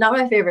 Yeah, not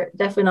my favorite.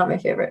 Definitely not my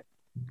favorite.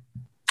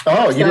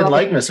 Oh, you didn't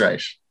like Miss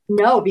Rice?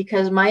 No,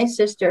 because my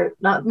sister,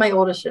 not my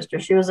oldest sister,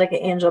 she was like an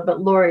angel,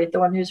 but Lori, the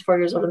one who's 4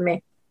 years older than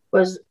me,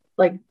 was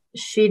like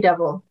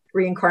she-devil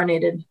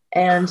reincarnated.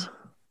 And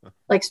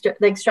like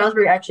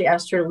Stroudsburg actually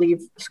asked her to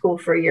leave school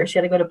for a year. She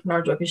had to go to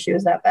Penargio because she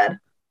was that bad.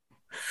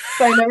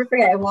 So I never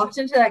forget. I walked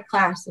into that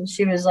class and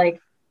she was like,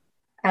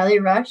 Allie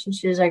Rush. And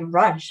she was like,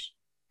 Rush,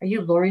 are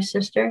you Lori's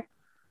sister?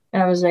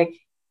 And I was like,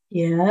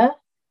 yeah.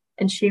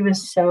 And she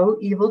was so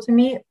evil to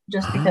me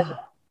just because.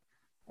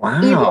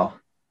 Wow.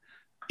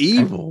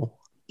 Evil.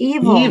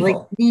 Evil, like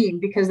mean,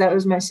 because that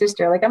was my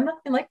sister. Like, I'm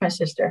nothing like my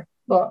sister.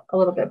 Well, a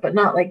little bit, but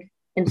not like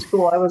in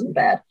school. I wasn't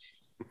bad.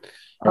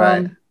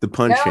 Right. The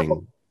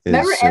punching is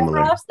remember similar.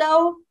 Efros,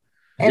 though?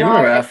 And you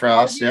remember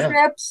Efros, yeah.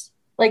 Trips?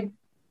 Like,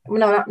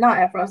 no, not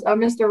Efros.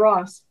 Mr.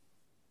 Ross.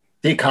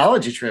 The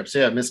ecology trips,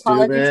 yeah. Miss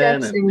Ecology Dubin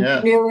trips and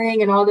yeah.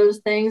 canoeing and all those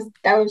things.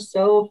 That was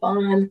so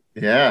fun.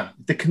 Yeah.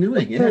 The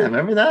canoeing, yeah.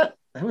 Remember that?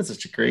 That was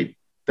such a great,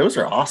 those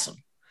are awesome.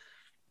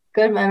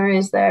 Good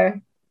memories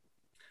there.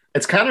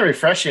 It's kind of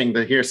refreshing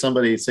to hear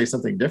somebody say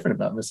something different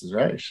about Mrs.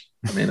 Reich.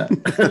 I mean,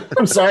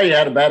 I'm sorry you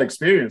had a bad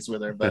experience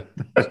with her, but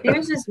she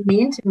was just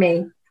mean to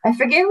me. I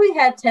forget we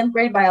had 10th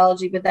grade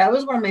biology, but that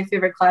was one of my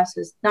favorite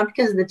classes. Not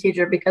because of the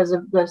teacher, because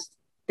of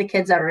the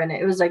kids that were in it.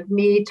 It was like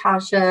me,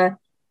 Tasha,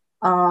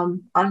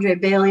 Andre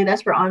Bailey.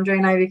 That's where Andre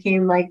and I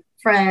became like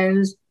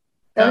friends.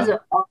 That was an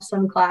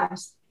awesome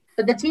class.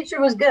 But the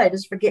teacher was good. I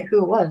just forget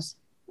who it was.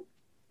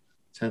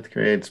 10th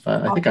grade's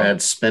fun. I think I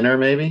had Spinner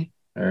maybe.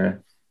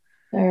 Or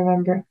I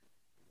remember.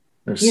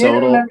 There's you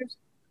Sodal. Remember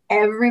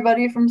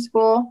everybody from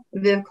school?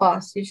 Viv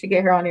Kloss. You should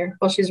get her on here.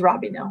 Well, she's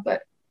Robbie now,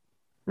 but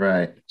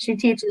right. She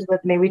teaches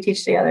with me. We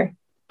teach together.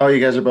 Oh, you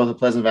guys are both at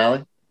Pleasant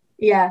Valley?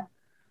 Yeah.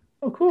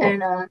 Oh, cool.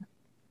 And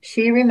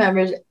she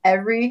remembers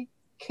every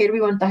kid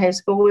we went to high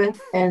school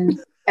with and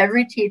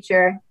every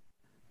teacher.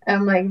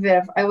 I'm like,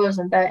 Viv, I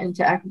wasn't that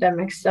into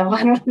academics, so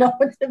I don't know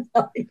what to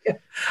tell you.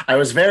 I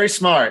was very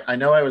smart. I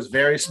know I was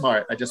very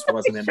smart. I just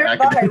wasn't into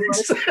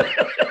academics.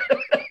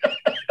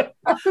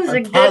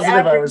 I'm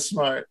positive I was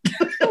smart.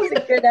 I was a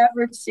good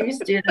average C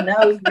student,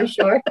 that was for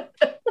sure.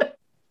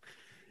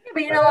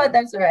 But you know what?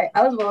 That's all right.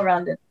 I was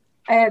well-rounded.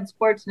 I had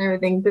sports and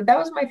everything, but that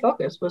was my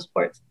focus, was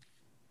sports.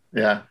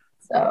 Yeah.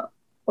 So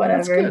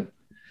whatever. That's good.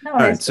 No, All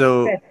right. it's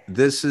So good.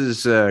 this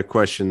is a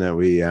question that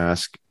we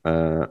ask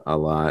a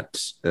lot.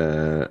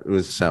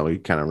 This is how we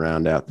kind of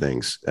round out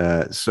things.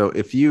 So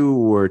if you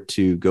were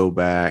to go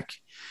back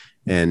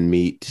and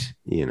meet,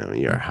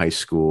 your high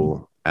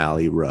school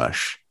Allie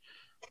Rush,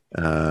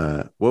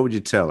 what would you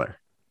tell her?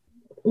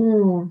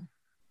 Don't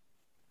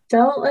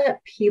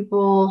let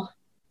people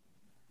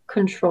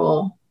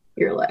control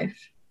your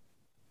life.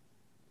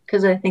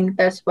 Because I think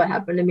that's what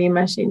happened to me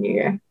my senior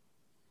year.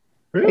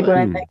 Really? Like when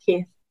I met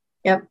Keith.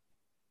 Yep.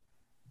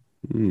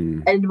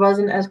 I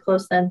wasn't as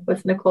close then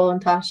with Nicole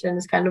and Tasha, and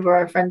it's kind of where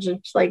our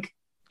friendships like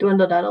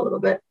dwindled out a little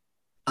bit.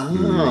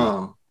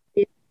 Oh.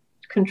 He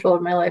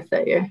controlled my life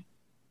that year.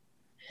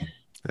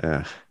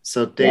 Yeah.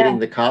 So dating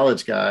the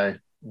college guy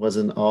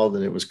wasn't all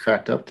that it was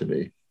cracked up to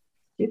be.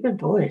 Stupid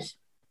boys.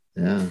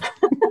 Yeah.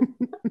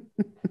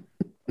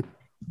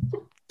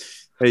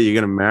 Hey, you're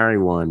gonna marry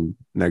one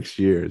next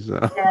year, so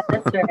Yeah,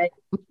 that's right.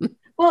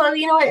 Well,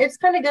 you know what? It's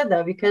kind of good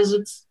though, because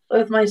it's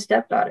with my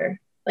stepdaughter.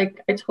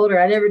 Like I told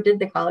her, I never did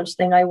the college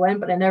thing. I went,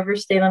 but I never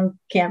stayed on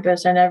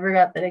campus. I never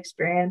got that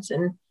experience.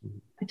 And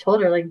I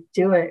told her, like,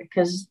 do it,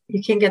 because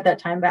you can't get that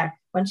time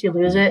back. Once you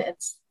lose it,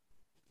 it's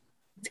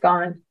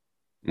gone.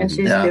 And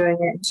she's doing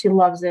it. She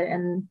loves it.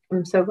 And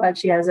I'm so glad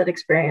she has that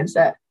experience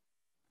that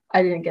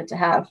I didn't get to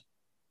have.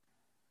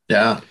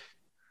 Yeah.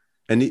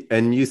 And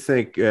you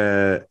think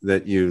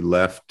that you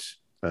left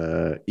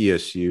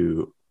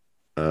ESU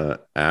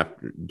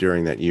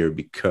during that year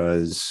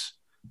because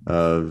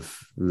of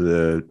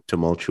the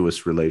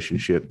tumultuous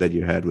relationship that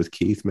you had with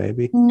Keith,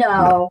 maybe?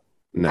 No.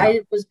 No.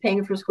 I was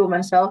paying for school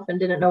myself and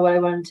didn't know what I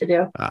wanted to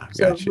do.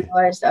 So I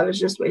realized I was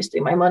just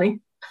wasting my money.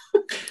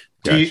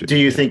 Do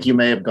you think you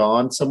may have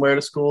gone somewhere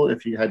to school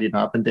if you had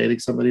not been dating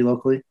somebody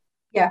locally?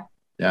 Yeah.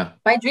 Yeah.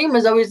 My dream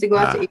was always to go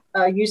out to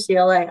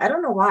UCLA. I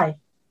don't know why,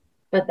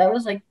 but that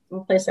was like the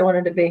place I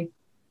wanted to be.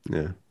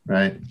 Yeah.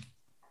 Right.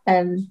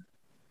 And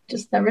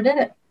just never did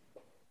it.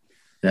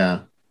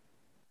 Yeah.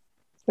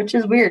 Which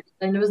is weird.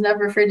 I was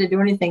never afraid to do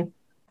anything.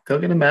 Go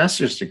get a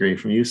master's degree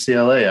from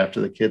UCLA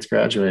after the kids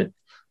graduate.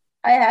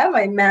 I have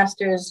my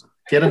master's.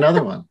 Get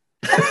another one.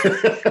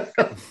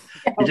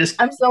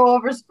 I'm so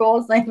over school.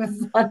 It's not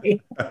even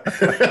funny.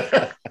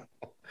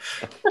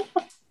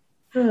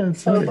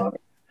 That's funny.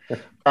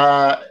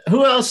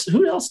 Who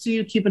else do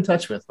you keep in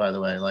touch with, by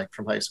the way, like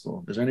from high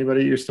school? Is there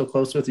anybody you're still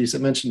close with? You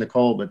mentioned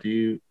Nicole, but do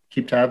you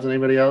keep tabs on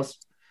anybody else?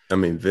 I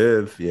mean,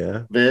 Viv,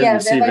 yeah. Viv, yeah, you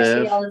see Viv, I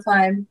Viv see all the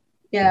time.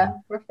 Yeah,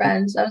 we're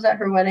friends. I was at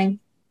her wedding.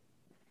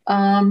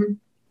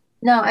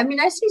 No, I mean,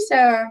 I see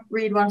Sarah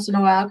Reed once in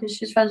a while because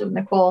she's friends with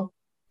Nicole.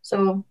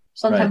 So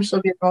sometimes she'll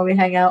be there when we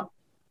hang out.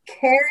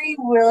 Carrie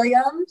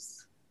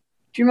Williams.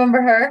 Do you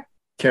remember her?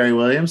 Carrie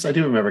Williams? I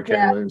do remember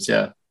Carrie Williams,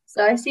 yeah.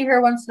 So I see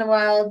her once in a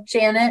while.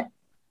 Janet.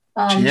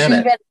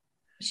 Janet.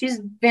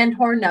 She's Van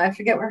Horn now. I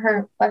forget what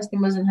her last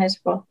name was in high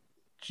school.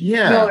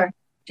 Yeah. Mueller.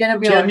 Janet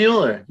Mueller. Janet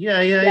Mueller.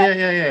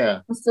 Yeah.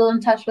 I'm still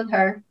in touch with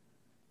her.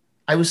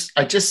 I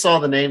just saw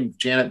the name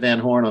Janet Van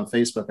Horn on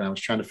Facebook and I was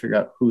trying to figure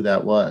out who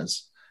that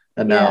was.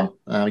 And now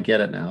I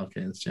get it now.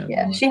 Okay, it's Janet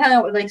Mueller. She hung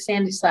out with like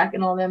Sandy Slack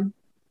and all them.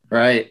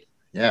 Right.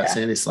 Yeah,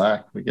 Sandy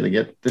Slack.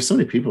 There's so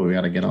many people we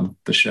got to get on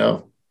the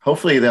show.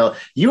 Hopefully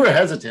you were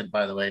hesitant,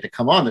 by the way, to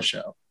come on the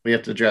show. We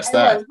have to address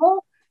that.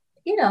 Well,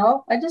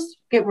 I just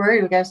get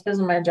worried, I guess, because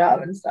of my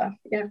job and stuff.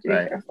 You have to be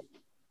careful.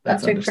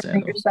 That's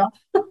understandable. Yourself.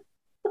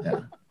 Yeah.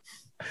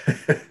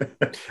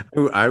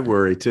 I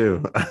worry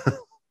too.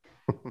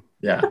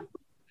 Yeah.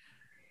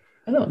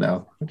 I don't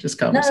know. Just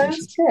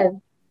conversations.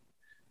 No,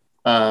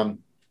 that's good.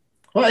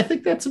 Well, I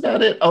think that's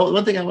about it. Oh,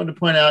 one thing I wanted to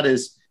point out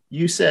is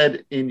you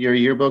said in your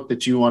yearbook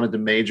that you wanted to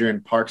major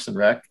in Parks and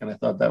Rec, and I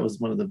thought that was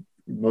one of the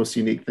most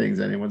unique things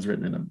anyone's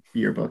written in a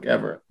yearbook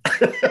ever.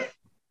 You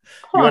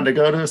wanted to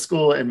go to a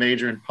school and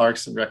major in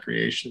Parks and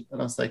Recreation.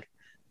 And I was like,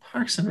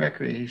 Parks and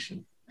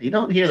Recreation. You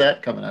don't hear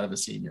that coming out of a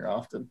senior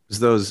often. It's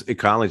those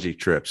ecology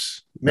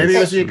trips. Maybe it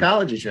was the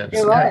ecology trips.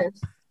 It was.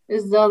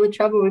 This is all the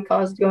trouble we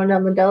caused going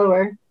down the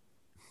Delaware.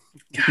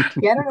 God.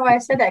 Yeah, I don't know why I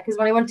said that, because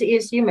when I went to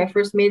ESU, my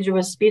first major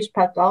was speech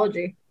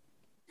pathology.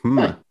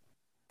 And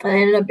I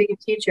ended up being a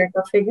teacher.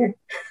 Go figure.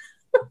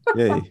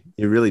 Yeah,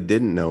 you really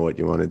didn't know what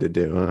you wanted to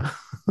do, huh?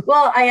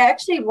 Well, I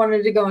actually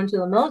wanted to go into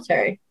the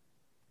military.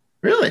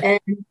 Really?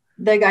 And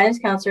the guidance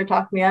counselor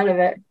talked me out of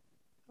it.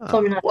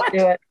 Told me not to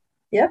do it.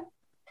 Yep.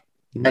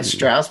 At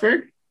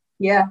Strasburg?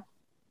 Yeah.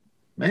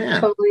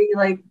 Man.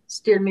 Totally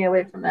steered me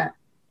away from that.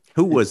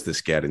 Who was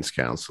this guidance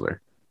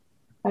counselor?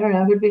 I don't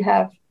know. Who did we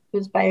have? It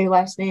was by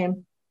last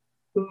name.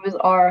 Who was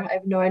R? I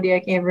have no idea. I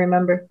can't even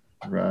remember.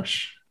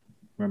 Rush.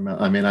 I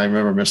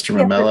remember Mr.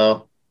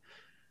 Ramello.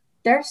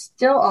 They're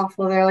still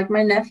awful there. Like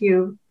my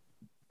nephew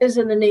is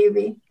in the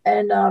Navy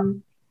and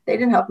they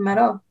didn't help him at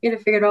all. He had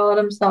to figure it all out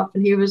himself,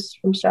 and he was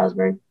from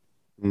Strasburg.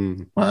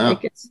 Wow.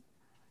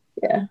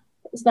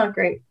 It's not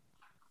great.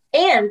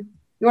 And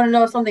you want to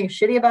know something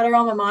shitty about our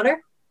alma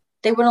mater?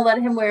 They wouldn't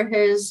let him wear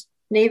his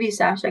Navy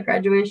sash at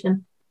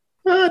graduation.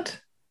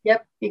 What?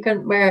 Yep. He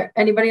couldn't wear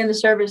anybody in the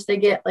service. They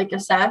get like a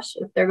sash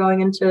if they're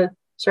going into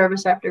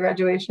service after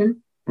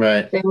graduation.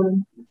 Right. They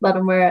wouldn't let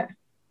him wear it.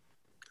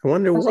 I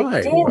wonder I was why.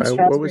 like, damn,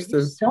 What was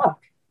you suck.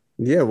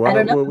 Yeah, I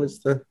don't know. what was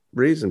the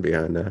reason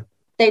behind that?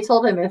 They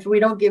told him, if we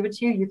don't give it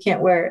to you, you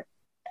can't wear it.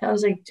 And I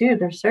was like, dude,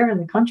 they're serving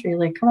the country.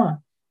 Like, come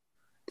on.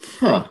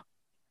 Huh.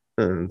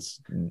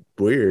 It's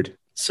weird.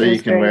 So It's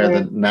you can very wear the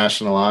weird.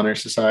 National Honor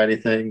Society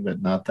thing,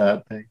 but not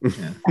that thing.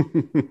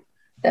 Yeah.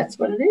 That's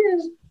what it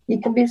is.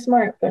 You can be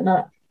smart, but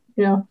not,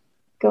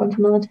 go into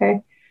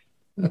military.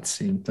 That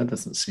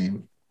doesn't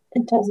seem.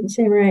 It doesn't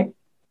seem right,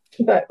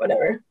 but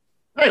whatever.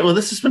 All right. Well,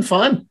 this has been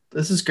fun.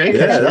 This is great.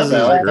 Yeah, catching this up, is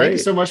Allie. Thank great. you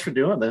so much for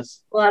doing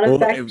this. A lot of Well,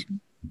 fact.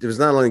 it was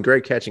not only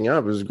great catching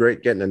up, it was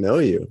great getting to know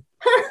you.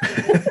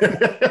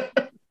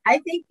 I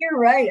think you're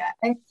right.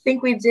 I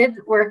think we did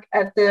work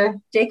at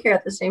the daycare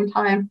at the same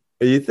time.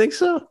 You think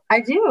so? I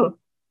do.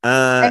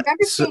 I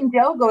remember seeing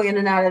Joe going in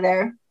and out of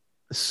there.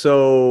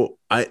 So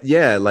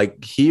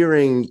like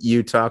hearing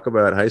you talk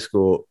about high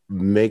school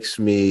makes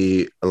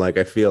me like,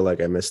 I feel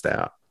like I missed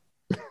out.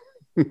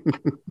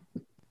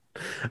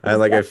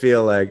 I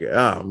feel like,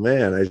 oh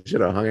man, I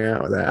should have hung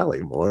out with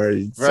Allie more.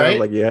 It sounded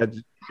like you had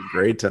a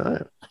great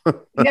time.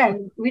 Yeah,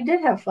 we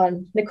did have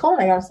fun. Nicole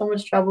and I got in so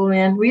much trouble,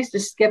 man. We used to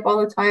skip all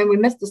the time. We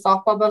missed the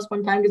softball bus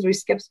one time because we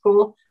skipped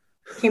school,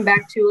 came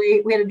back too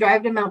late. We had to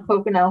drive to Mount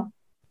Pocono.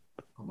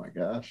 Oh my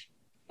gosh.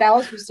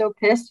 Dallas was so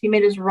pissed. He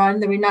made us run.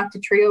 Then we knocked a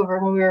tree over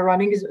when we were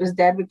running because it was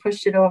dead. We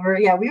pushed it over.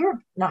 Yeah, we were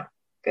not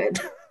good.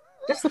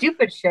 Just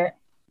stupid shit.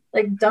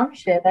 Like dumb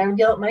shit I would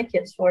yell at my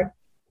kids for.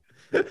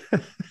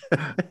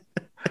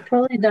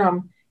 Totally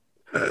dumb.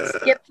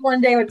 Skipped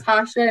one day with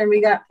Tasha and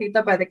we got picked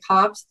up by the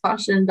cops.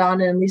 Tasha and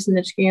Donna and Lisa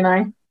Nitschke and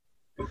I.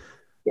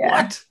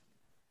 Yeah. What?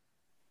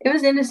 It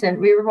was innocent.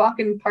 We were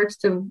walking parts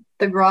to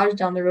the garage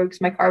down the road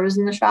because my car was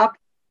in the shop.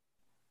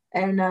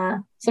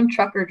 And some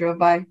trucker drove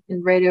by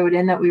and radioed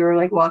in that we were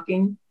like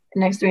walking.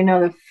 And next thing we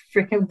know, the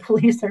freaking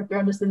police are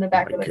throwing us in the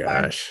back of the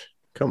car. Gosh,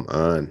 come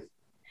on.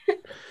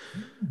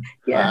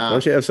 Yeah.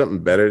 Don't you have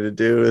something better to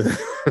do?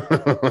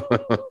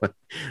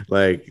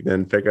 Like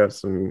then pick up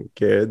some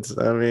kids?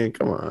 I mean,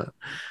 come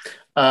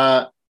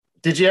on.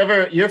 Did you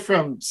ever, you're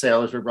from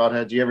Sailorsburg,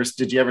 Broadhead.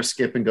 Did you ever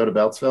skip and go to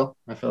Beltsville?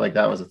 I feel like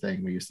that was a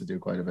thing we used to do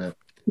quite a bit.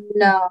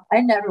 No,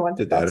 I never went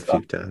to Did that a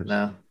Beltsville. few times.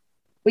 No.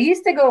 We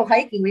used to go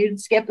hiking. We would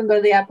skip and go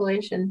to the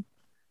Appalachian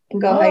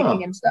and go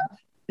hiking and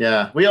stuff.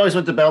 Yeah. We always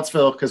went to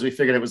Beltsville because we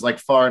figured it was like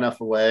far enough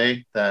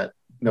away that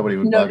nobody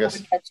would bug us.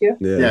 Would catch you.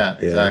 Yeah,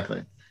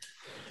 exactly.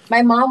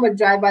 My mom would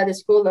drive by the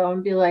school though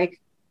and be like,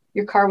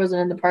 your car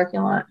wasn't in the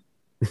parking lot.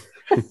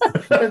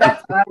 So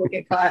that's how I would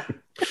get caught.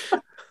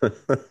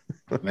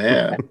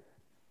 Man.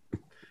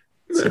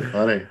 So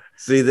funny.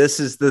 See, this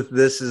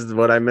is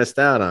what I missed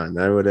out on.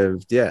 I would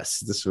have,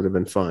 this would have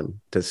been fun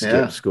to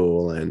skip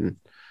school and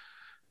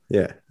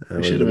it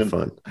would have been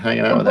fun.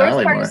 Hanging out with worst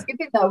Allie part more. of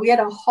skipping though, we had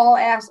to haul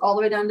ass all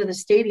the way down to the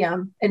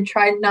stadium and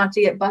tried not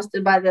to get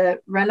busted by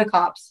the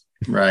rent-a-cops.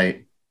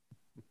 Right.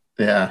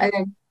 Yeah. And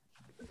then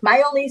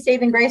my only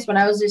saving grace when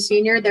I was a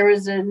senior, there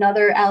was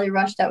another Allie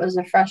Rush that was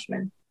a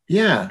freshman.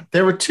 Yeah.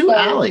 There were two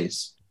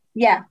Allies.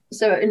 Yeah.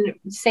 So in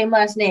same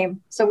last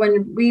name. So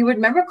when we would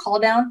remember call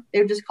down, they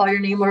would just call your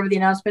name over the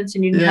announcements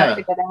and you didn't have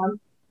to go down.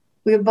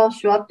 We would both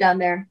show up down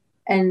there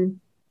and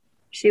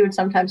she would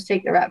sometimes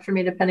take the rap for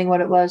me depending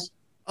what it was.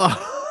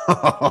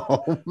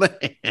 Oh man.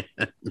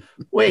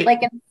 Wait.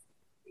 Like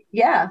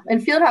in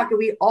field hockey,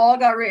 we all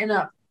got written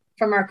up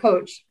from our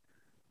coach.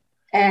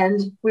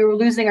 And we were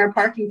losing our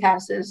parking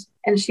passes.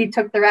 And she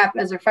took the rap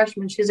as a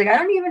freshman. She's like, I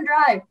don't even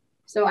drive.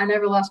 So I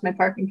never lost my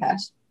parking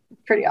pass.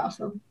 Pretty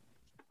awesome.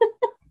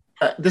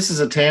 This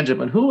is a tangent,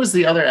 but who was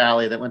the other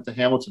Allie that went to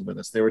Hamilton with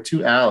us? There were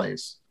two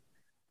Allies.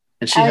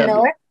 And she had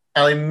Miller?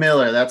 Allie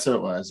Miller. That's who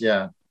it was.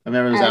 Yeah. I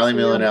remember it was Allie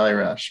Miller and Allie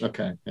Rush.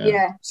 Okay.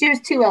 Yeah. She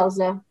was 2 L's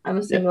though. I'm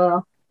a single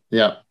L.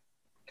 Yeah.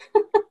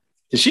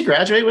 Did she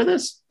graduate with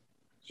us?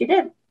 She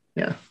did.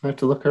 Yeah. I have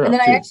to look her up. And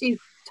then too. I actually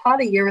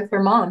taught a year with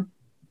her mom.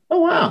 Oh,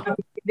 wow.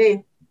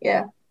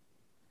 Yeah.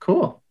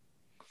 Cool.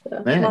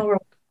 So, Man. All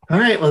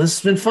right. Well, this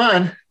has been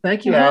fun.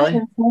 Thank you, Allie.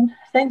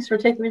 Thanks for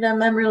taking me down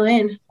memory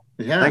lane.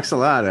 Yeah. Thanks a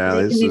lot,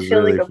 Allie. This was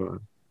really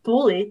fun.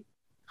 Bully.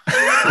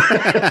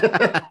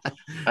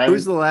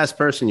 Who's the last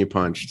person you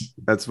punched?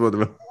 That's what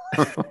Who's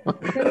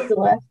the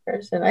last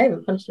person? I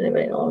haven't punched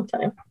anybody in a long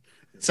time.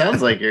 It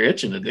sounds like you're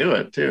itching to do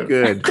it too.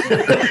 Good.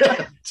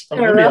 It's been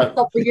a rough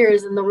couple of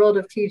years in the world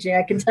of teaching,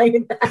 I can tell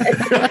you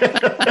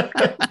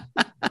that.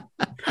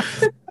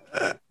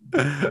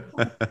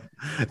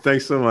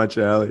 Thanks so much,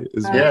 Allie.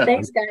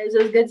 Thanks, guys.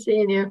 It was good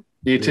seeing you.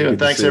 You too. And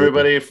thanks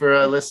everybody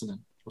for listening.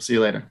 We'll see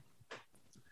you later.